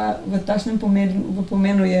družba v takšnem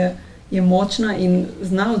pomenu je močna in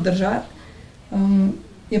zna vzdržati.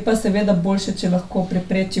 Je pa seveda boljše, če lahko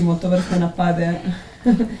preprečimo to vrstne napade,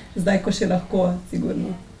 zdaj, ko še lahko,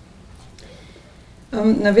 sigurno.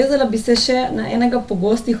 Navezala bi se še na enega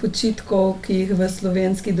pogostih očitkov, ki jih v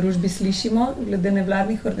slovenski družbi slišimo, glede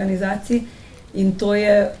nevladnih organizacij, in to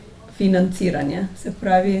je financiranje. Se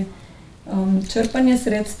pravi, črpanje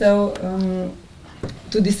sredstev,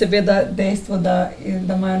 tudi seveda dejstvo, da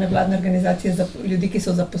imajo nevladne organizacije ljudi, ki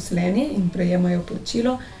so zaposleni in prejemajo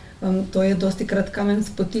plačilo. To je dostikrat kamen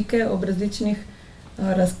spotike ob različnih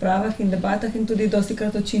razpravah in debatah in tudi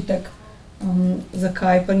dostikrat očitek,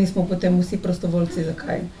 zakaj pa nismo potem vsi prostovoljci,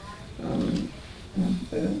 zakaj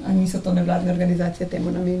a niso to nevladne organizacije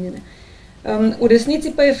temu namenjene. V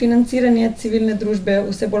resnici pa je financiranje civilne družbe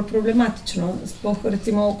vse bolj problematično. Sploh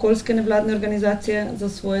recimo okoljske nevladne organizacije za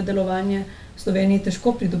svoje delovanje v Sloveniji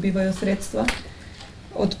težko pridobivajo sredstva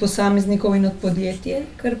od posameznikov in od podjetij,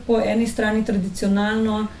 ker po eni strani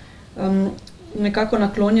tradicionalno nekako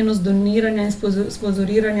naklonjenost doniranja in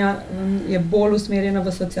sponzoriranja je bolj usmerjena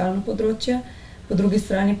v socialno področje, po drugi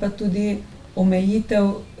strani pa tudi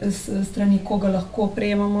omejitev strani, koga lahko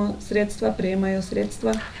prejemajo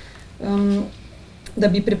sredstva, da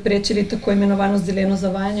bi preprečili tako imenovano zeleno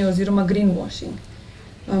zavajanje oziroma greenwashing.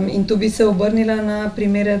 In tu bi se obrnila na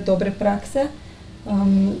primere dobre prakse,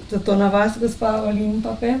 zato na vas, gospa Olin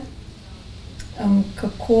Pape,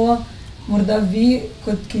 kako morda vi,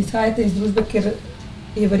 ki izhajate iz družbe, ker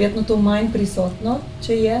je verjetno to manj prisotno,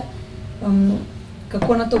 če je,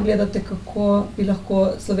 kako na to gledate, kako bi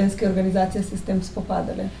lahko slovenske organizacije se s tem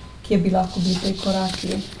spopadale, kje bi lahko bili tej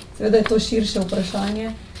koraki. Seveda je to širše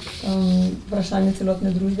vprašanje, vprašanje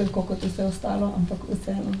celotne družbe, kot vse ostalo, ampak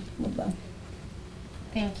vseeno, morda.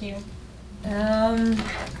 Thank you.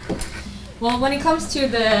 Well, when it comes to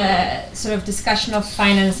the sort of discussion of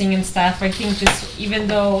financing and stuff, I think just even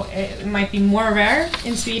though it might be more rare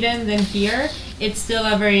in Sweden than here, it's still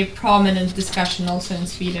a very prominent discussion also in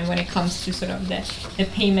Sweden when it comes to sort of the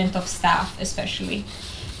payment of staff, especially.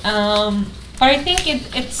 But I think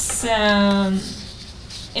it's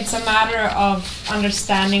it's a matter of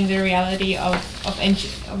understanding the reality of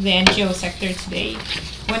the NGO sector today.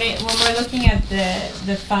 When we're looking at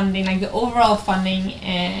the funding, like the overall funding,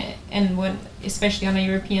 and when especially on a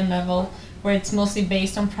European level, where it's mostly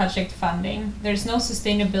based on project funding, there's no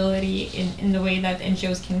sustainability in the way that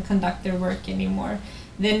NGOs can conduct their work anymore.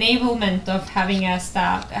 The enablement of having a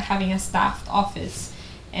staffed office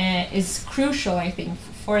is crucial, I think,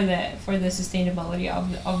 for the sustainability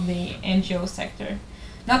of the NGO sector.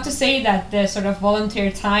 Not to say that the sort of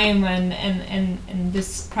volunteer time and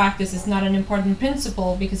this practice is not an important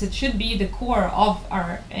principle, because it should be the core of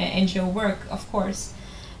our NGO work, of course.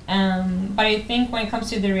 But I think when it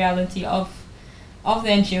comes to the reality of the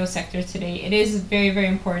NGO sector today, it is very, very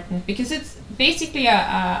important, because it's basically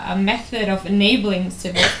a method of enabling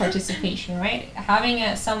civil participation, right?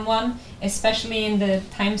 Having someone, especially in the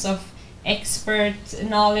times of expert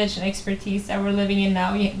knowledge and expertise that we're living in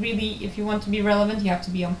now, really, if you want to be relevant, you have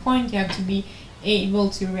to be on point, you have to be able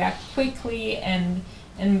to react quickly and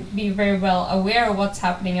be very well aware of what's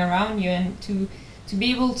happening around you, and to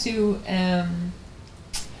be able to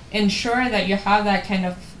ensure that you have that kind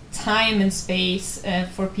of time and space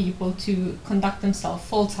for people to conduct themselves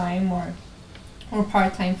full-time or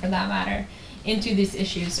part-time, for that matter, into these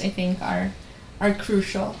issues, I think are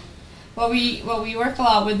crucial. What we work a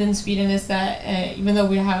lot with in Sweden is that even though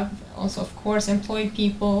we have also, of course, employed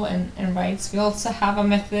people and rights, we also have a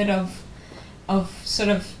method of sort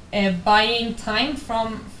of buying time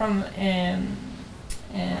from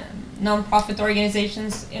non-profit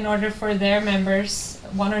organizations in order for their members,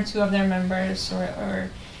 one or two of their members or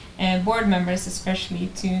board members especially,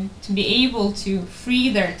 to be able to free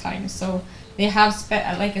their time. So they have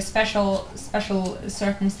like a special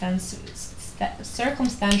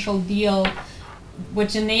circumstantial deal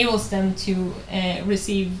which enables them to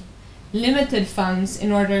receive limited funds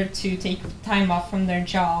in order to take time off from their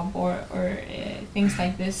job or things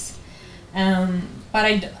like this. And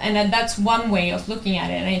that's one way of looking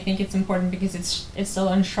at it, and I think it's important because it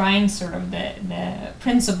still enshrines sort of the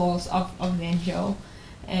principles of the NGO.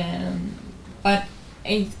 But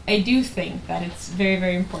I do think that it's very,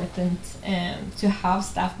 very important to have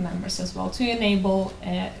staff members as well, to enable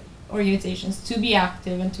organizations to be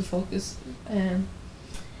active and to focus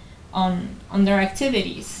on their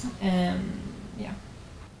activities. Yeah,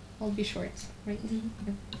 I'll be short, right?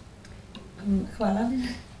 Hvala.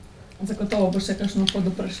 Zagotovo bo še kakšno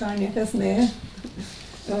podvprašanje kasneje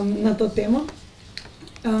na to temo.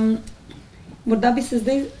 Morda bi se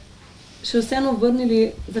zdaj še vseeno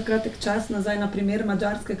vrnili za kratek čas nazaj na primer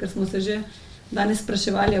Madžarske, ker smo se že danes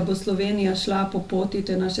spraševali, a bo Slovenija šla po poti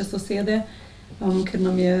te naše sosede, ker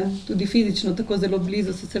nam je tudi fizično tako zelo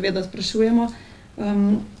blizu, se seveda sprašujemo.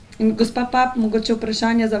 In gospa Pap, mogoče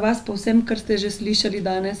vprašanje za vas po vsem, kar ste že slišali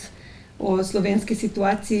danes o slovenski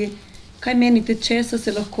situaciji. Kaj menite, česa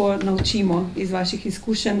se lahko naučimo iz vaših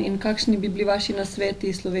izkušenj in kakšni bi bili vaši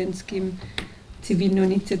nasveti slovenskim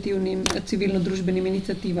civilno-družbenim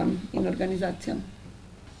iniciativam in organizacijam?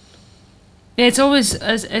 It's always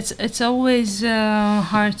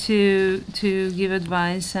hard to give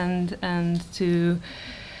advice and to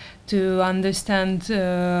understand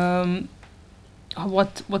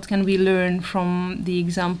what can we learn from the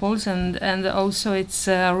examples, and also it's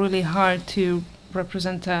really hard to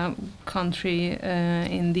represent a country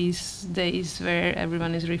in these days where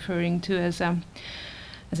everyone is referring to as a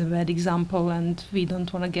bad example, and we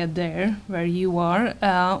don't want to get there where you are.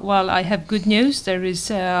 Well, I have good news. There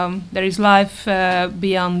is life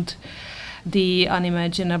beyond the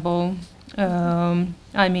unimaginable.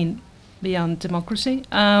 I mean, beyond democracy.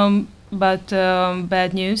 But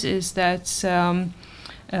bad news is that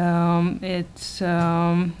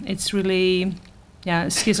it's really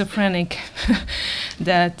schizophrenic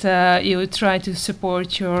that you try to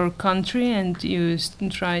support your country and you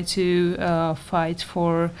try to fight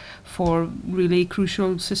for really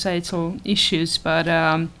crucial societal issues, but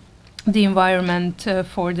the environment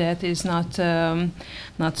for that is not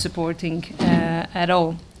supporting at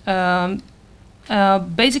all.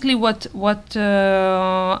 Basically, what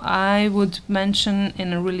I would mention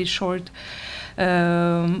in a really short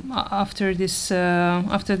after this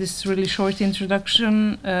really short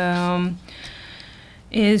introduction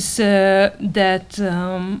is that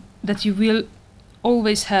you will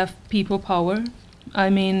always have people power. I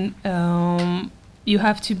mean, you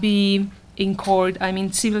have to be in court. I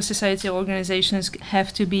mean, civil society organizations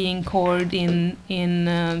have to be in court in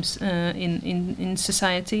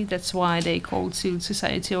society. That's why they call civil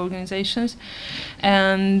society organizations.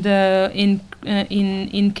 And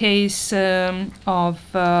in case of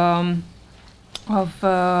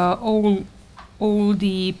all all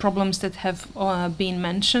the problems that have been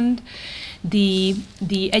mentioned. The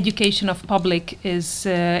education of public is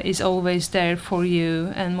always there for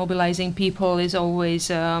you, and mobilizing people is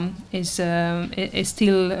always is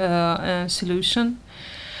still a solution.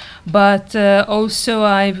 But also,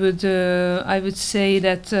 I would say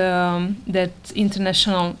that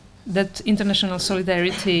international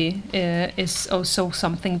solidarity is also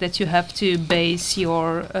something that you have to base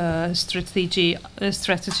your strategy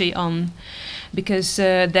on, because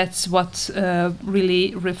that's what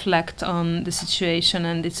really reflects on the situation,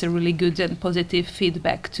 and it's a really good and positive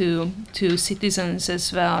feedback to citizens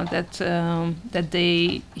as well, that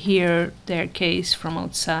they hear their case from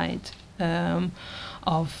outside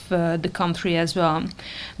of the country as well.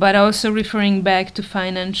 But also referring back to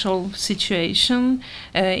financial situation,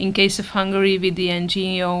 in case of Hungary with the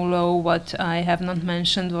NGO law, what I have not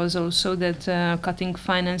mentioned was also that cutting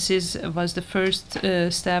finances was the first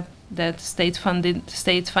step, that state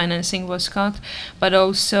financing was cut, but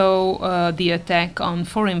also the attack on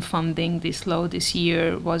foreign funding. This law this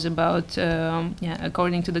year was about,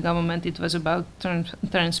 according to the government, it was about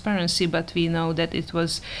transparency, but we know that it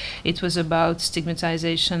was about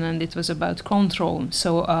stigmatization, and it was about control.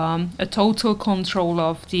 So a total control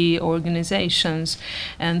of the organizations,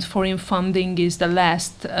 and foreign funding is the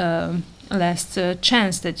last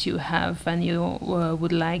chance that you have when you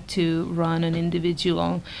would like to run an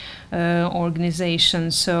individual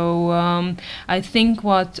organization. So I think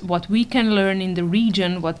what we can learn in the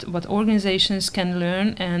region, what organizations can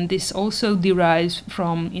learn, and this also derives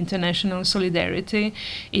from international solidarity,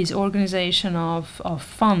 is organization of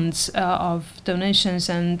funds, of donations,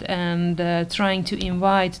 and trying to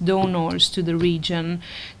invite donors to the region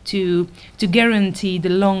to guarantee the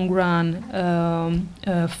long run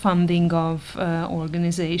funding of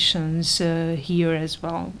organizations here as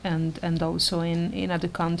well, and also in other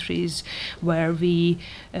countries where we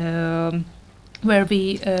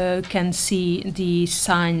can see the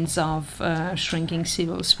signs of shrinking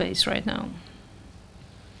civil space right now.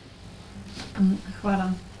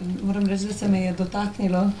 Hvala. Moram reči, da se me je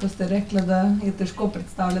dotaknilo, ko ste rekla, da je težko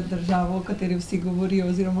predstavljati državo, o kateri vsi govorijo,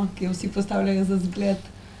 oziroma ki jo vsi postavljajo za zgled,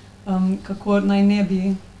 kako naj ne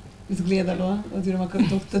bi izgledalo, oziroma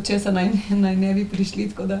do česa naj ne bi prišli,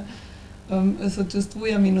 tako da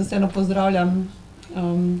sočustvujem in vseeno pozdravljam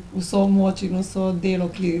vso moč in vso delo,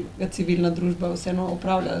 ki ga civilna družba vseeno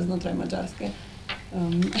opravlja znotraj Madžarske.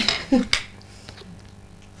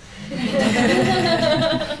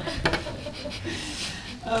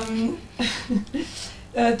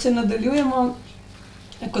 Če nadaljujemo,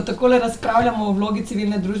 ko takole razpravljamo o vlogi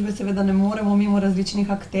civilne družbe, seveda ne moremo mimo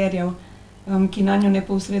različnih akterjev, ki na njo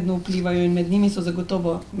neposredno vplivajo, in med njimi so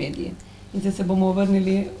zagotovo mediji. In zdaj se bomo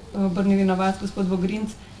obrnili na vas, gospod Vogrinc.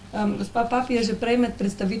 Gospa Papi je že prej med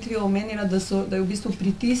predstavitvijo omenila, da je v bistvu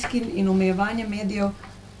pritisk in omejevanje medijev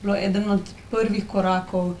bilo eden od prvih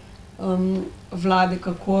korakov vlade,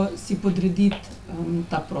 kako si podrediti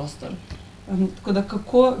ta prostor. Tako da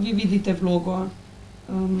kako vi vidite vlogo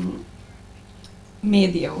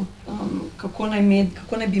medijev, kako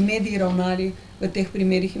naj bi mediji ravnali v teh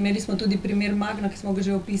primerih. Imeli smo tudi primer Magna, ki smo ga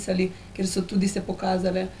že opisali, kjer so tudi se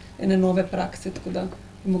pokazale ene nove prakse, tako da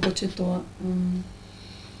bi mogoče to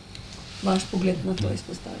vaš pogled na to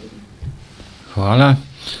izpostavili. Hvala.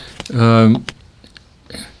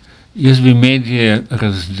 Jaz bi medije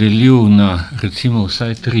razdelil na recimo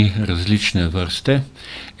vsaj 3 različne vrste.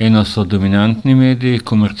 Eno so dominantni mediji,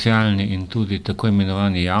 komercialni in tudi tako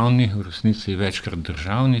imenovani javni, v resnici večkrat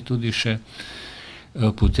državni tudi še.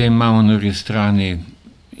 Potem imamo na drugi strani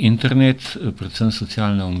internet, predvsem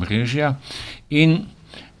socialna omrežja, in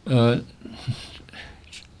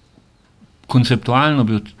konceptualno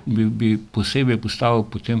bi posebej postavil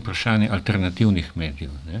potem vprašanje alternativnih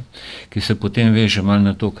medijev, ki se potem veže malo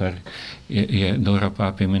na to, kar je Dora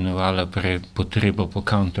Papi imenovala prej potrebo po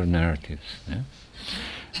counter-narratives.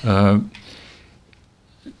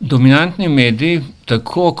 Dominantni mediji,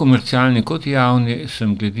 tako komercialni kot javni,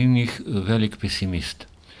 sem glede njih velik pesimist.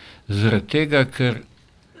 Zaradi tega, ker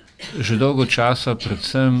že dolgo časa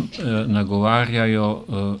predvsem nagovarjajo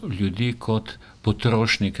ljudi kot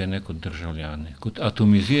potrošnike, ne kot državljane, kot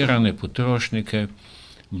atomizirane potrošnike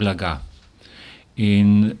blaga.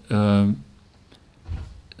 In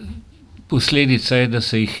posledica je, da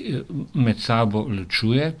se jih med sabo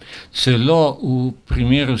ločuje. Celo v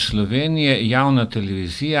primeru Slovenije javna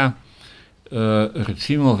televizija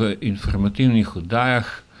recimo v informativnih oddajah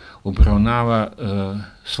obravnava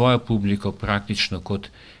svojo publiko praktično kot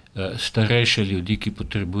starejše ljudi, ki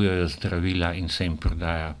potrebujejo zdravila, in se jim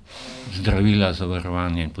prodaja zdravila,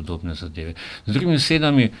 zavarovanje in podobne zadeve. Z drugimi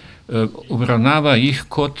besedami, obravnava jih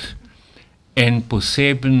kot en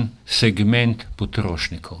poseben segment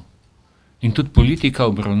potrošnikov. In tudi politika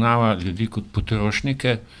obravnava ljudi kot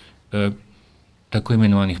potrošnike tako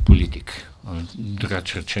imenovanih politik,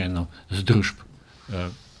 drugače rečeno z družb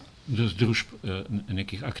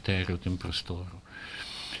nekih akterjev v tem prostoru.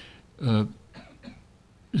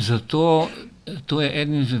 Zato to je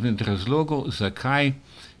eden izmed razlogov, zakaj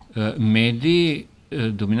mediji,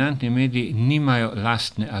 dominantni mediji nimajo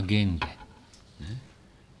lastne agende.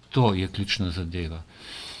 To je ključna zadeva.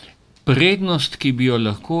 Prednost, ki bi jo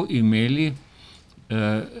lahko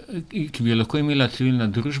imela civilna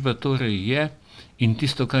družba, torej je, in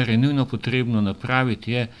tisto, kar je nujno potrebno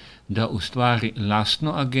napraviti, je, da ustvari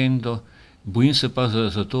lastno agendo, bojim se pa,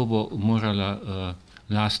 za to bo morala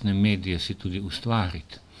lastne medije si tudi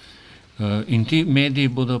ustvariti. In ti mediji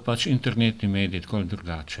bodo pač internetni mediji, tako ali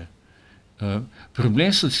drugače.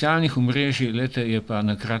 Problem socialnih omrežij, je pa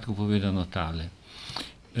na kratko povedano tale.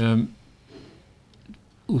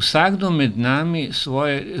 Vsakdo med nami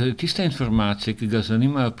tiste informacije, ki ga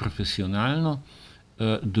zanimajo profesionalno,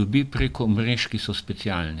 dobi preko mrež, ki so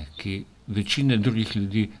specialne, ki večine drugih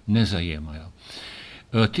ljudi ne zajemajo.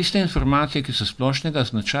 Tiste informacije, ki so splošnega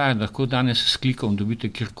značaja, lahko danes s klikom dobite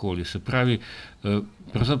kjerkoli. Se pravi,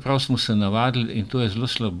 pravzaprav smo se navadili, in to je zelo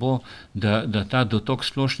slabo, da ta dotok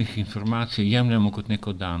splošnih informacij jemljemo kot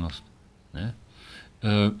neko danost.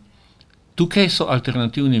 Tukaj so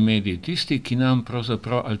alternativni mediji, tisti, ki nam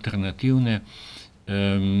pravzaprav alternativne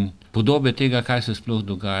podobe tega, kaj se sploh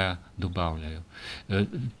dogaja, dobavljajo.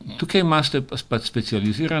 Tukaj imate pa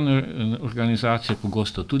specializirane organizacije,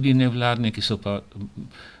 pogosto tudi nevladne, ki so pa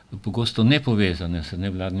pogosto nepovezane s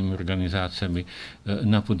nevladnimi organizacijami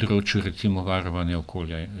na področju recimo varovanja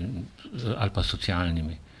okolja ali pa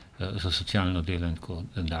socialnimi, za socialno delo in tako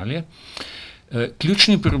dalje.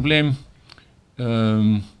 Ključni problem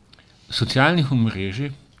socialnih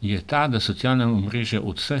omrežij je ta, da socialne omrežja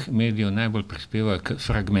od vseh medijev najbolj prispevajo k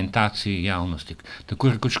fragmentaciji javnosti, tako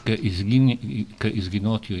rekoč k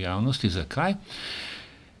izginotju javnosti. Zakaj?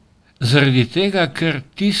 Zaradi tega, ker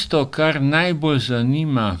tisto, kar najbolj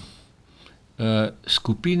zanima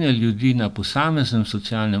skupine ljudi na posameznem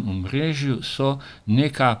socialnem omrežju, so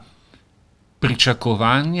neka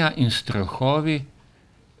pričakovanja in strahovi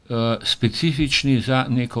specifični za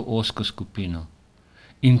neko ozko skupino.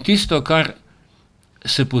 In tisto, kar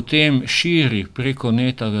se potem širi preko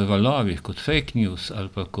neta v valovih, kot fake news ali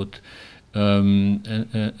pa kot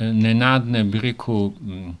nenadne, bi rekel,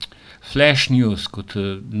 flash news, kot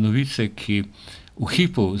novice, ki v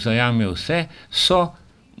hipu zajamejo vse,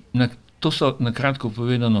 to so na kratko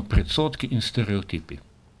povedano predsodki in stereotipi.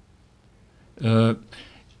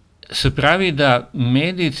 Se pravi, da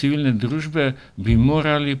mediji civilne družbe bi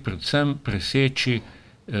morali predvsem preseči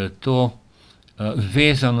to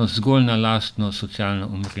vezano zgolj na lastno socialno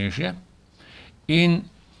omrežje in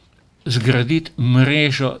zgraditi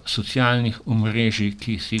mrežo socialnih omrežij,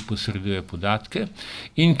 ki si posreduje podatke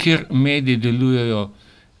in kjer mediji delujejo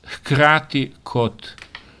hkrati kot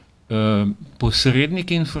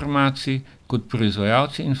posredniki informacij, kot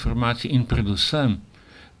proizvajalci informacij in predvsem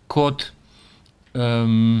kot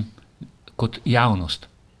javnost.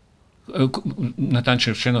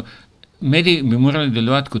 Natančno rečeno, mediji bi morali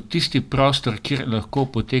delovati kot tisti prostor, kjer lahko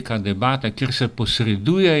poteka debata, kjer se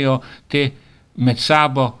posredujejo te med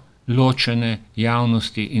sabo ločene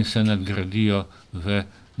javnosti in se nadgradijo v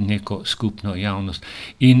neko skupno javnost.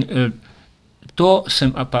 In to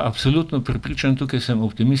sem pa absolutno prepričan, tukaj sem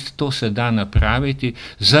optimist, to se da napraviti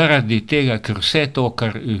zaradi tega, ker vse to,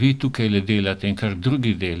 kar vi tukaj delate in kar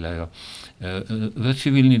drugi delajo v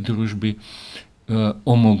civilni družbi,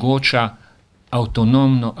 omogoča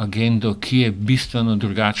avtonomno agendo, ki je bistveno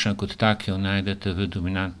drugačna kot ta, ki jo najdete v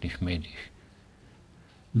dominantnih medijih.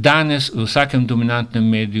 Danes v vsakem dominantnem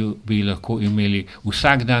mediju bi lahko imeli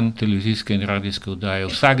vsak dan televizijske in radijske oddaje,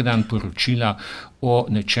 vsak dan poročila o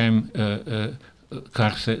nečem,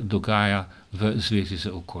 kar se dogaja v zvezi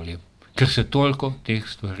z okoljem. Ker se toliko teh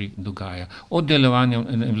stvari dogaja. Od delovanja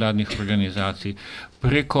vladnih organizacij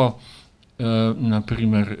preko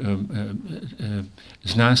naprimer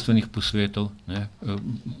znanstvenih posvetov,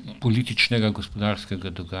 političnega, gospodarskega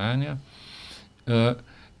dogajanja.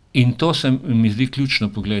 In to se mi zdi ključno,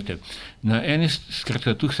 pogledajte. Na eni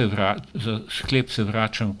skratka, tu za sklep se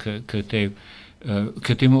vračam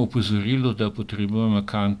k temu opozorilu, da potrebujemo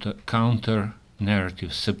counter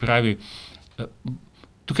narratives. Se pravi,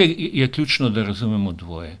 tukaj je ključno, da razumemo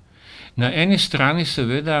dvoje. Na eni strani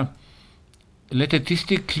seveda,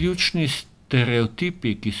 tisti ključni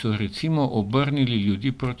stereotipi, ki so recimo obrnili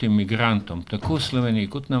ljudi proti migrantom, tako v Sloveniji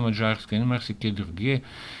kot na Madžarskem in marsikje drugje,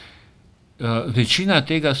 večina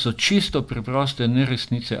tega so čisto preproste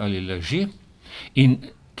neresnice ali laži, In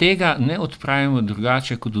tega ne odpravimo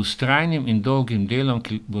drugače kot vztrajnim in dolgim delom,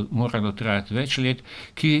 ki bo moralo trajati več let,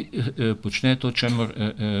 ki počne to, čemur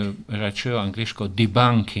rečejo angleško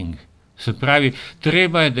debunking. Se pravi,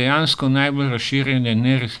 treba je dejansko najbolj razširjene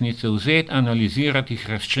neresnice vzeti, analizirati jih,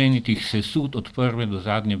 razčleniti jih, sesut od prve do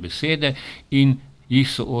zadnje besede in jih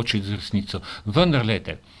soočiti z resnico. Vendar,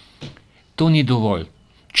 lete, to ni dovolj.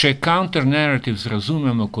 Če counter-narratives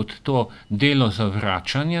razumemo kot to delo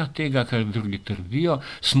zavračanja tega, kar drugi trdijo,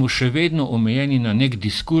 smo še vedno omejeni na nek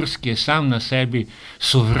diskurs, ki je sam na sebi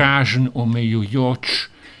sovražen, omejujoč,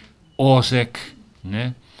 ozek,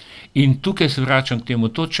 ne? In tukaj se vračam k temu,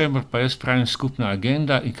 to, čemur pa jaz pravim skupna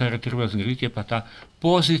agenda in kar je treba zgraditi, je pa ta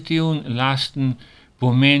pozitiven, lasten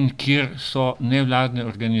pomen, kjer so nevladne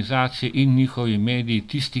organizacije in njihovi mediji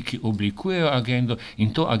tisti, ki oblikujejo agendo,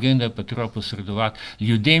 in to agenda je pa treba posredovati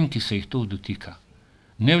ljudem, ki se jih to dotika.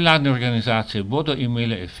 Nevladne organizacije bodo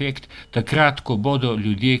imele efekt takrat, ko bodo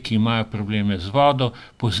ljudje, ki imajo probleme z vodo,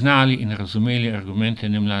 poznali in razumeli argumente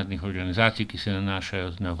nevladnih organizacij, ki se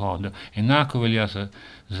nanašajo na vodo. Enako velja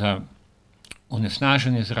za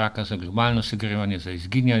onesnaženje zraka, za globalno segrevanje, za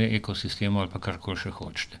izginjanje ekosistemov ali pa karkoli še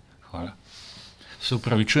hočete. Hvala. Se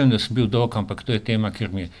upravičujem, da sem bil dolg, ampak to je tema,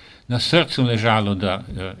 kjer mi je na srcu ležalo, da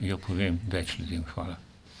jo povem več ljudem. Hvala.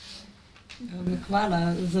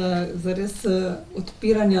 Hvala za res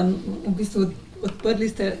odpiranje. V bistvu odprli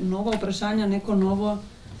ste nova vprašanja, neko novo,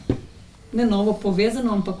 ne novo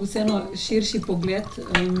povezano, ampak vseeno širši pogled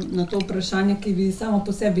na to vprašanje, ki bi samo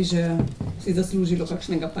po sebi že si zaslužilo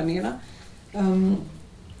kakšnega panela.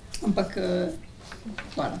 Ampak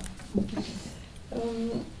hvala.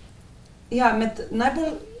 Ja, med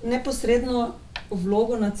najbolj neposredno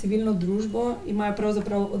vlogo na civilno družbo imajo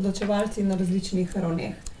pravzaprav odločevalci na različnih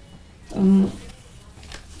ravneh.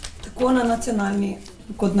 Tako na nacionalni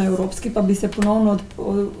kot na evropski, pa bi se ponovno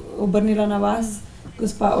obrnila na vas,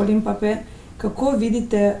 gospa Olimpape, kako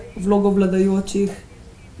vidite vlogo vladajočih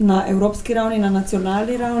na evropski ravni, na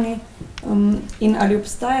nacionalni ravni in ali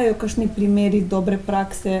obstajajo kakšni primeri dobre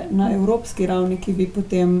prakse na evropski ravni, ki bi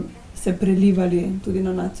potem se prelivali tudi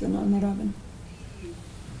na nacionalno raven?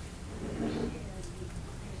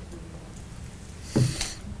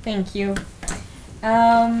 Thank you.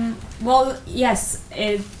 Well, yes,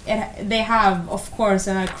 they have, of course,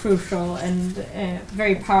 a crucial and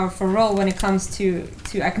very powerful role when it comes to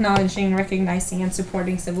acknowledging, recognizing, and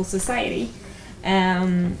supporting civil society.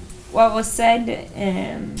 What was said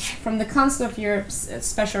from the Council of Europe's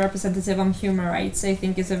Special Representative on Human Rights, I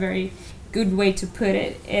think, is a very good way to put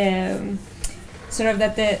it. Sort of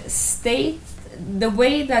that the state, the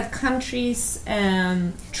way that countries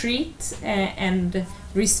treat and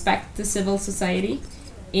respect the civil society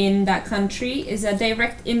in that country is a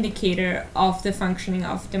direct indicator of the functioning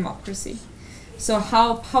of democracy. So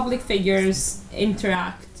how public figures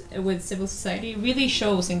interact with civil society really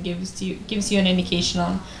shows and gives you an indication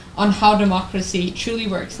on how democracy truly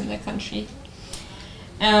works in the country.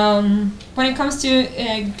 When it comes to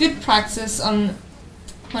good practice on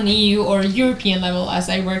EU or European level, as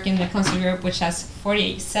I work in the Council of Europe, which has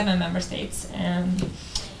 47 member states,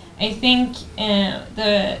 I think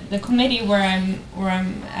the committee where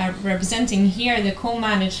I'm representing here, the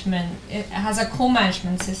co-management, it has a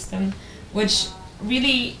co-management system which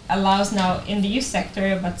really allows now in the youth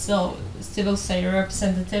sector, but still civil society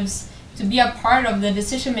representatives, to be a part of the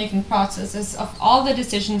decision-making processes of all the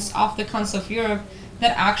decisions of the Council of Europe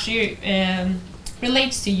that actually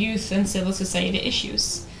relates to youth and civil society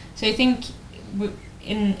issues. So I think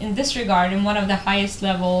in this regard, in one of the highest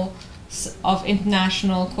levels of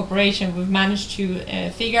international cooperation, we've managed to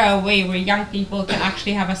figure out a way where young people can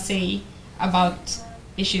actually have a say about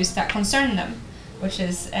issues that concern them, which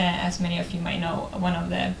is, as many of you might know, one of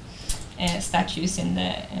the statutes in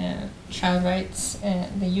the child rights,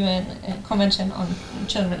 the UN Convention on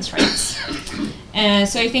Children's Rights.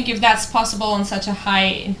 So I think if that's possible on such a high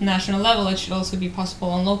international level, it should also be possible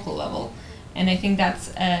on local level. And I think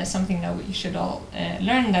that's something that we should all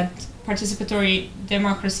learn, that participatory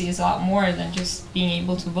democracy is a lot more than just being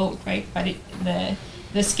able to vote, right? But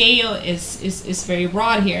the scale is very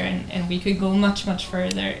broad here, and we could go much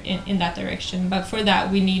further in that direction. But for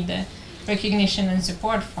that, we need the recognition and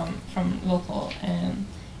support from local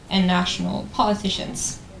and national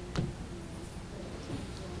politicians.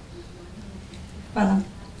 Hvala.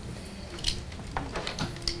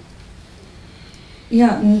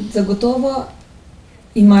 Ja, zagotovo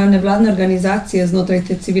imajo nevladne organizacije znotraj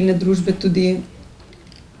te civilne družbe tudi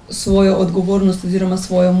svojo odgovornost oziroma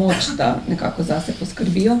svojo moč, da nekako zase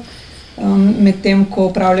poskrbijo. Medtem ko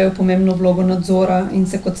opravljajo pomembno vlogo nadzora in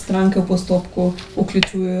se kot stranke v postopku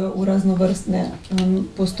vključujejo v raznovrstne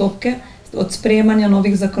postopke, od sprejemanja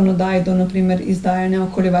novih zakonodaj do naprimer izdajanja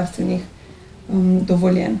okoljevarstvenih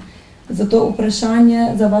dovoljenj. Zato vprašanje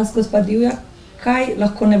za vas, gospa Divjak, kaj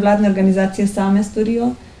lahko nevladne organizacije same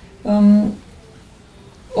storijo,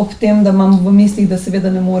 ob tem, da imam v mislih, da seveda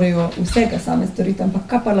ne morejo vsega same storiti, ampak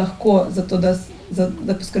kaj pa lahko za to, da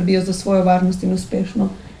poskrbijo za svojo varnost in uspešno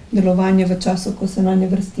delovanje v času, ko se na nje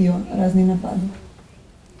vrstijo razni napadi?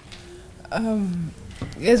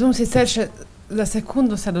 Jaz bom sicer še za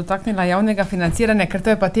sekundo se dotaknila javnega financiranja, ker to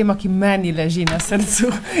je pa tema, ki meni leži na srcu.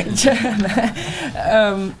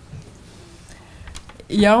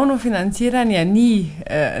 Javno financiranje ni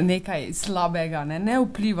nekaj slabega, ne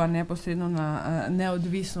vpliva neposredno na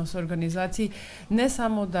neodvisnost organizacij. Ne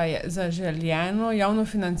samo, da je zaželjeno, javno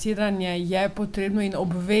financiranje je potrebno in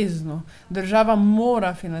obvezno. Država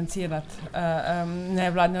mora financirati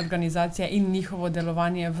nevladne organizacije in njihovo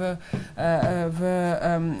delovanje v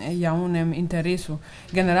javnem interesu.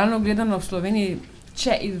 Generalno gledano v Sloveniji,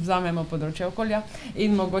 če izvzamemo področje okolja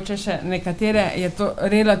in mogoče še nekatere, je to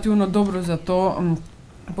relativno dobro za to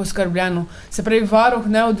poskrbljeno. Se pravi, varuh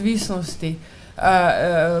neodvisnosti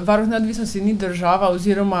ni država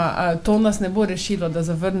oziroma to nas ne bo rešilo, da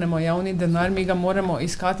zavrnemo javni denar, mi ga moramo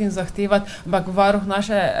iskati in zahtevati, ampak varuh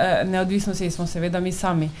naše neodvisnosti smo seveda mi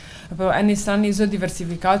sami. Po eni strani z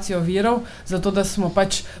diversifikacijo virov, zato da smo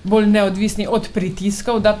pač bolj neodvisni od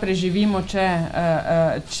pritiskov, da preživimo,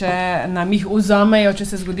 če nam jih vzamejo, če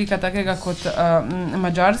se zgodi kaj takega kot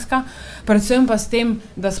Madžarska. Predvsem pa s tem,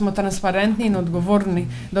 da smo transparentni in odgovorni,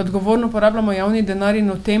 da odgovorno porabljamo javni denar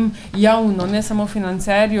in o tem javno, ne samo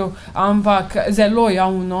financerju, ampak zelo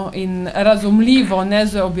javno in razumljivo, ne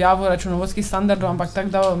z objavo računovodskih standardov, ampak tako,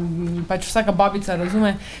 da pač vsaka babica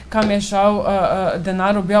razume, kam je šel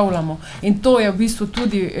denar, objavljamo. In to je v bistvu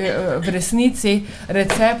tudi v resnici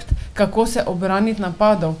recept, kako se obraniti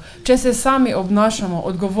napadov. Če se sami obnašamo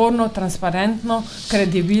odgovorno, transparentno,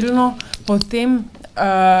 kredibilno, potem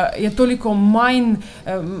je toliko manj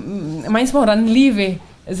smo ranljivi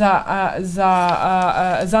za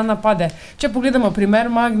napade. Če pogledamo primer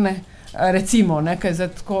Magne, recimo, nekaj za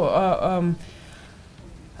tako,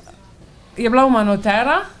 je bila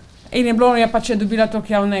umanotera in je pač dobila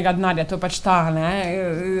toliko javnega denarja, to je pač ta,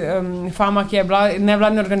 fama, ki je bila,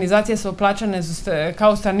 nevladne organizacije so plačane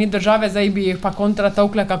kao strani države, zdaj bi jih pa kontra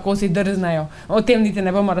tolkle, kako si drznejo. O tem niti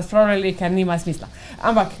ne bomo razpravljali, ker nima smisla.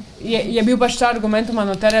 Ampak je bil pač ta argument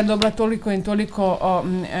umanotere, je dobila toliko in toliko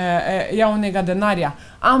javnega denarja.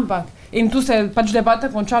 Ampak, in tu se je pač debata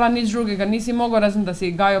končala, nič drugega, nisi mogel, razen da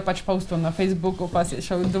si Gajo pač postal na Facebooku, pa si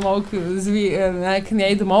šel domov k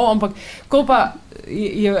njej domov, ampak ko pa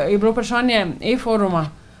je bilo vprašanje e-foruma,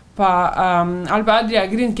 ali pa Adria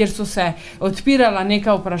Green, kjer so se odpirala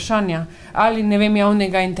neka vprašanja, ali ne vem,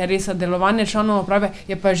 javnega interesa, delovanje članov uprave,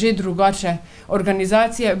 je pa že drugače.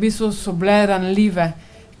 Organizacije v bistvu so bile ranljive,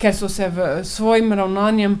 ker so se v svojim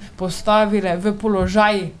ravnanjem postavile v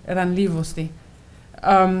položaj ranljivosti.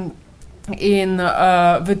 In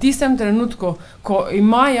v tistem trenutku, ko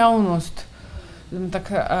ima javnost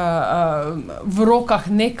v rokah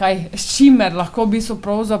nekaj, s čimer lahko v bistvu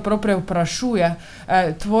pravzaprav prevprašuje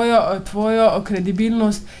tvojo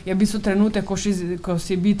kredibilnost, je v bistvu trenutek, ko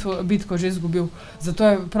si bitko že izgubil. Zato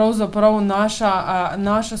je pravzaprav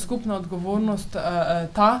naša skupna odgovornost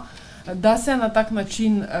ta, da se na tak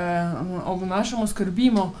način obnašamo,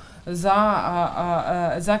 skrbimo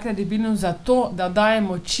za kredibilnost, za to, da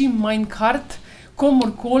dajemo čim manj kart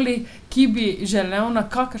komorkoli, ki bi želel na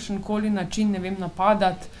kakršenkoli način, ne vem,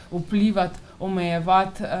 napadati, vplivati,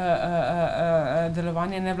 omejevati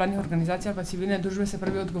delovanje nevladnih organizacij ali pa civilne družbe, se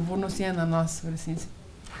pravi, odgovornost je na nas v resnici.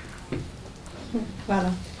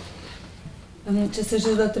 Hvala. Če se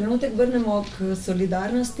že za trenutek vrnemo k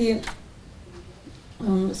solidarnosti,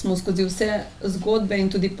 smo skozi vse zgodbe in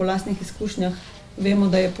tudi po lastnih izkušnjah vemo,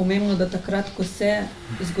 da je pomembno, da takrat, ko se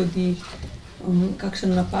zgodi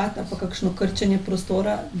kakšen napad ali pa kakšno krčenje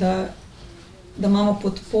prostora, da imamo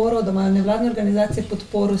podporo, da imajo nevladne organizacije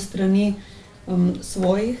podporo strani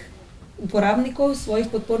svojih uporabnikov, svojih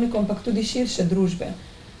podpornikov, ampak tudi širše družbe.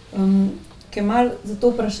 Kemal, za to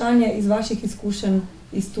vprašanje iz vaših izkušenj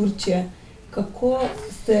iz Turčije, kako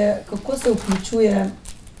se vključuje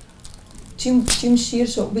čim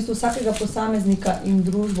širšo, v bistvu vsakega posameznika in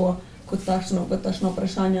družbo kot takšno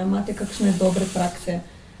vprašanje? Imate kakšne dobre prakse?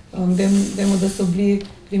 Vemo, da so bili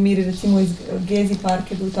primeri, recimo iz Gezi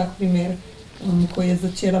park je bil tak primer, ko je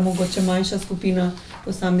začela mogoče manjša skupina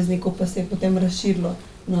posameznikov, pa se je potem razširilo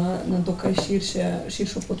na dokaj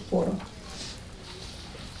širšo podporo.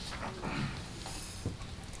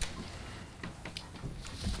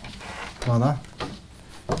 Hvala.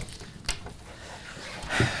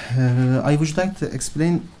 I would like to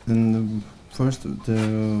explain first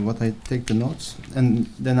what I take the notes, and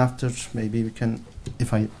then after maybe we can,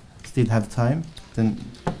 if I still have time, then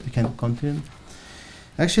we can continue.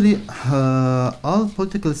 Actually, all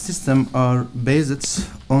political systems are based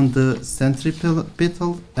on the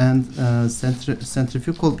centripetal and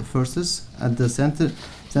centrifugal forces. At the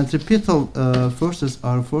centripetal forces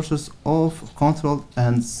are forces of control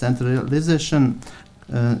and centralization,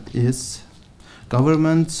 is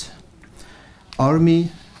government,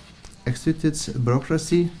 army, executive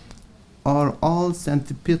bureaucracy are all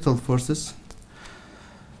centripetal forces.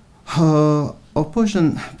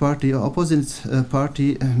 Opposite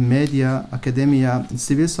party, media, academia,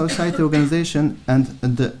 civil society organization, and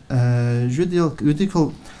the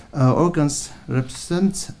judicial organs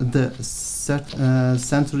represent the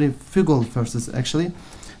centrifugal forces. Actually,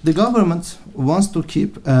 the government wants to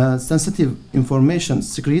keep sensitive information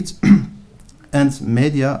secret, and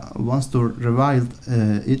media wants to reveal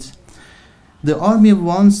it. The army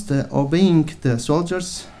wants obeying the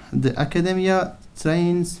soldiers. The academia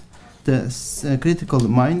trains the critical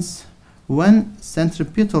minds. When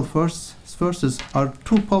centripetal forces are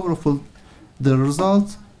too powerful, the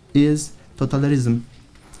result is totalitarianism.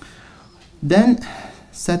 Then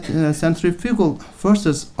centrifugal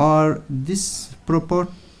forces are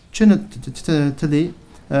disproportionately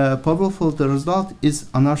powerful. The result is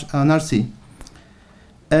anarchy.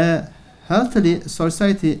 A healthy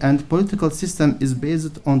society and political system is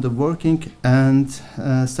based on the working and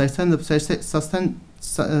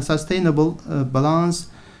sustainable balance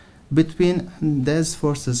between these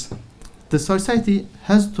forces. The society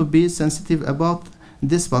has to be sensitive about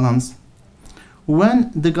this balance.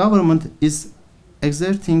 When the government is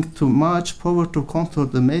exerting too much power to control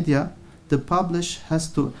the media, the public has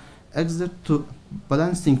to exert to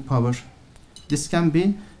balancing power. This can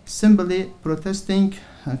be simply protesting,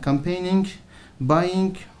 campaigning,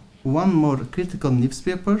 buying one more critical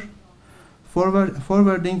newspaper,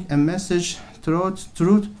 forwarding a message through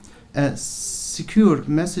a secure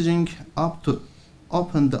messaging up to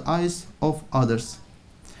open the eyes of others.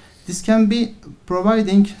 This can be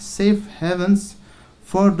providing safe havens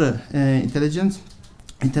for the intelligence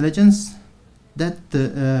that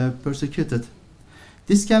the persecuted.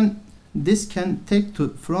 This can take to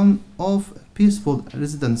form of peaceful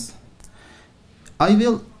residence. I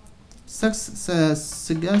will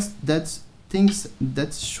suggest that things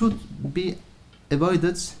that should be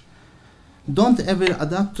avoided. Don't ever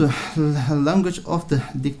adapt to language of the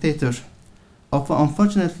dictator.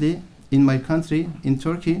 Unfortunately, in my country, in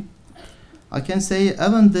Turkey, I can say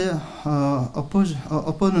even the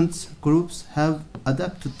opponent groups have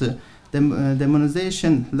adapted the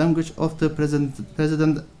demonization language of the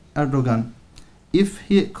President Erdogan. If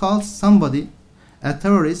he calls somebody a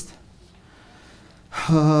terrorist,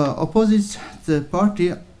 opposite the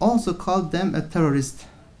party also called them a terrorist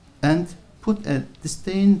and put a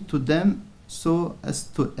disdain to them so as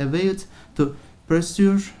to avoid the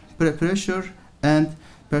pressure and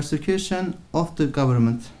persecution of the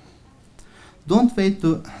government. Don't wait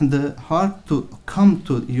to the heart to come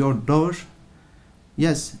to your door.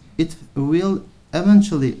 Yes, it will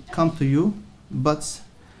eventually come to you, but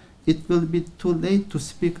it will be too late to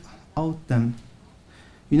speak out them.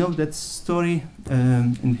 You know that story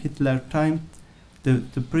in Hitler time,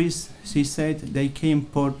 the priest, he said they came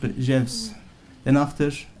for the Jews, and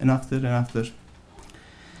after.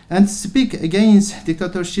 And speak against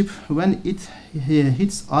dictatorship when it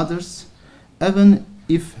hits others, even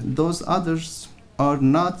if those others are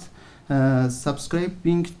not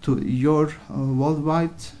subscribing to your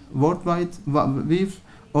worldwide view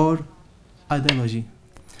or ideology.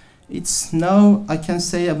 It's now I can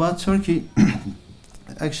say about Turkey.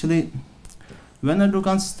 Actually, when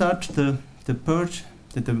Erdogan started the purge,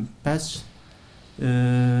 the past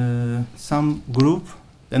some group,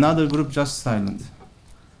 another group just silent.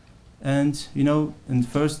 And you know, and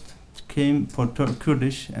first came for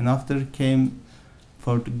Kurdish, and after came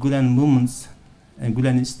for the Gulen movements and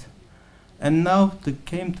Gulenist, and now they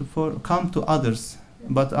came to come to others,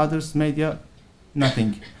 but others media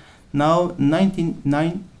nothing. Now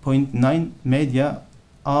 99.9 media,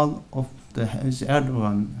 all of the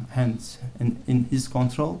Erdogan hands in his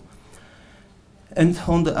control. And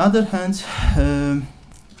on the other hand,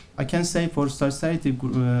 I can say for society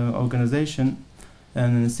organization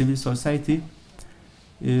and civil society,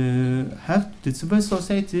 have the civil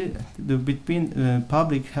society between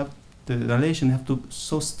public have the relation have to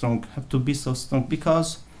be so strong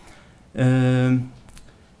because you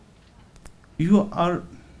don't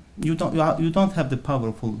have the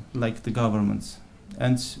powerful like the governments,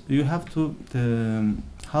 and you have to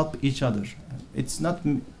help each other. It's not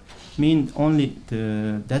mean only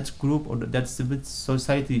that group or that civil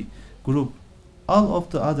society group. All of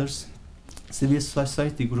the others civil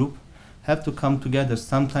society group have to come together,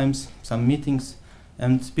 sometimes some meetings,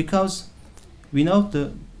 and because we know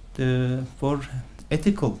for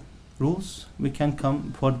ethical rules we can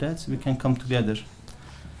come for that, we can come together.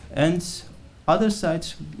 And other side,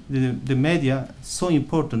 the media is so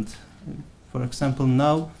important. For example,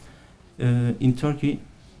 now in Turkey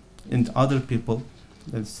and other people,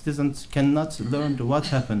 the citizens cannot learn what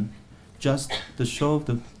happened, just the show,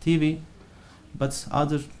 the TV, but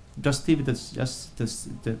other just TV, that's just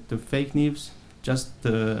the fake news, just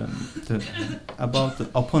about the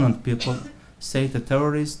opponent people, say the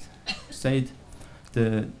terrorists, say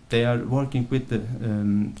they are working with the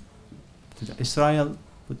Israel,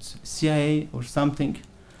 with CIA or something,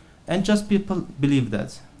 and just people believe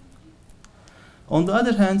that. On the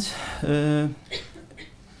other hand,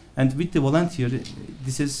 and with the volunteer,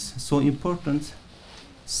 this is so important.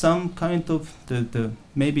 Some kind of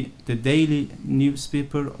maybe the daily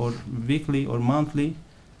newspaper or weekly or monthly,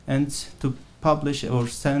 and to publish or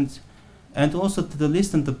send, and also to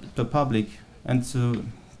listen to the public, and to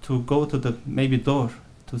go to the maybe door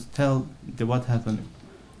to tell what happened,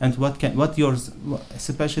 and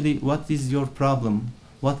especially what is your problem,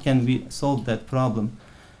 what can we solve that problem.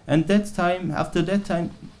 And that time, after that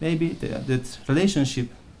time, maybe that relationship,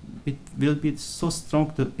 it will be so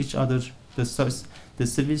strong to each other, the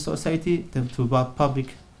civil society, to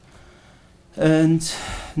public. And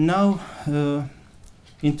now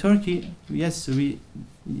in Turkey, yes, we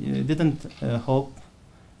didn't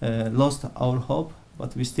lost our hope,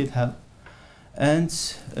 but we still have. And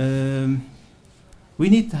we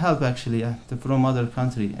need help actually from other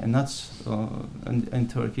country, and not in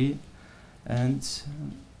Turkey. And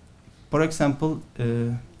for example,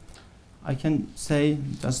 I can say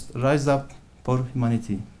just rise up for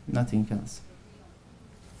humanity, nothing else.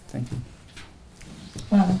 Thank you.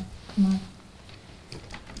 Hvala.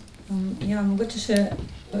 Ja, mogoče še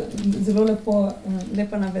zelo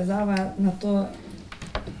lepa navezava na to,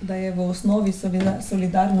 da je v osnovi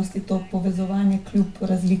solidarnosti to povezovanje kljub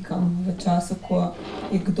razlikam v času, ko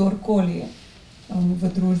je kdorkoli v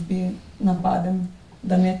družbi napaden,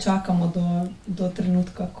 da ne čakamo do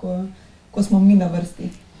trenutka, ko smo mi na vrsti,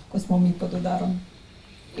 ko smo mi pod udarom.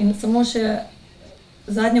 In samo še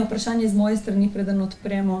zadnje vprašanje z moje strani, preden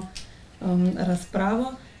odpremo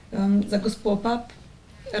razpravo. Za gospod Pap,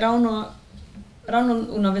 ravno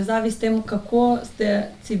v navezavi s tem, kako ste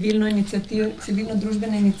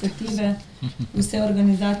civilno-družbene iniciative, vse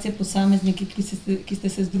organizacije, posamezniki, ki ste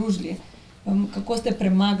se združili, kako ste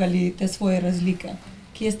premagali te svoje razlike,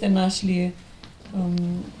 kje ste našli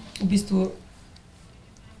v bistvu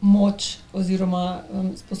moč oziroma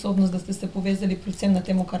sposobnost, da ste se povezali predvsem na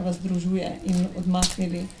temu, kar vas združuje, in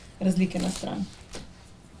odmaknili razlike na stran.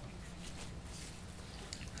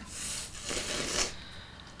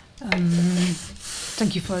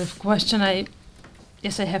 Thank you for the question. I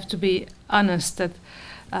have to be honest that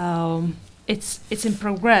it's in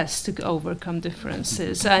progress to overcome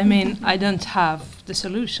differences. I mean, I don't have the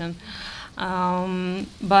solution,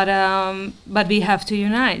 but we have to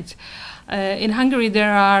unite. In Hungary,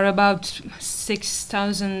 there are about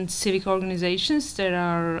 6,000 civic organizations that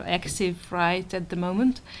are active right at the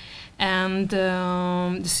moment, and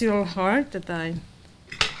the civil heart that I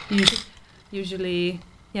usually.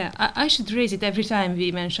 Yeah, I should raise it every time we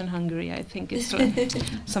mention Hungary. I think it's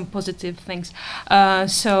some positive things.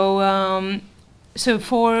 So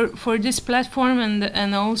for this platform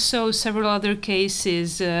and also several other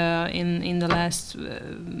cases in the last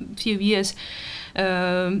few years,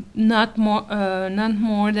 not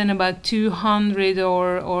more than about 200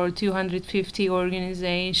 or 250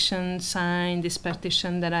 organizations signed this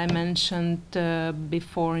petition that I mentioned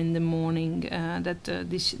before in the morning, that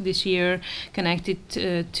this year connected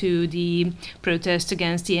to the protest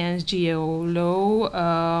against the NGO law.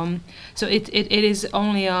 So it is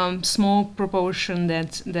only a small proportion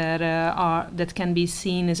that can be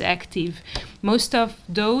seen as active. Most of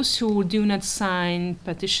those who do not sign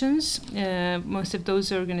petitions, most of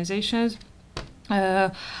those organizations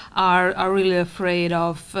are really afraid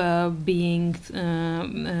of being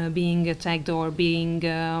attacked or being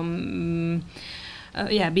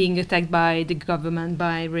being attacked by the government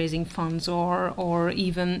by raising funds, or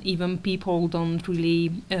even people don't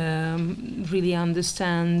really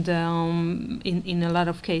understand in a lot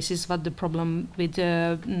of cases what the problem with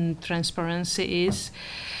transparency is,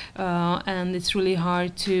 and it's really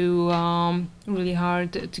hard to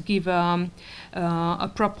give a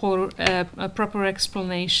proper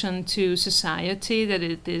explanation to society that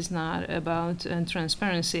it is not about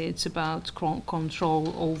transparency, it's about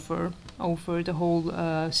control over the whole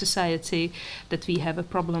society that we have a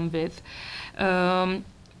problem with.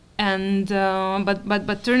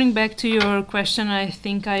 But turning back to your question, I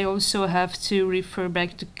think I also have to refer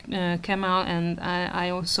back to Kemal, and I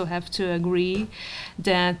also have to agree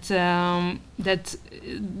that that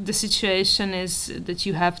the situation is that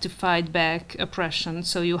you have to fight back oppression.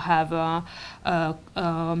 So you have a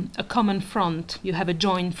common front, you have a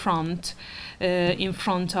joint front in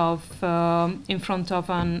front of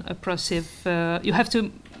an oppressive. You have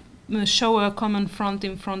to show a common front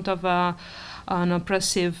in front of an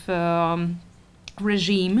oppressive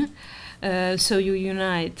regime, so you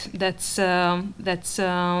unite. That's a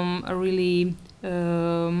really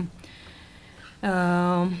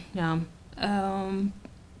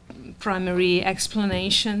primary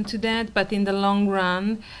explanation to that. But in the long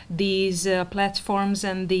run, these platforms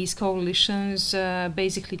and these coalitions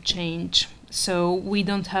basically change. So we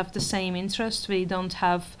don't have the same interest, we don't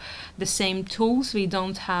have the same tools, we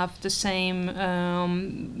don't have the same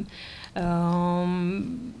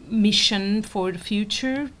mission for the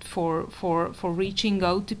future, for reaching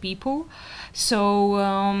out to people. So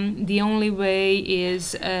the only way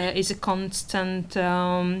is a constant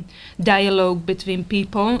dialogue between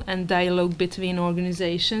people and dialogue between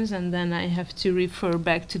organizations, and then I have to refer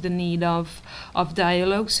back to the need of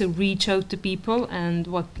dialogue. So reach out to people, and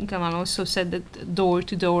what Kemal also said, that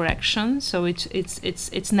door-to-door action. So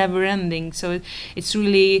it's never ending. So it's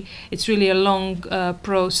really a long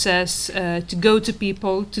process to go to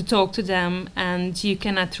people, to talk to them, and you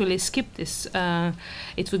cannot really skip this.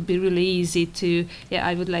 It would be really easy to,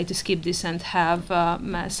 I would like to skip this and have a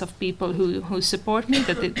mass of people who support me,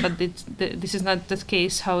 but this is not the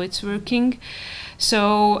case how it's working.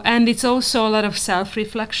 So, and it's also a lot of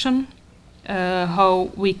self-reflection, how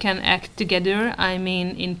we can act together. I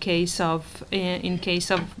mean, in case of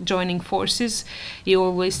joining forces, you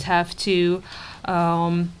always have to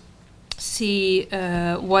see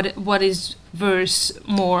what is versus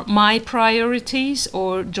more my priorities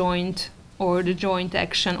or the joint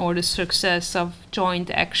action or the success of joint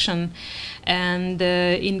action. And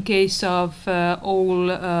in case of all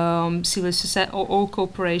civil society or all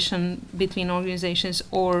cooperation between organizations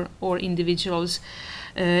or individuals,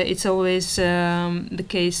 it's always the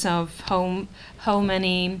case of how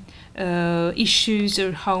many issues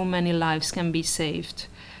or how many lives can be saved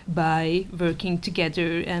by working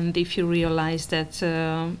together. And if you realize that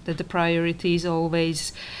the priority is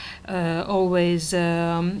always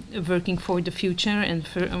working for the future and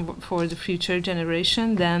for the future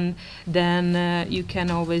generation, then you can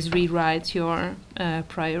always rewrite your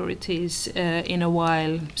priorities in a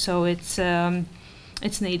while. So it's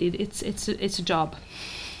needed. It's a job.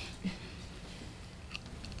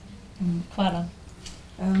 Hvala.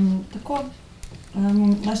 Tako,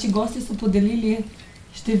 naši gosti so podelili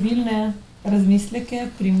številne razmisleke,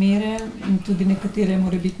 primere in tudi nekatere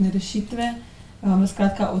morebitne rešitve.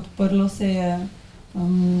 Skratka, odprlo se je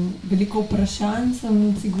veliko vprašanj, sem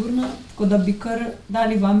sigurna, tako da bi kar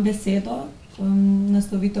dali vam besedo,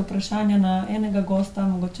 naslovite vprašanja na enega gosta,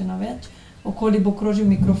 mogoče na več. Okoli bo krožil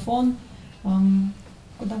mikrofon,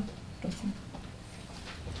 tako da, prosim.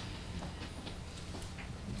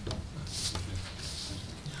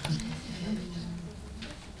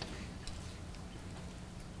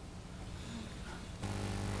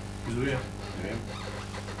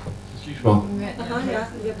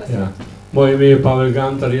 Moje ime je Pavel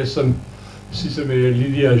Gantar, jaz sem, sicer me je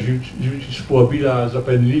Lidija Živčič povabila za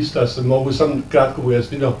panelista, sem mogel samo kratko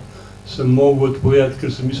pojasnilo, sem mogel odpovedati,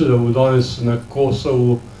 ker sem mislil, da bo danes na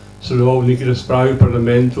Kosovu sodeloval v neki razpravi v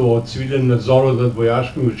parlamentu o civilnem nadzoru nad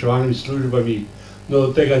vojaškimi obveščevalnimi službami. No,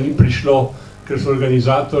 do tega ni prišlo, ker so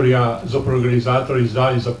zoper organizatorji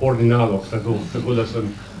izdali zaporni nalog, tako da sem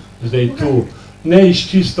zdaj tu. Ne iz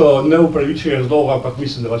čisto neupravičenega razloga, ampak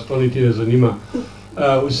mislim, da vas to niti ne zanima.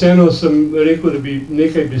 Vseeno sem rekel, da bi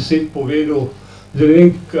nekaj besed povedal. Zdaj ne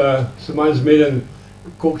vem, sem malo zmeden,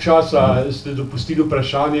 koliko časa ste dopustili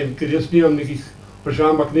vprašanje, ker jaz nimam nekih vprašanj,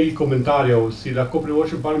 ampak nekih komentarjev. Si lahko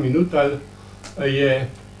privoščim par minut, ali je...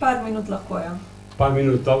 Par minut lahko, ja. Par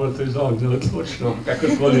minut, dobro, to je zelo neodločno.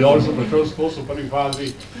 Kakorkoli, dobro sem prišel skozi v prvi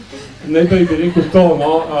fazi. Najprej bi rekel to,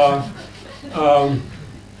 no.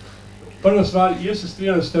 Prva stvar, jaz se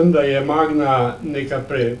strinjam s tem, da je Magna neka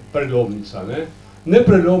prelomnica. Ne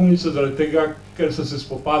prelomnica zaradi tega, ker so se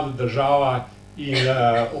spopadli država in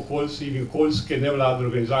okoljske nevladne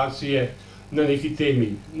organizacije na neki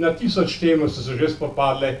temi. Na 1000 temo so se že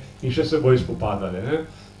spopadle in še se bojo spopadale.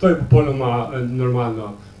 To je popolnoma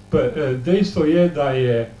normalno. Dejstvo je, da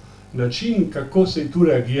je način, kako se je tu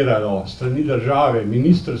reagiralo strani države,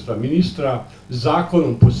 ministrstva, ministra z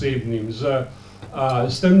zakonom posebnim,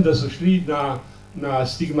 s tem, da so šli na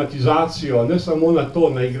stigmatizacijo, ne samo na to,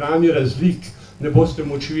 na igranje razlik, ne boste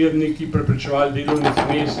močvirniki preprečevali delovnih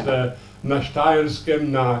mest na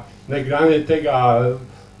Štajerskem, na igranje tega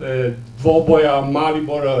dvoboja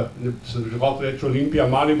Maribor, sem že hotel reči Olimpija,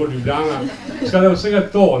 Maribor, Ljubljana, skratka vsega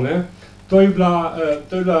to, to je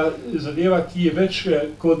bila zadeva, ki je več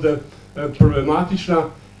kot problematična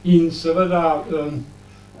in seveda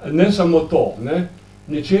ne samo to,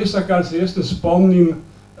 nečesa, kar se jaz ne spomnim,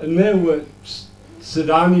 ne v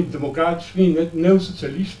sedanji demokratični, ne v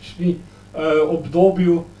socialistični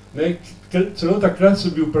obdobju, celo takrat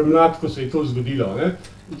sem bil premlad, ko se je to zgodilo,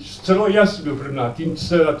 celo jaz sem bil premlad in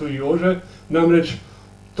seveda tudi Jože, namreč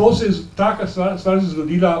taka stvar se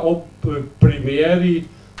zgodila ob premieri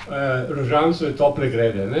Rožancove Tople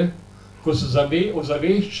grede, ko so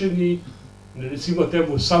ozaveščeni, recimo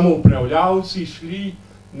temu samoupravljavci šli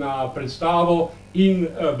na predstavo in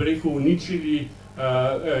uničili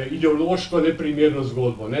ideološko neprimerno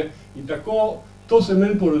zgodbo. In tako, to se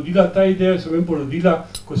meni porodila, ta ideja se meni porodila,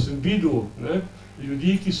 ko sem videl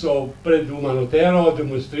ljudi, ki so pred Humanotero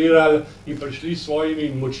demonstrirali in prišli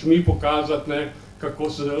svojimi močmi pokazati, kako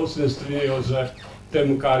se zelo se ne strinjajo z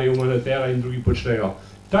tem, kar je Humanotera in drugi počnejo.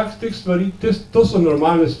 Teh stvari, to so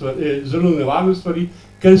normalne stvari, zelo nevarne stvari,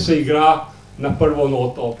 ker se igra na prvo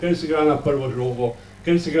noto, ker se igra na prvo žogo,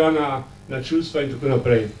 ker se igra na čustva in tako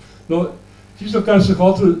naprej. No, tisto, kar sem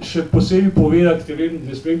hotel še posebej povedati, ker vem,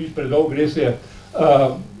 ne smem biti predolg, res je,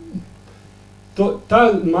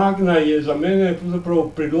 ta Magna je za mene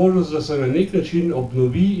priložnost, da se na nek način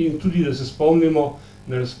obnovi in tudi, da se spomnimo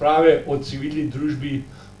na razprave o civilni družbi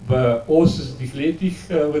v 80-ih letih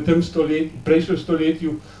v tem prejšnjem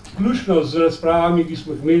stoletju, vključno z razpravami, ki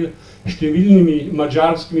smo imeli številnimi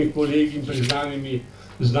madžarskimi kolegi in priznanimi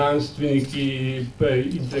znanstveniki,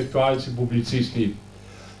 intelektualci, publicisti.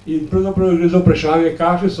 In pravzaprav gre za vprašanje,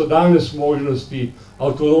 kakšne so danes možnosti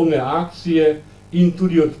avtonomne akcije in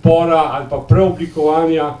tudi odpora ali pa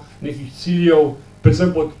preoblikovanja nekih ciljev,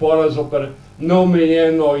 predvsem odpora zoper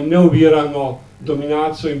neomejeno in neovirano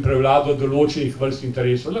dominacijo in prevlado določenih vrst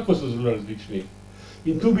interesov, lahko so zelo različni.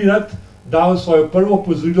 In tu bi rad dal svojo prvo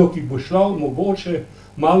opozorilo, ki bo šlo mogoče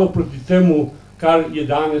malo proti temu, kar je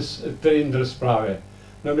danes trend razprave.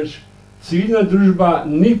 Namreč civilna družba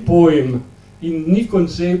ni pojem in ni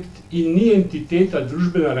koncept in ni entiteta,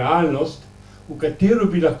 družbena realnost, v katero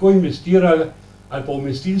bi lahko investirali ali pa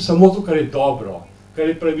umestili samo to, kar je dobro, kar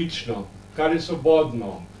je pravično, kar je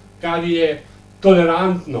svobodno, kar je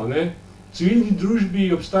tolerantno. V civilni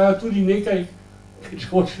družbi obstaja tudi nekaj,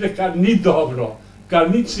 kar ni dobro,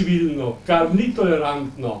 kar ni civilno, kar ni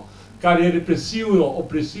tolerantno, kar je represivno,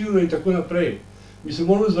 opresivno in tako naprej. Mi se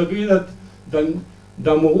moramo zavedati,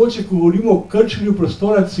 da mogoče, ko govorimo o krčenju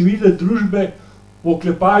prostora civilne družbe v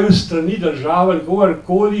oklepaju strani države ali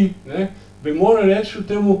kogarkoli, bi morali reči v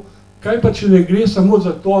temu, kaj pa, če ne gre samo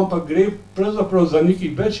za to, ampak gre pravzaprav za nekaj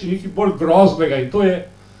več in nekaj bolj groznega, in to je,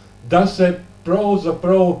 da se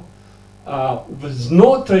pravzaprav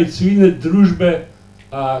znotraj civilne družbe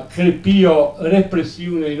krepijo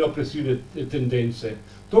represivne in opresivne tendence.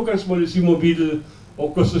 To, kar smo recimo videli,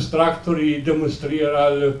 ko so s traktorji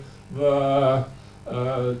demonstrirali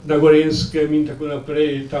na Gorenskem in tako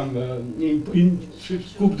naprej, in še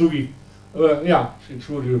skup drugih, še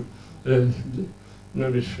čuril,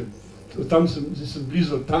 tam sem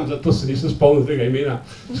blizu, tam zato se nisem spomnil tega imena.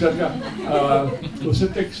 Skratka, vse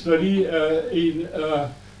teh stvari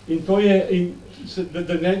in to je,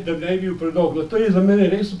 da ne bi bil predolg, to je za mene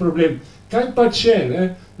res problem. Kaj pa če,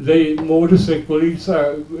 zdaj mogoče se kolegica,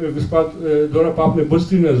 gospod Dora Pap ne bo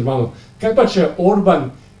strinjala z mano, kaj pa če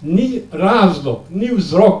Orban ni razlog, ni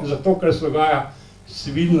vzrok za to, kar se dogaja s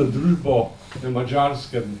civilno družbo na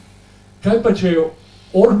Madžarskem? Kaj pa če je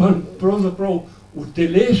Orban pravzaprav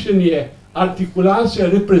utelešenje, artikulacija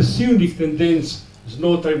represivnih tendenc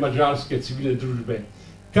znotraj madžarske civilne družbe?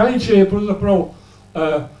 Kaj, če je pravzaprav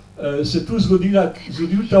se tu zgodil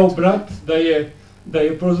ta obrat,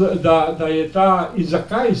 in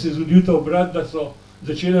zakaj se je zgodil ta obrat, da so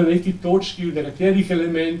začeli na neki točki, v nekaterih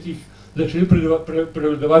elementih, začeli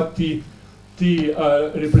prevladovati ti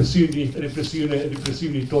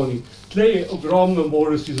represivni toni. Tle je ogromno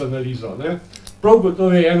možnosti za analizo. prav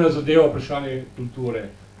gotovo je ena zadeva vprašanje kulture.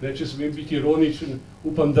 Ne, če smem biti ironičen,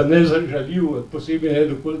 upam, da ne žaljiv, posebej ne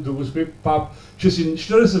do gospe Pap, če si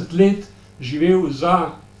 40 let živel za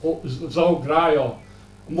ograjo,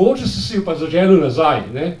 mogoče si jo pa zaželil nazaj,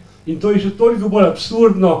 ne? In to je še toliko bolj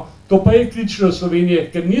absurdno, to pa je ključno Slovenije,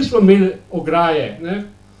 ker nismo imeli ograje, ne?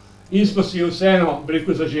 In smo si jo vseeno,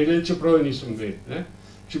 rekel, zaželeli, čeprav jo nismo imeli, ne?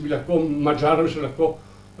 Če bi lahko Madžarom še lahko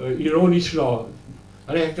ironično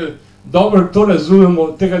rekli, dobro, to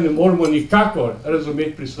razumemo, tega ne moramo nikakor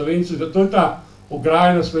razumeti pri Slovenci, zato je ta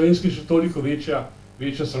ograja na slovenski še toliko večja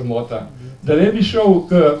sramota. Da ne bi šel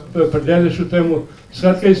predelež v temu,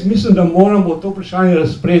 skratka, jaz mislim, da moramo to vprašanje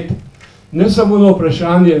razpreti, ne samo na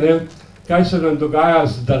vprašanje, ne, kaj se nam dogaja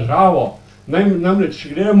z državo, namreč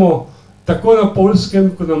gledamo tako na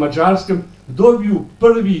Poljskem, kot na Madžarskem, kdo je bil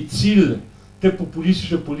prvi cilj te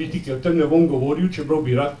populistične politike, o tem ne bom govoril, čeprav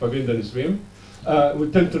bi rad, pa vem, da ne smem, v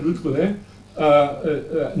tem trenutku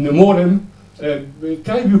ne morem.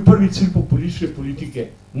 Kaj je bil prvi cilj populistične politike?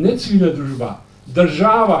 Ne civilna družba,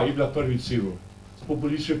 država je bila prvi cilj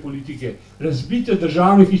populistične politike. Razbitje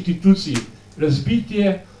državnih institucij,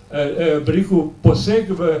 razbitje, poseg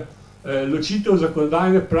v ločitev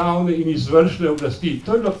zakonodajne, pravne in izvršne oblasti.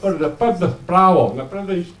 To je bilo napad na pravo, napad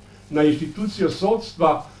na institucijo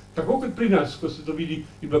sodstva, tako kot pri nas, ko se to vidi,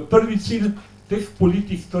 je bil prvi cilj teh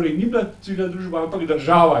politik, torej ni bila civilna družba, ampak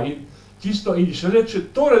država. In šele, če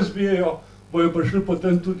to razbijajo, bojo prišli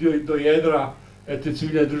potem tudi do jedra te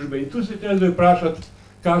civilne družbe. In tu se treba vprašati,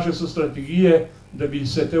 kakšne so strategije, da bi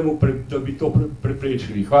to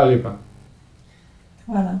preprečili. Hvala lepa.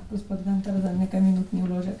 Hvala, gospod Gantar, za nekaj minutni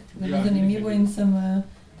vložek. Zelo zanimivo in sem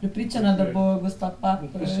prepričana, da bo gospa Pap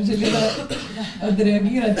želela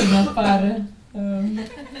odreagirati na par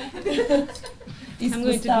I'm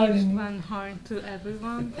going to give one heart to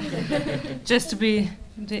everyone, just to be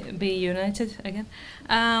united again.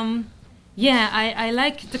 Yeah, I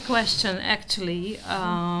like the question actually,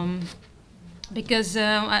 because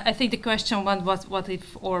I think the question what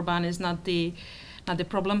if Orban is not the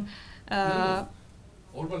problem.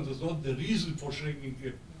 Orban is not the reason for shrinking.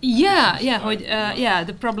 Yeah,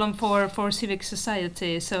 the problem for civic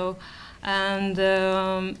society. So. And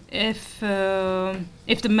if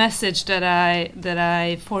the message that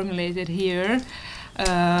I formulated here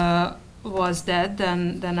was that,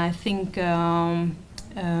 then I think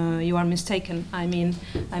you are mistaken. I mean,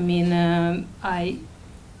 I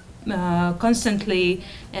constantly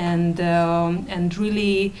and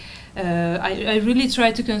really I really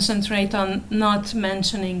try to concentrate on not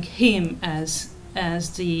mentioning him as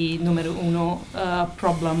the numero uno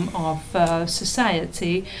problem of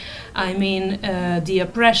society. I mean, the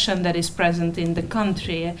oppression that is present in the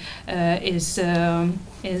country has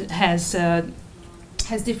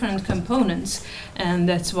different components, and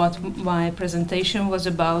that's what my presentation was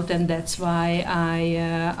about, and that's why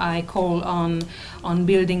I call on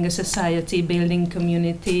building a society, building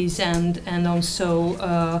communities, and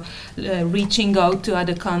also reaching out to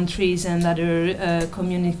other countries and other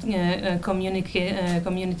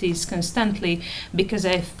communities constantly, because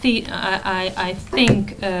I think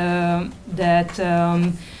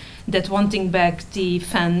that wanting back the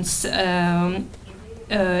fence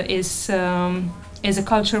is a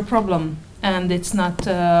cultural problem, and it's not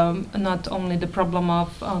only the problem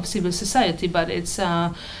of civil society, but it's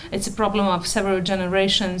a problem of several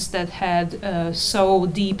generations that had so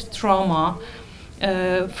deep trauma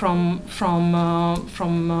from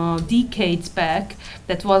decades back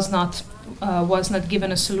that was not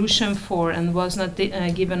given a solution for, and was not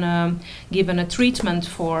given a treatment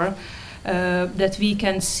for, that we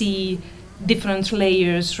can see different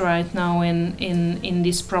layers right now in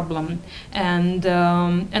this problem, and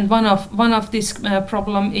one of this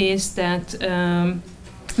problem is that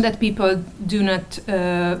people do not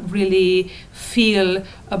really feel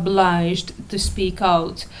obliged to speak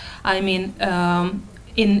out. I mean,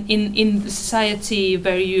 in the society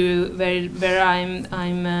where I'm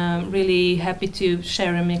really happy to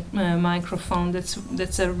share a microphone.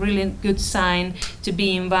 That's a really good sign to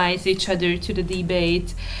be invite each other to the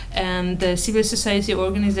debate, and civil society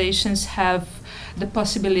organizations have the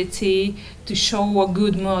possibility to show a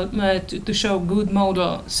good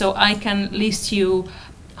model. So I can list you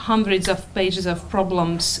hundreds of pages of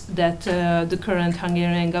problems that the current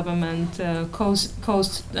Hungarian government caused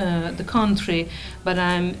the country, but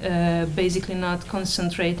I'm basically not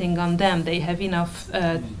concentrating on them. They have enough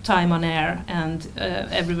time on air and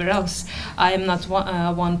everywhere else. I am not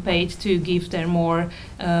one paid to give them more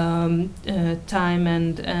time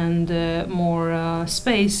and more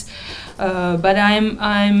space. But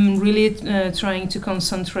I'm really trying to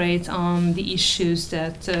concentrate on the issues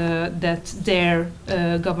that their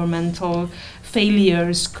governmental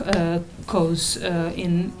failures cause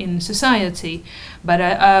in society. But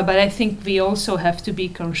I think we also have to be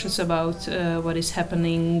conscious about what is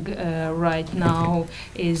happening right now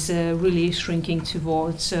is really shrinking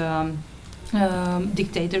towards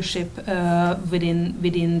dictatorship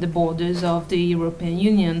within the borders of the European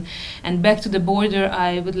Union. And back to the border,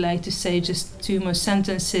 I would like to say just 2 more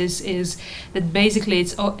sentences, is that basically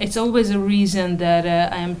it's always a reason that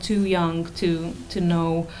I am too young to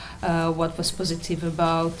know what was positive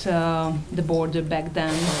about the border back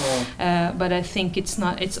then. But I think it's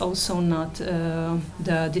also not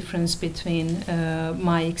the difference between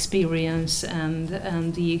my experience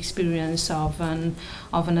and the experience of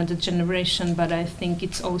another generation. But I think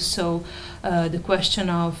it's also the question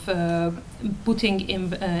of putting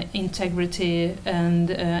integrity and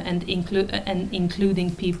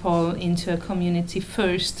including people into a community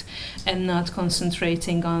first, and not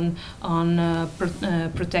concentrating on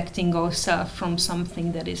protecting ourselves from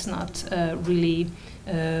something that is not really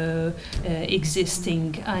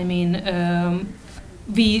existing. I mean,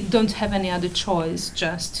 we don't have any other choice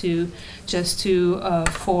just to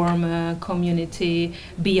form a community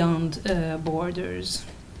beyond borders.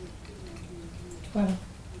 Hvala.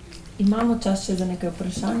 Imamo čas še za nekaj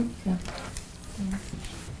vprašanj? Ja.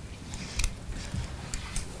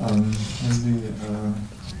 Jaz bi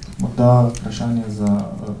morda vprašanje za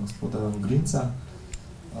gospoda Vogrinca.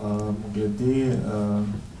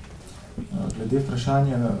 Glede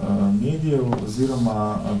vprašanja medijev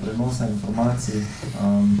oziroma prenosa informacij,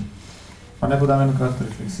 pa ne podam eno kratko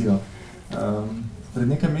refleksijo. Pred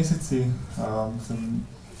nekaj meseci sem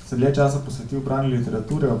se dlje časa posvetil branju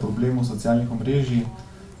literature o problemu socialnih omrežij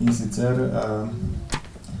in sicer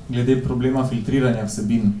glede problema filtriranja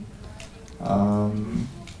vsebin.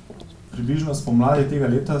 Približno spomladi tega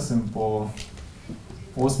leta sem po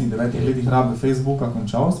 8-9 letih rabe Facebooka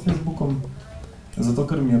končal s Facebookom, zato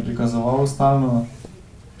ker mi je prikazoval stalno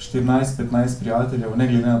 14-15 prijateljev, ne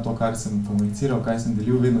glede na to, kar sem komuniciral, kaj sem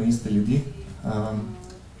delil, vedno iste ljudi,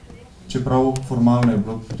 čeprav formalno je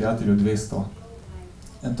bilo prijateljev 200.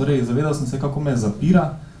 Torej, zavedal sem se, kako me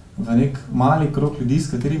zapira v nek mali krog ljudi,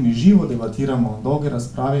 s katerimi živo debatiramo, dolge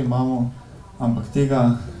razprave imamo, ampak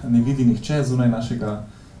tega ne vidi nihče zunaj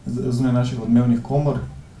naših odmevnih komor.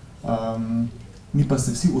 Mi pa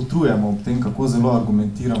se vsi utrujemo ob tem, kako zelo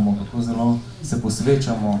argumentiramo, kako zelo se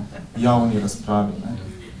posvečamo javni razpravi.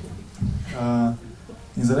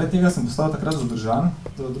 In zaradi tega sem postal takrat zadržan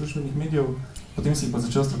do družbenih medijev, potem si jih pa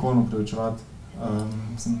začel strokovno preučevati.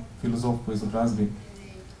 Sem filozof po izobrazbi.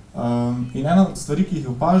 In ena od stvari, ki jih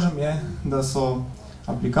opažam, je, da so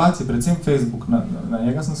aplikacije, predvsem Facebook, na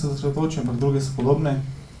njega sem se osredotočil, ampak druge so podobne.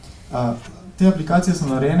 Te aplikacije so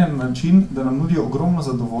narejene na način, da nam nudijo ogromno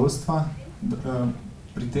zadovoljstva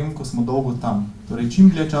pri tem, ko smo dolgo tam. Torej, čim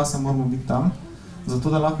dlje časa moramo biti tam, zato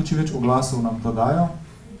da lahko čim več oglasov nam prodajo,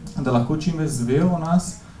 da lahko čim več zvejo o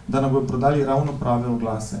nas, da nam bodo prodali ravno prave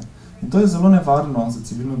oglase. In to je zelo nevarno za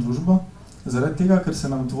civilno družbo, zaradi tega, ker se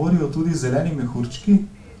nam tvorijo tudi zeleni mehurčki,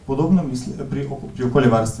 podobno pri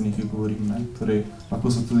okoljevarstvenikih govorim, torej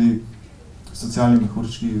lahko so tudi socialni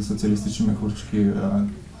mehurčki, socialistični mehurčki,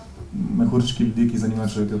 mehurčki ljudi, ki zanimajo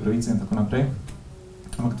človekove pravice in tako naprej.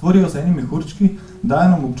 Ampak tvorijo se eni mehurčki, dajo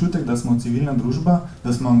nam občutek, da smo civilna družba,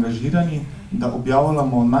 da smo angažirani, da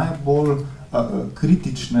objavljamo najbolj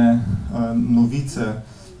kritične novice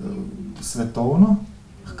svetovno,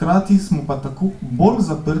 hkrati smo pa tako bolj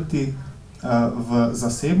zaprti v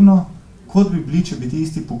zasebno, kot bi bili, če bi ti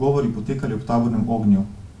isti pogovori potekali ob tabornem ognju.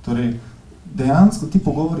 Torej, dejansko ti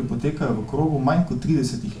pogovori potekajo v krogu manj kot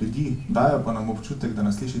 30 ljudi, dajo pa nam občutek, da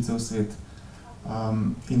nas sliši cel svet.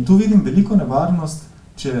 In tu vidim veliko nevarnost,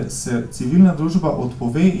 če se civilna družba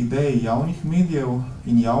odpove ideji javnih medijev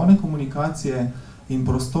in javne komunikacije in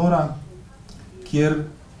prostora, kjer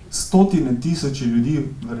stotine tisoče ljudi,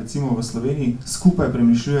 recimo v Sloveniji, skupaj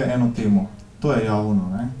premišljuje eno temo. To je javno,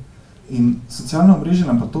 ne? In socialne omrežje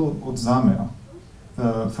nam pa to odzamejo.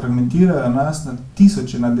 Fragmentirajo nas na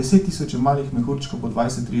tisoče, na 10 tisoče malih mehurčkov po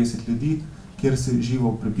 20-30 ljudi, kjer se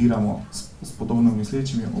živo prepiramo s podobno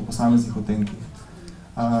mislečimi o posameznih otenkih.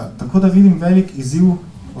 Tako da vidim velik izziv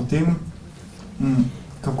o tem,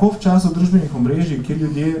 kako v času družbenih omrežij, kjer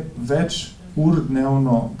ljudje več ur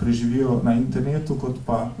dnevno preživijo na internetu, kot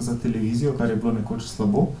pa za televizijo, kar je bilo nekoč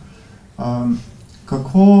slabo,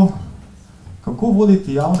 kako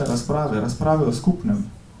voditi javne razprave o skupnem.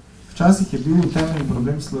 Včasih je bil temeljni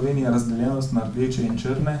problem Slovenije razdeljenost na rdeče in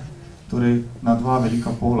črne, torej na dva velika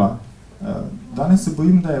pola. Danes se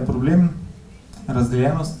bojim, da je problem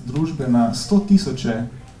razdeljenost družbe na 100.000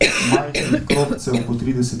 majhnih krogcev po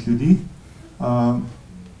 30 ljudi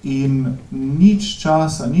in nič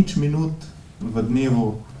časa, nič minut v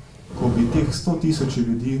dnevu, ko bi teh 100.000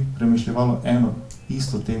 ljudi premišljevalo eno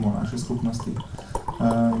isto temo naše skupnosti.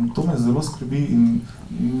 To me zelo skrbi in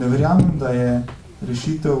ne verjamem, da je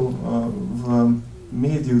rešitev v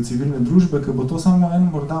mediju civilne družbe, ker bo to samo en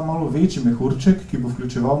morda malo večji mehurček, ki bo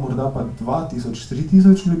vključeval morda pa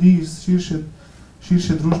 2.000-3.000 ljudi iz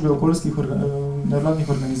širše družbe okoljskih nevladnih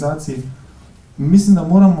organizacij. Mislim, da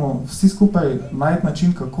moramo vsi skupaj najti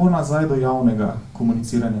način, kako nazaj do javnega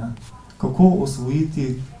komuniciranja, kako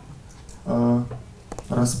osvojiti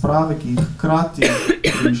razprave, ki jih hkrati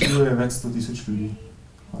premišljuje več 100.000 ljudi.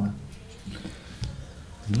 Hvala.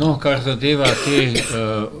 No, kar zadeva te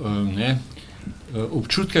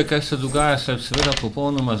občutke, kaj se dogaja, se seveda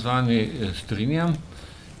popolnoma z vami strinjam.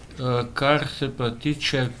 Kar se pa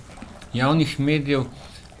tiče javnih medijev,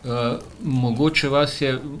 mogoče vas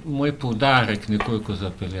je moj poudarek nekoliko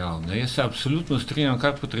zapeljal. Jaz se absolutno strinjam,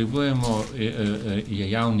 kar potrebujemo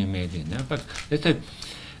je javni medij. Ampak, gledajte,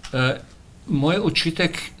 moj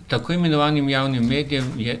očitek tako imenovanim javnim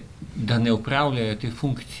medijem je, da ne upravljajo te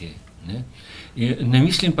funkcije. Ne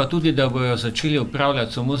mislim pa tudi, da bojo začeli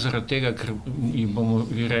upravljati samo zaradi tega, ker jim bomo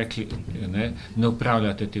vi rekli, ne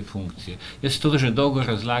upravljate te funkcije. Jaz to že dolgo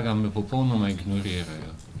razlagam, me popolnoma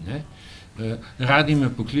ignorirajo. Radi me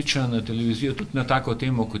pokličajo na televizijo, tudi na tako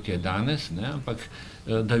temo, kot je danes, ampak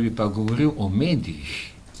da bi pa govoril o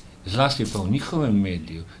medijih, zlasti pa o njihovem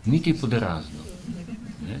mediju, niti pod razno.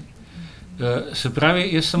 Se pravi,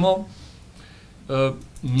 jaz samo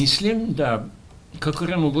mislim, da kakor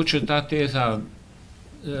je mogoče ta teza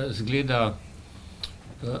zgleda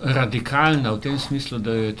radikalna v tem smislu,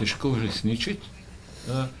 da jo je težko uresničiti,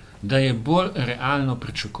 da je bolj realno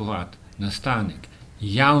pričakovati nastanek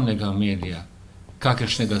javnega medija,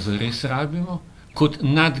 kakršnega zares rabimo, kot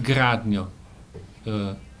nadgradnjo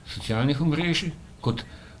socialnih omrežij, kot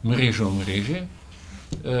mrežo omrežje,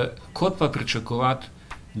 kot pa pričakovati,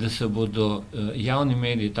 da se bodo javni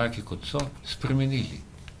mediji, taki kot so, spremenili.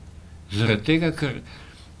 Zaradi tega, ker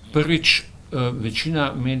prvič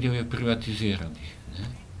večina medijev je privatiziranih.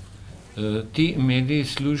 Ti mediji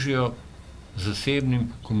služijo zasebnim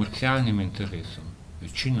komercialnim interesom,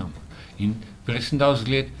 večinoma. In prej sem dal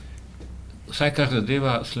zgled, vsaj kar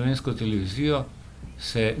zadeva slovensko televizijo,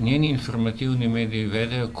 se njeni informativni mediji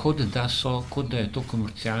vedejo, kot da je to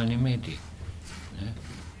komercialni medij.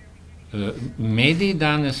 Mediji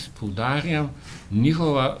danes, poudarjam,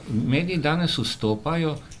 mediji danes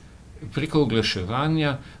vstopajo preko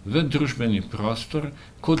oglaševanja v družbeni prostor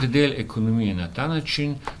kot del ekonomije na ta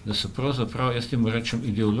način, da so pravzaprav, jaz temu rečem,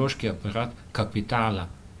 ideološki aparat kapitala,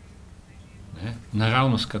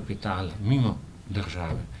 naravnost kapitala, mimo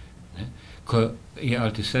države. Ko je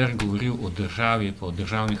Althusser govoril o državi, pa o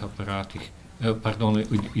državnih aparatih, pardon,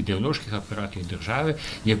 ideoloških aparatih države,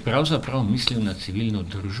 je pravzaprav mislil na civilno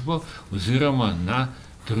družbo oziroma na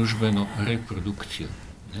družbeno reprodukcijo.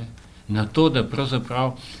 Na to, da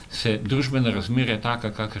pravzaprav se družbene razmere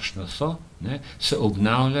taka, kakršna so, se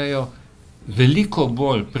obnavljajo veliko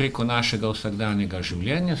bolj preko našega vsakdanjega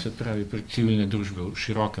življenja, se pravi prek civilne družbe v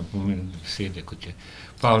širokem pomenu besede, kot je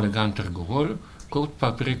Pavle Gantar govoril, kot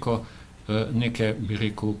pa preko neke, bi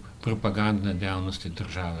rekel, propagandne dejavnosti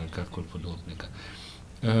države ali karkoli podobnega.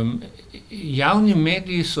 Javni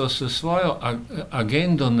mediji so s svojo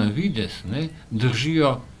agendo na videz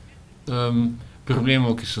držijo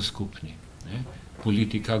problemov, ki so skupni.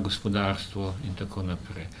 Politika, gospodarstvo in tako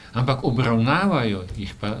naprej. Ampak obravnavajo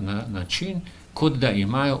jih pa na način, kot da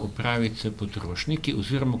imajo opraviti s potrošniki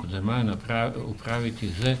oziroma kot da imajo opraviti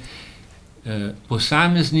z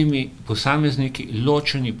posamezniki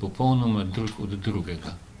ločeni popolnoma drug od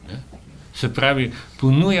drugega. Se pravi,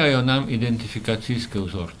 ponujajo nam identifikacijske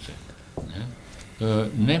vzorce.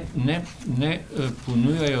 Ne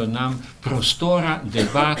ponujajo nam prostora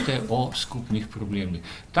debate o skupnih problemih.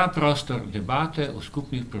 Ta prostor debate o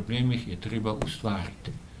skupnih problemih je treba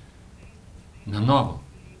ustvariti. Na novo.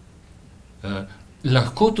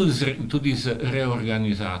 Lahko tudi z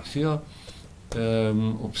reorganizacijo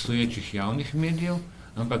obstoječih javnih medijev,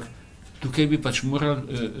 ampak tukaj bi pač morali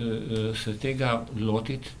se tega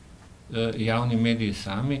lotiti javni mediji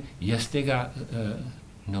sami. Jaz tega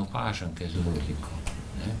ne opažam, kaj je zelo veliko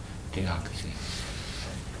te akcije.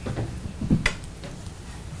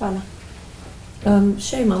 Hvala.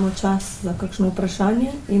 Še imamo čas za kakšno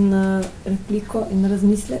vprašanje in repliko in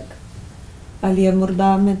razmislek. Ali je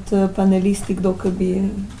morda med panelisti kdo, ki bi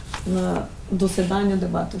na dosedanjo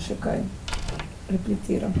debato še kaj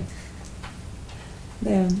repliciral?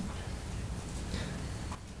 Dejan.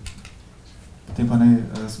 potem pa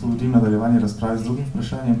naj spodbudim nadaljevanje razprave z drugim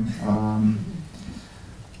vprašanjem.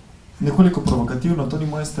 Nekoliko provokativno, to ni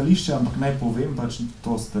moje stališče, ampak naj povem pač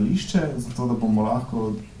to stališče, zato da bomo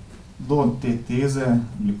lahko do te teze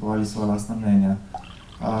oblikovali svoja lastna mnenja.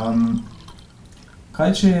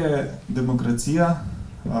 Kaj če je demokracija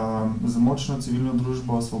z močno civilno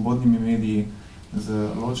družbo, svobodnimi mediji, z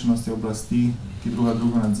ločenostjo oblasti, ki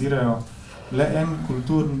drugo nadzirajo, le en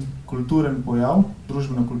kulturen pojav,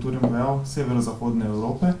 družbeno-kulturen pojav severozahodne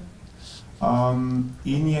Evrope,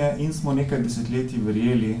 in smo nekaj desetletij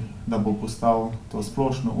verjeli, da bo postal to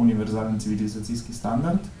splošno univerzalen civilizacijski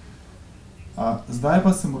standard. Zdaj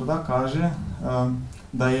pa se morda kaže,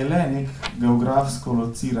 da je le nek geografsko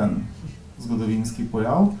lociran zgodovinski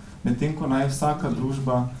pojav, medtem ko naj vsaka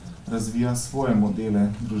družba razvija svoje modele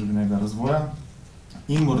družbenega razvoja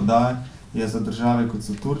in morda je za države, kot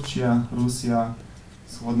so Turčija, Rusija,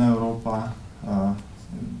 Vzhodna Evropa,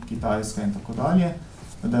 Kitajska in tako dalje,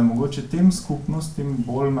 da je mogoče tem skupnostim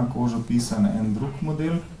bolj na kožo pisan en drug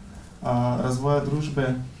model razvoja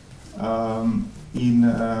družbe in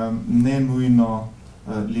ne nujno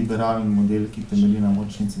liberalen model, ki temelji na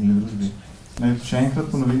močni civilni družbi. Še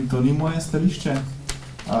enkrat ponovim, to ni moje stališče,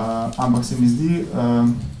 ampak se mi zdi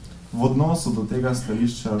v odnosu do tega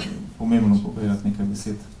stališča pomembno povedati nekaj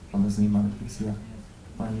besed, pa me zanima refleksija.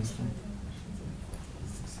 Panelistov.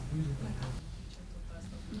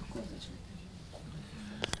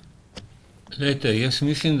 Glejte, jaz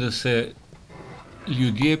mislim, da se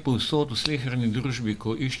ljudje povsod v sleherni družbi,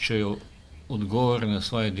 ko iščejo odgovore na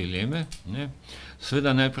svoje dileme,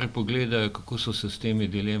 seveda najprej pogledajo, kako so se s temi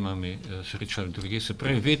dilemami srečali drugi. Se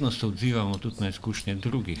pravi, vedno se odzivamo tudi na izkušnje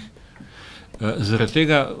drugih. Zaradi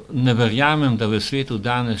tega ne verjamem, da v svetu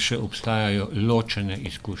danes še obstajajo ločene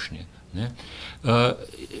izkušnje.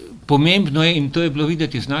 Pomembno je, in to je bilo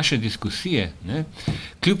videti iz naše diskusije,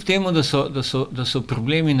 kljub temu, da so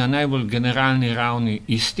problemi na najbolj generalni ravni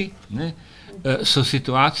isti, so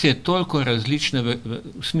situacije toliko različne v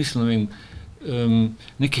smislu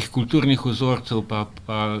nekih kulturnih vzorcev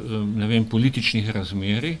pa političnih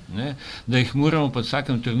razmerij, da jih moramo po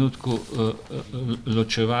vsakem trenutku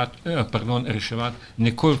reševati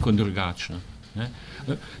nekoliko drugačno.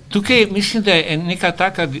 Tukaj mislim, da je neka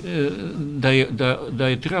taka, da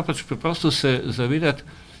je treba pač preprosto se zavedati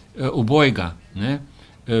obojega.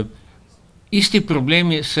 Isti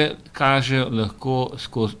problemi se kažejo lahko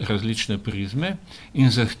skozi različne prizme in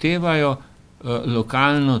zahtevajo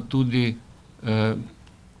lokalno tudi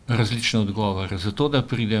različne odgovore, zato da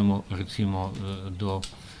pridemo recimo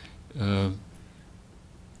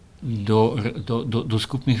do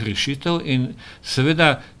skupnih rešitev in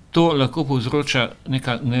seveda to lahko povzroča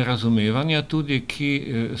neka nerazumevanja tudi, ki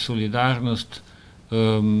solidarnost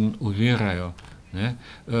ovirajo.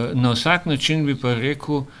 Na vsak način bi pa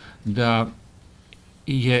rekel, da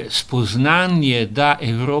je spoznanje, da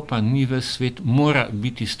Evropa ni ves svet, mora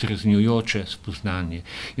biti streznjujoče spoznanje.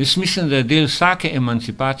 Jaz mislim, da je del vsake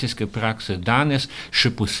emancipacijske prakse danes,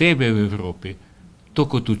 še posebej v Evropi, to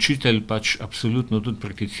kot učitelj pač absolutno tudi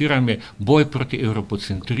prakticiram, je boj proti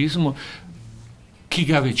evropocentrizmu, ki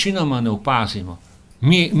ga večinoma ne opazimo.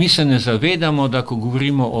 Mi se ne zavedamo, da ko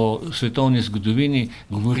govorimo o svetovni zgodovini,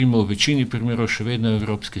 govorimo v večini primerov še vedno o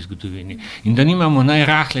evropski zgodovini. In da nimamo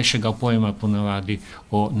najrahlejšega pojma ponavadi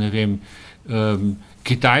o,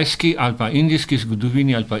 kitajski ali pa indijski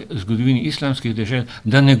zgodovini ali pa zgodovini islamskih dežel,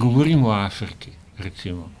 da ne govorimo o Afriki,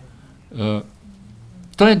 recimo.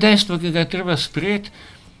 To je dejstvo, ki ga je treba sprejeti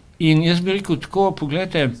in jaz bi rekel tako,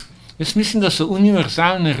 poglejte, jaz mislim, da so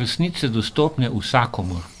univerzalne resnice dostopne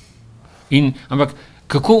vsakomur. Ampak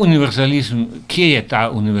kako univerzalizem, kje je ta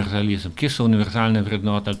univerzalizem, kje so univerzalne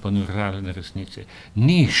vrednote ali pa univerzalne resnice?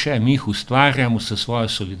 Ni še, mi jih ustvarjamo s svojo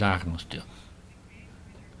solidarnostjo.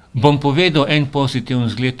 Bom povedal en pozitiven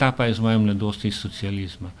zgled, ta pa je z moje mladosti iz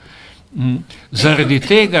socializma. Zaradi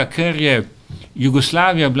tega, ker je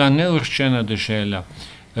Jugoslavija bila neuvrščena dežela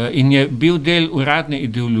in je bil del uradne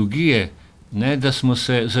ideologije, da smo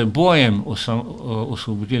se z bojem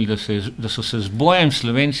osvobodili, da so se z bojem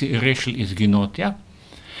Slovenci rešili izginotja.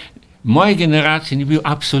 Moji generaciji ni bil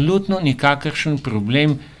absolutno nikakršen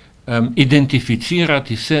problem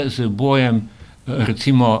identificirati se z bojem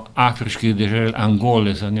recimo afriških dežel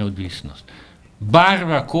Angole za neodvisnost.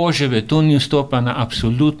 Barva kože v to ni vstopa na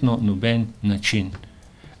absolutno noben način.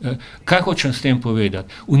 Kaj hočem s tem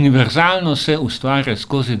povedati? Univerzalno se ustvarja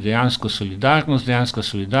skozi dejansko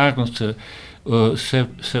solidarnost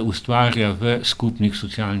se ustvarja v skupnih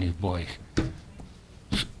socialnih bojih.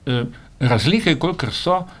 Razlike, kolikor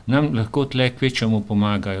so, nam lahko tle kvečemu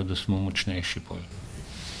pomagajo, da smo močnejši pol.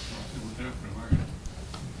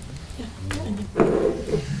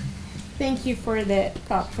 Thank you for the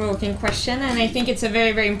thought-provoking question, and I think it's a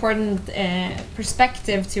very, very important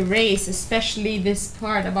perspective to raise, especially this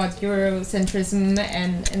part about Eurocentrism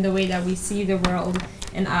and the way that we see the world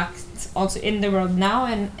and act also in the world now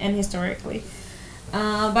and historically.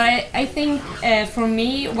 But I think for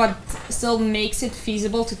me, what still makes it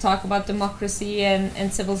feasible to talk about democracy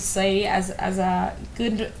and civil society as a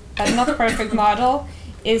good but not perfect model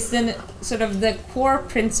is then sort of the core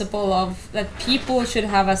principle of that people should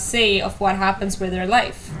have a say of what happens with their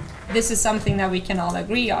life. This is something that we can all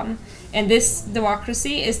agree on. And this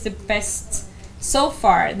democracy is the best, so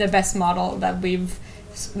far, the best model that we've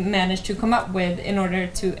managed to come up with in order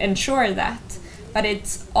to ensure that. But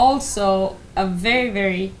it's also a very,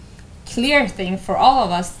 very clear thing for all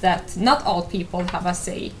of us that not all people have a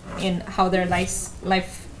say in how their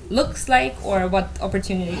life looks like or what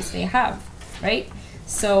opportunities they have, right?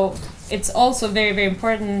 So it's also very, very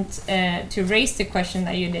important to raise the question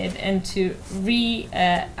that you did and to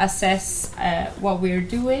reassess what we're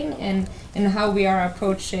doing and how we are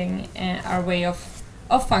approaching our way of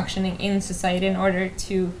functioning in society in order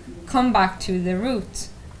to come back to the root,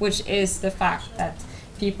 which is the fact that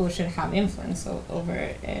people should have influence over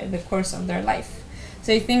the course of their life.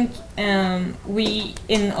 So I think we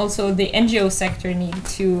in also the NGO sector need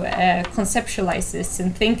to conceptualize this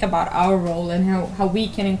and think about our role and how we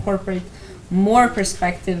can incorporate more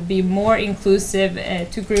perspective, be more inclusive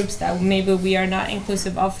to groups that maybe we are not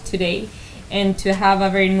inclusive of today, and to have a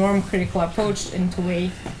very norm critical approach in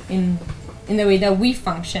the way that we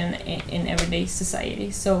function in everyday society.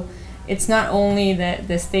 So it's not only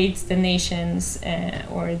the states, the nations,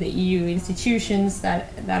 or the EU institutions that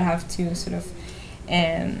have to sort of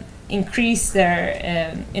increase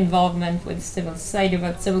their involvement with civil society,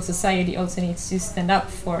 but civil society also needs to stand up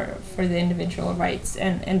for the individual rights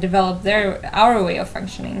and develop our way of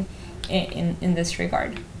functioning in this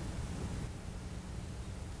regard.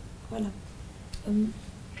 Hvala.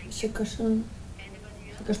 Še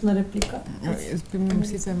kakšna replika? Jaz bi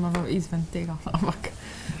sicer malo izven tega, ampak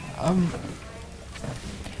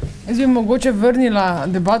jaz bi mogoče vrnila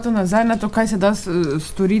debato nazaj na to, kaj se da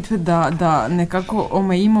storiti, da nekako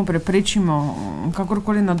omejimo, preprečimo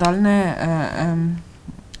kakorkoli nadaljne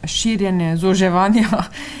širjenje, zoževanja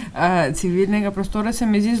civilnega prostora. Se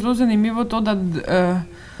mi zdi zelo zanimivo to, da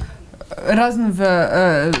razen v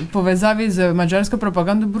povezavi z madžarsko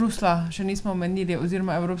propagando Bruslja še nismo omenili,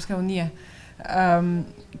 oziroma Evropske unije.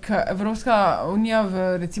 Evropska unija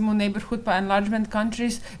v recimo neighborhood pa enlargement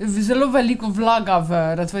countries zelo veliko vlaga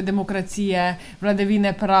v razvoj demokracije,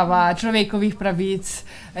 vladavine prava, človekovih pravic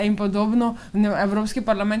in podobno. Evropski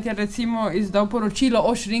parlament je recimo izdal poročilo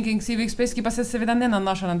o shrinking civic space, ki pa se seveda ne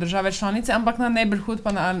nanaša na države članice, ampak na neighborhood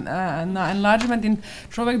pa na enlargement, in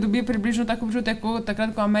človek dobi približno tako občutek, kot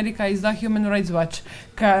takrat, ko Amerika izda Human Rights Watch,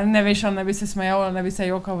 ker ne veš, ali ne bi se smejal, ali ne bi se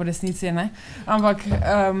jokal v resnici, ne? Ampak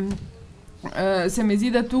se mi zdi,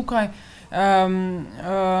 da tukaj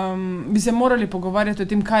bi se morali pogovarjati o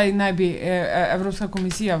tem, kaj naj bi Evropska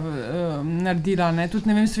komisija naredila, ne? Tudi,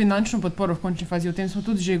 ne vem, s finančno podporo v končni fazi, o tem smo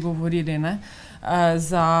tudi že govorili, ne?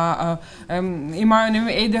 Imajo, ne vem,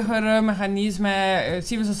 EDHR mehanizme,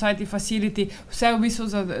 civil society facility, vse v bistvu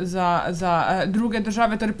za druge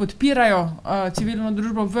države, torej podpirajo civilno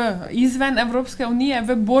družbo izven Evropske unije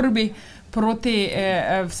v borbi proti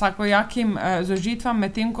vsakojakim zožitvam,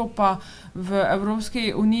 medtem ko pa v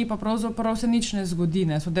Evropski uniji pa pravzaprav se nič ne zgodi,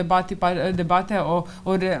 ne. So debate o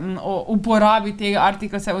uporabi tega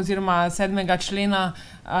artikla oziroma 7. člena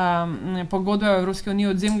pogodbe o Evropski uniji,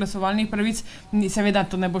 odvzem glasovalnih pravic. Seveda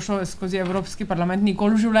to ne bo šlo skozi Evropski parlament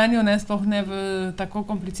nikoli v življenju, ne, sploh ne v tako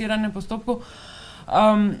kompliciranem postopku.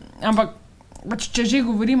 Ampak če že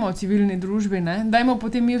govorimo o civilni družbi, ne, dajmo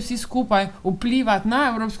potem mi vsi skupaj vplivati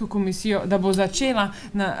na Evropsko komisijo, da bo začela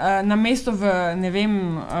na mesto v, ne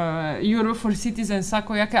vem, Euro for Citizens,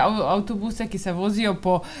 vsakojake avtobuse, ki se vozijo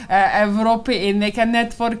po Evropi in neke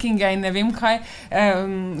networkinge in ne vem kaj,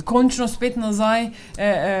 končno spet nazaj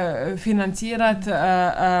financirati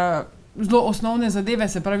zelo osnovne zadeve,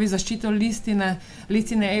 se pravi zaščito listine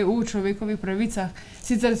EU o človekovih pravicah.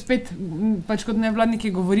 Sicer spet, pač kot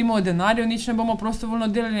nevladniki govorimo o denarju, nič ne bomo prostovoljno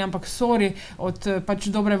delali, ampak od pač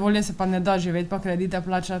dobre volje se pa ne da živeti, pa kredite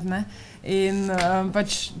plačati, ne. In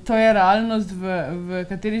pač to je realnost, v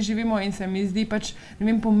kateri živimo, in se mi zdi pač, ne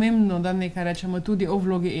vem, pomembno, da nekaj rečemo tudi o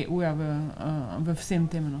vlogi EU-ja v vsem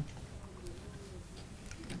tem, no.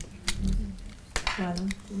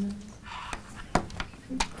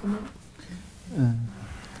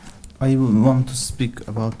 I want to speak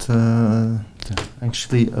about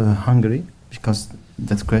actually Hungary, because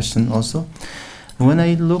that question also. when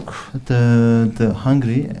I look at the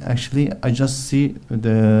Hungary, actually, I just see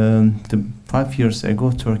the 5 years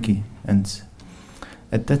ago Turkey, and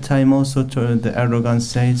at that time also the Erdogan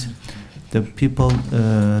said the people,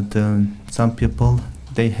 some people,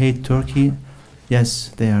 they hate Turkey.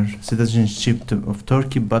 Yes, they are citizenship of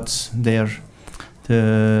Turkey, but they are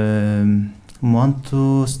want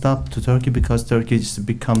to stop to Turkey because Turkey has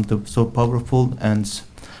become so powerful, and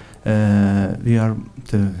we have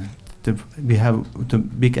the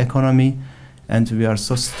big economy, and we are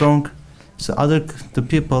so strong. So the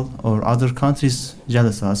people or other countries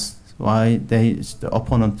jealous us. Why they the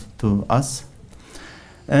opponent to us?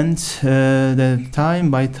 And the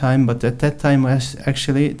time by time, but at that time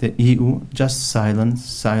actually the EU just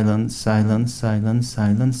silence.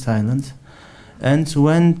 And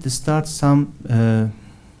when they start some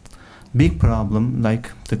big problem, like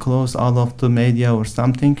to close all of the media or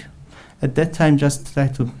something, at that time just try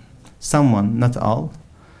to someone, not all,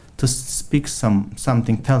 to speak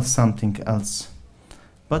something, tell something else.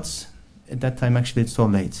 But at that time actually it's so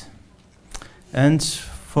late. And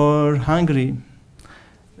for Hungary,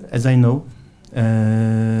 as I know,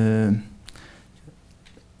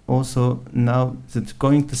 also now it's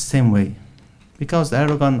going the same way, because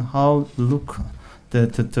Erdogan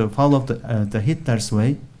to follow the Hitler's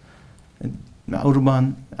way,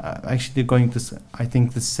 Orban actually going to I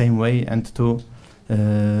think the same way, and to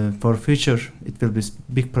for future it will be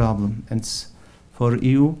big problem, and for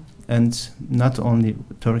EU and not only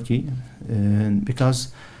Turkey,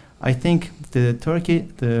 because I think the Turkey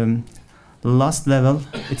the last level,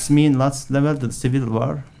 the civil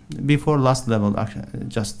war, before last level,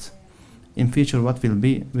 just in future what will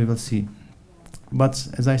be, we will see. But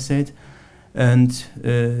as I said, and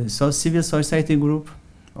so civil society group,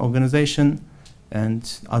 organization,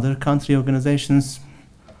 and other country organizations,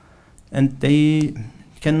 and they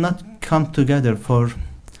cannot come together for,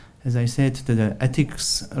 as I said, the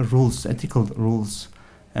ethical rules,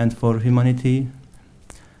 and for humanity,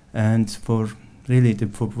 and for really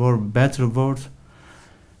for better world.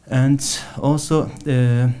 And also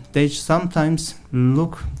they sometimes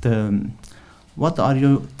look what are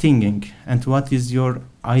you thinking and what is your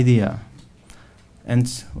idea.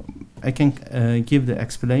 And I can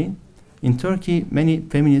explain. In Turkey, many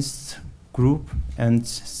feminist group and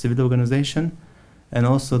civil organization, and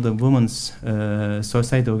also the women's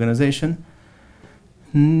society organization,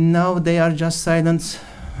 now they are just silent.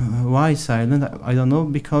 Why silent? I don't know,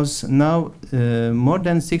 because now more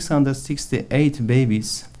than 668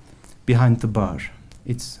 babies behind the bar.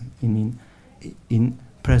 It's in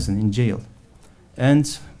prison, in jail.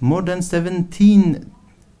 And more than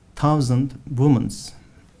 17,000 women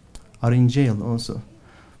are in jail also.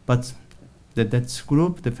 But that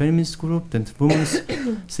group, the feminist group, the women's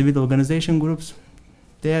civil organization groups,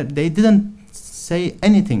 they didn't say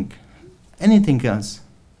anything else.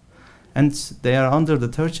 And they are under the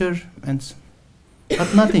torture, but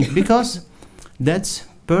nothing, because that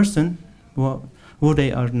person who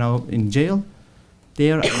they are now in jail,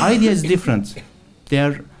 their idea is different. They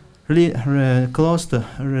are really close to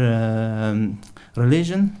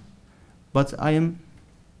religion, but I am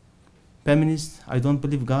feminist, I don't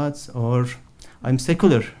believe God, or I'm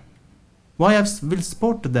secular. Why I will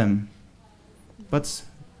support them? But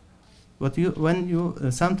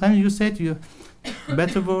sometimes you say to you,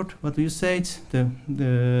 better word, what do you say?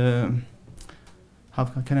 How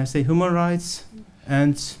can I say, human rights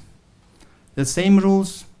and the same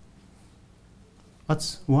rules.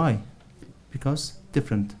 But why? Because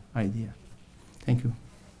different idea. Thank you.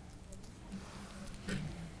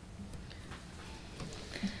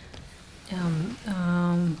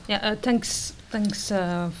 Thanks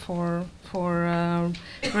for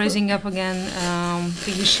raising up again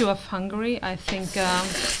the issue of Hungary. I think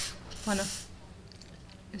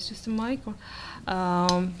it's just a mic.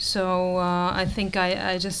 I think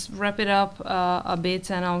I just wrap it up a bit,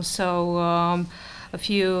 and also a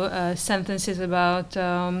few sentences about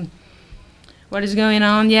what is going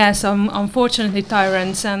on. Yes, unfortunately,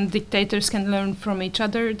 tyrants and dictators can learn from each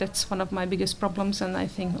other. That's one of my biggest problems, and I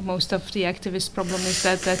think most of the activist problem is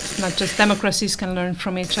that not just democracies can learn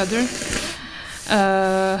from each other,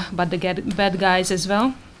 but the bad guys as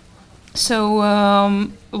well. So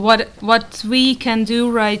what we can do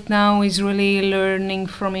right now is really learning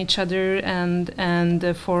from each other and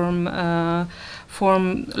form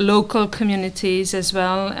local communities as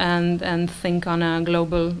well, and think on a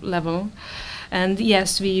global level. And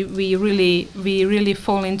yes, we really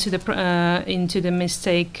fall into the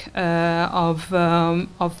mistake of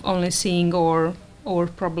only seeing or or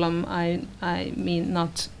problem. I mean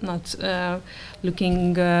not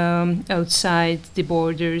looking outside the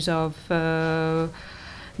borders of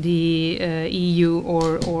the EU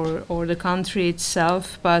or the country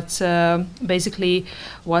itself, but basically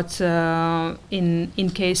what in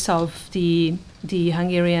case of the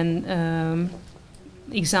Hungarian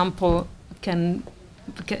example can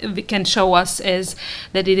show us is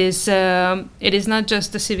that it is not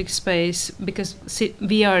just the civic space, because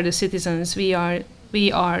we are the citizens, we are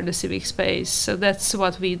the civic space. So that's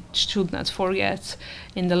what we should not forget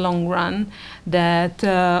in the long run, that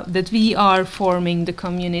we are forming the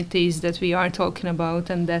communities that we are talking about,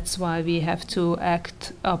 and that's why we have to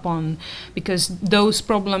act upon, because those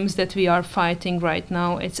problems that we are fighting right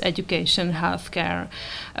now, it's education, healthcare,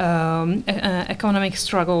 economic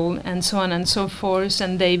struggle, and so on and so forth,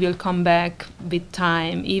 and they will come back with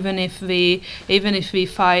time. Even if we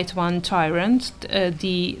fight one tyrant,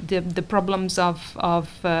 the problems of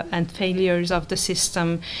and failures of the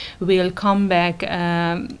system will come back.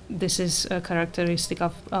 This is a characteristic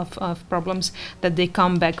of problems, that they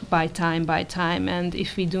come back by time, and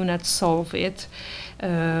if we do not solve it,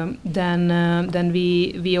 then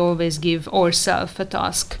we always give ourselves a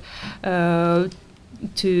task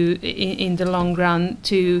in the long run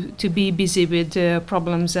to be busy with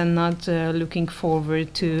problems and not looking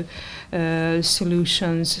forward to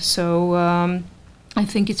solutions. So I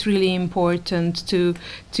think it's really important to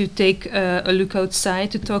take a look outside,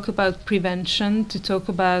 to talk about prevention, to talk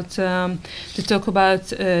about the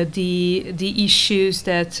issues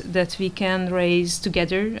that we can raise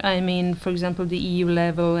together. I mean, for example, the EU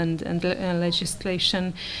level and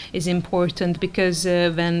legislation is important, because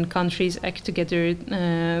when countries act together,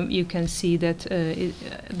 you can see that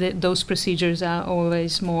those procedures are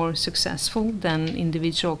always more successful than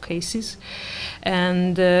individual cases,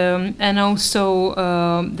 and also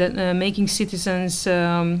making citizens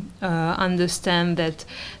understand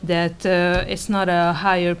that it's not a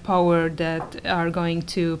higher power that are going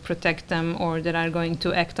to protect them or that are going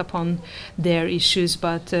to act upon their issues,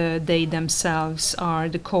 but they themselves are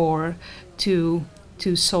the core to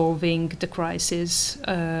solving the crisis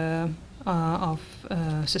of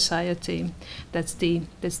society. That's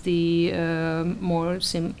the more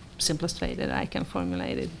simplest way that I can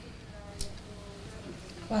formulate it.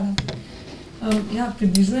 Hvala. Ja,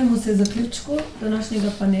 približujemo se zaključku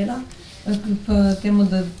današnjega panela, kljub temu,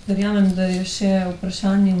 da verjamem, da je še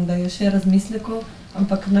vprašanje in da je še razmislekov,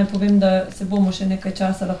 ampak naj povem, da se bomo še nekaj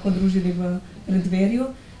časa lahko družili v preddverju,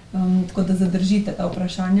 tako da zadržite ta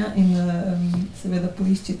vprašanja in seveda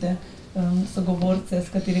poiščite sogovorce, s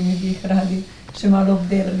katerimi bi jih radi še malo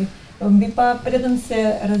obdelali. Bi pa, preden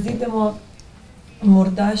se razidemo,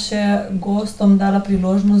 morda še gostom dala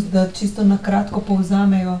priložnost, da čisto na kratko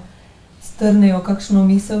povzamejo, strnejo kakšno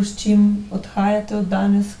misel, s čim odhajate od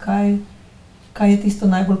danes, kaj je tisto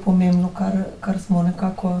najbolj pomembno, kar smo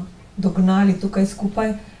nekako dognali tukaj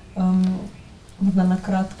skupaj. Morda na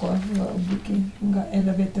kratko v obliki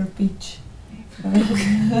elevator pitch.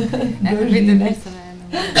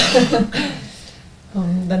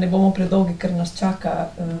 Da ne bomo predolgi, ker nas čaka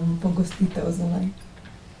pogostitev zunaj.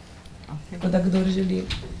 Tako da kdor želi.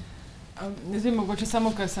 Ne vem, mogoče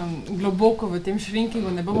samo, ker sem globoko v tem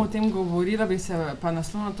shrinkingu, ne bom o tem govorila, bi se pa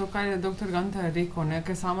naslonila to, kar je dr. Gantar rekel,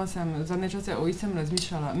 ker sama sem zadnje čase o istem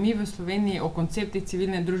razmišljala. Mi v Sloveniji o konceptih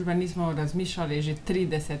civilne družbe nismo razmišljali že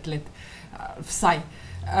 30 let, vsaj.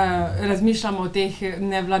 Razmišljamo o teh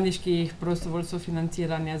nevladniških prostovoljstv,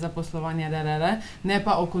 financiranja, zaposlovanja, ne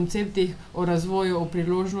pa o konceptih, o razvoju, o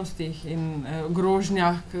priložnostih in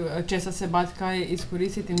grožnjah, česa se bati, kaj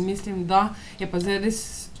izkoristiti, in mislim, da je pa zdaj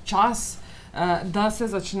res čas, da se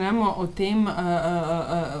začnemo o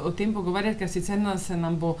tem pogovarjati, ker sicer se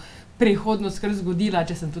nam bo prihodnost kar zgodila,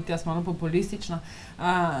 če sem tudi jaz malo populistična.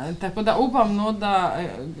 Tako da upam, da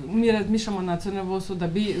mi razmišljamo na CNVOS-u, da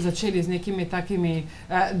bi začeli z nekimi takimi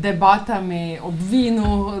debatami ob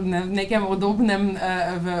vinu, v nekem udobnem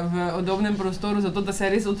prostoru, zato da se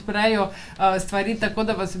res odprejo stvari, tako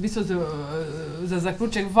da vas v bistvu za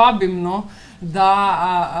zaključek vabim,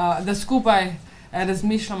 da skupaj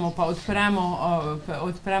razmišljamo, pa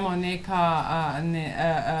odpremo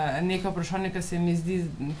neka vprašanja, ki se mi zdi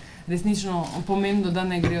resnično pomembno, da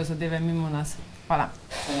ne grejo zadeve mimo nas. Hvala.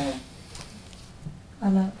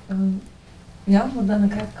 Hvala. Ja, morda na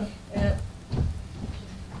kratko.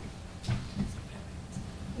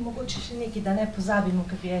 Mogoče še nekaj, da ne pozabimo,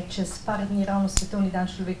 ker je čez par dni ravno Svetovni dan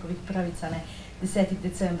človekovih pravic, 10.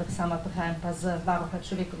 december, sama prihajam pa z varuha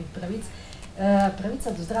človekovih pravic.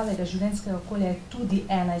 Pravica do zdravega življenjskega okolja je tudi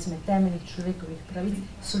ena izmed temeljnih človekovih pravic,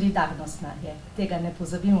 solidarnostna je. Tega ne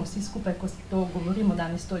pozabimo vsi skupaj, ko to govorimo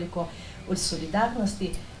danes toliko o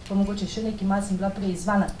solidarnosti. Pa mogoče še nekaj malo sem bila prej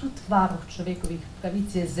izzvana, tudi varuh človekovih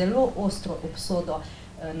pravic je zelo ostro obsodo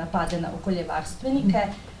napade na okoljevarstvenike.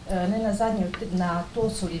 Ne nazadnje na to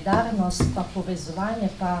solidarnost pa povezovanje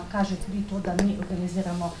pa kaže tudi to, da mi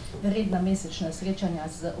organiziramo redna mesečna srečanja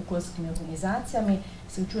z okoljskimi organizacijami.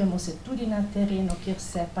 Srečujemo se tudi na terenu, kjer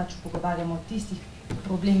se pač pogovarjamo o tistih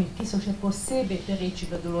problemih, ki so še posebej pereči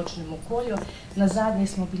v določenem okolju. Nazadnje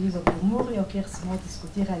smo bili v Pomurju, kjer smo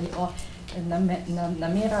diskutirali o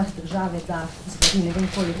namerah države, da zgradi ne vem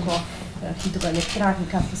koliko hidroelektrarn,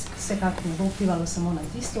 kar vsekakor ne bo vplivalo samo na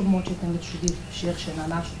tisto območje, temveč tudi širše na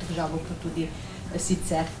našo državo, pa tudi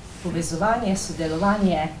sicer povezovanje,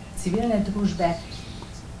 sodelovanje civilne družbe,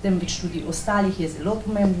 temveč tudi ostalih je zelo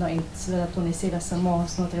pomembno in seveda to ne sega samo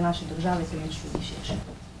znotraj naše države, temveč tudi širše.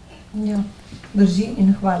 Ja, drži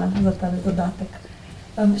in hvala za ta dodatek.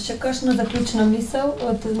 Še kakšna zaključna misel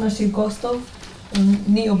od naših gostov?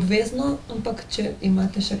 Ni obvezno, ampak če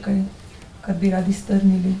imate še kaj, kar bi radi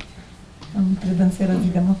strnili, preden se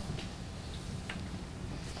razidemo.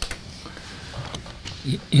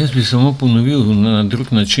 Jaz bi samo ponovil na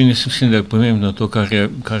drug način. Jaz mislim, da je pomembno to, kar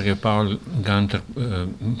je Pavel Gantar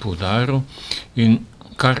poudaril in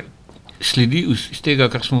kar sledi iz tega,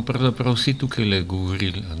 kar smo pravzaprav vsi tukaj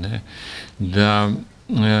govorili, ne? Da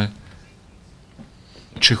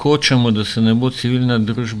če hočemo, da se ne bo civilna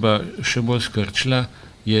družba še bolj skrčila,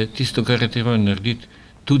 je tisto, kar je treba narediti,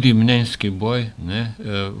 tudi mnenjski boj, ne,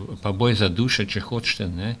 pa boj za duše, če hočete,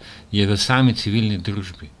 ne, je v sami civilni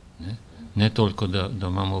družbi. Ne toliko, da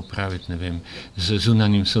imamo opraviti, ne vem, z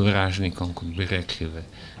zunanjim sovražnikom, kot bi rekli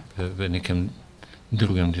v nekem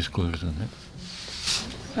drugem diskurzu. Ne.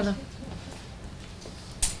 Hvala.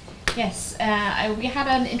 Yes, we had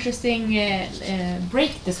an interesting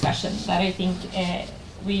break discussion that I think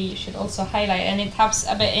we should also highlight, and it taps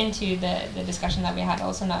a bit into the discussion that we had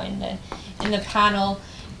also now in the panel.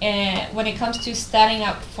 When it comes to standing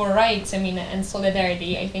up for rights, I mean, and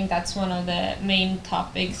solidarity, I think that's one of the main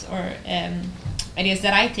topics or ideas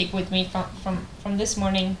that I take with me from this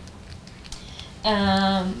morning.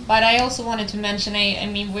 But I also wanted to mention, I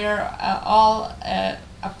mean, we're all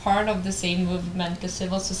a part of the same movement, the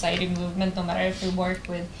civil society movement, no matter if we work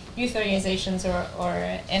with youth organizations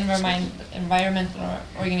or environmental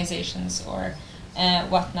organizations or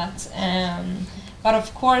whatnot. But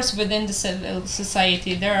of course, within the civil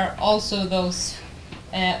society, there are also those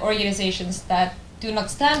organizations that do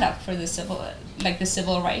not stand up for the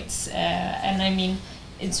civil rights. And I mean,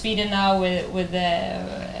 in Sweden now, with the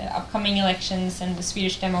upcoming elections and the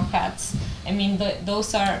Swedish Democrats, I mean,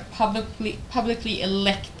 those are publicly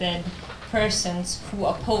elected persons who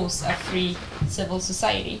oppose a free civil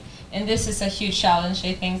society. And this is a huge challenge,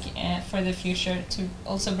 I think, for the future to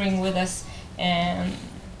also bring with us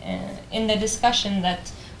in the discussion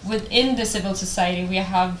that within the civil society we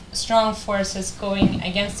have strong forces going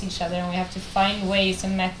against each other, and we have to find ways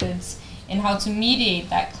and methods in how to mediate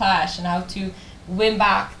that clash and how to win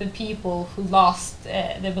back the people who lost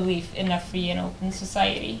the belief in a free and open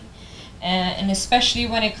society. And especially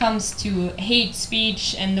when it comes to hate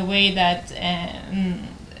speech and the way that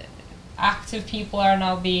active people are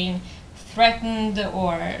now being threatened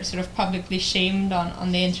or sort of publicly shamed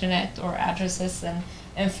on the internet, or addresses and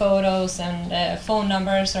photos and phone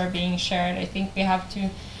numbers are being shared. I think we have to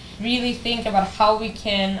really think about how we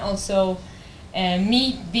can also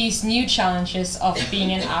meet these new challenges of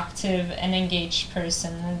being an active and engaged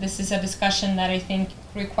person. And this is a discussion that I think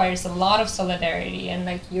requires a lot of solidarity, and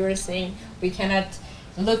like you were saying, we cannot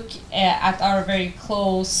look at our very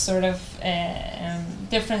close sort of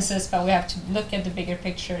differences, but we have to look at the bigger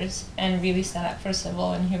pictures and really stand up for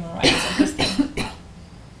civil and human rights at this time.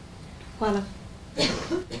 Hvala.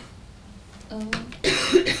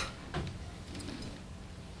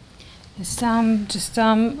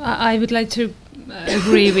 I would like to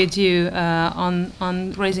agree with you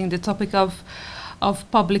on raising the topic of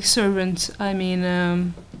public servants. I mean,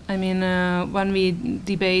 when we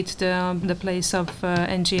debate the place of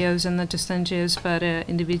NGOs, and not just NGOs, but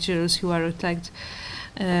individuals who are attacked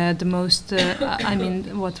the most, I mean,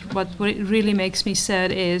 what really makes me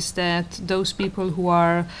sad is that those people who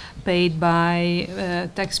are paid by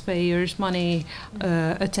taxpayers' money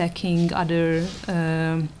attacking other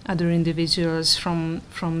individuals from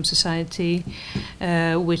society,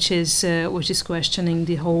 which is questioning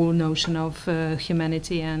the whole notion of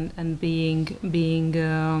humanity and being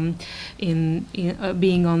on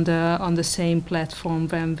the same platform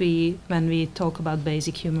when we talk about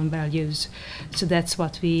basic human values. So that's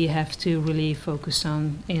what we have to really focus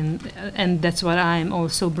on, and that's what I'm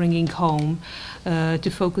also bringing home, to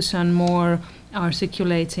focus on more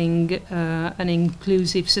articulating an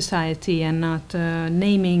inclusive society and not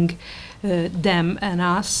naming them and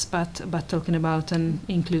us, but talking about an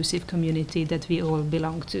inclusive community that we all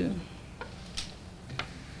belong to.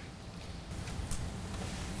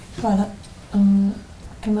 Hvala.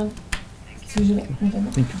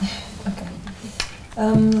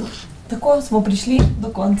 Tako smo prišli do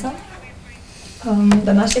konca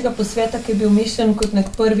današnjega posveta, ki je bil mišljen kot nek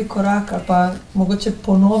prvi korak ali pa mogoče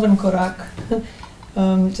ponoven korak,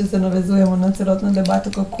 če se navezujemo na celotno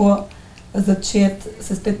debato, kako začeti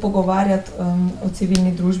se spet pogovarjati o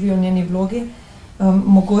civilni družbi, o njeni vlogi.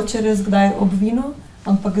 Mogoče res kdaj ob vinu,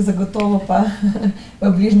 ampak zagotovo pa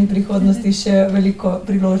v bližnji prihodnosti še veliko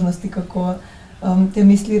priložnosti, kako te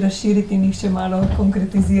misli razširiti in jih še malo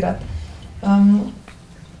konkretizirati.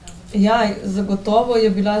 Ja, zagotovo je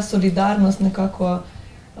bila solidarnost nekako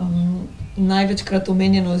največkrat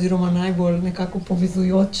omenjena oziroma najbolj nekako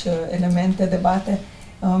povezujoč element te debate.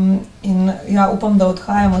 In ja, upam, da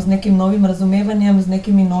odhajamo z nekim novim razumevanjem, z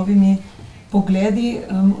nekimi novimi pogledi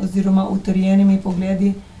oziroma utrjenimi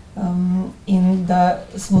pogledi, in da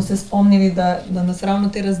smo se spomnili, da nas ravno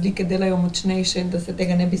te razlike delajo močnejše in da se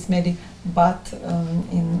tega ne bi smeli bati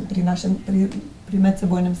pri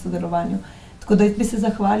medsebojnem sodelovanju. Tako da bi se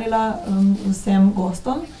zahvalila vsem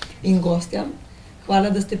gostom in gostjam. Hvala,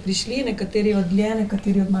 da ste prišli, nekateri od dlje,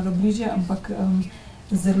 nekateri od malo bližje, ampak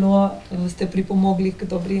zelo ste pripomogli k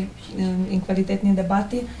dobri in kvalitetni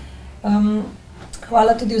debati.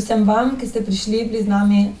 Hvala tudi vsem vam, ki ste prišli, bili z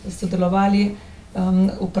nami, sodelovali,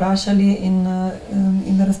 vprašali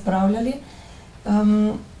in razpravljali.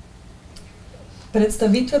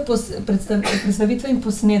 Predstavitve in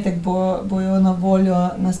posnetek bojo na voljo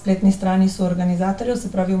na spletni strani soorganizatorjev,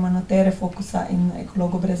 se pravi Humanitere, Fokusa in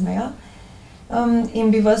Ekologov brez meja.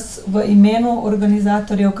 In bi vas v imenu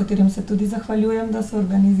organizatorjev, katerim se tudi zahvaljujem, da so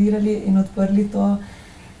organizirali in odprli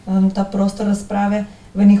ta prostor razprave,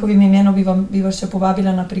 v njihovim imenu bi vas še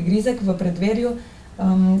povabila na prigrizek v preddverju,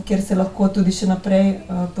 kjer se lahko tudi še naprej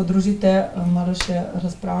podružite, malo še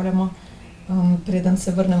razpravljamo, preden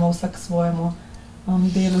se vrnemo vsak svojemu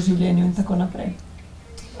delu, življenju in tako naprej.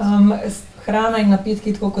 Hrana in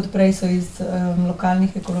napitki, tako kot prej, so iz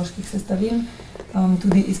lokalnih ekoloških sestavin,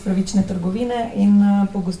 tudi iz pravične trgovine in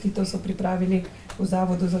pogostitev so pripravili v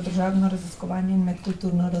Zavodu za družabno raziskovanje in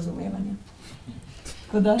medkulturno razumevanje.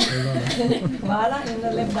 Tako da, hvala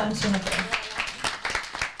in lep dan še naprej.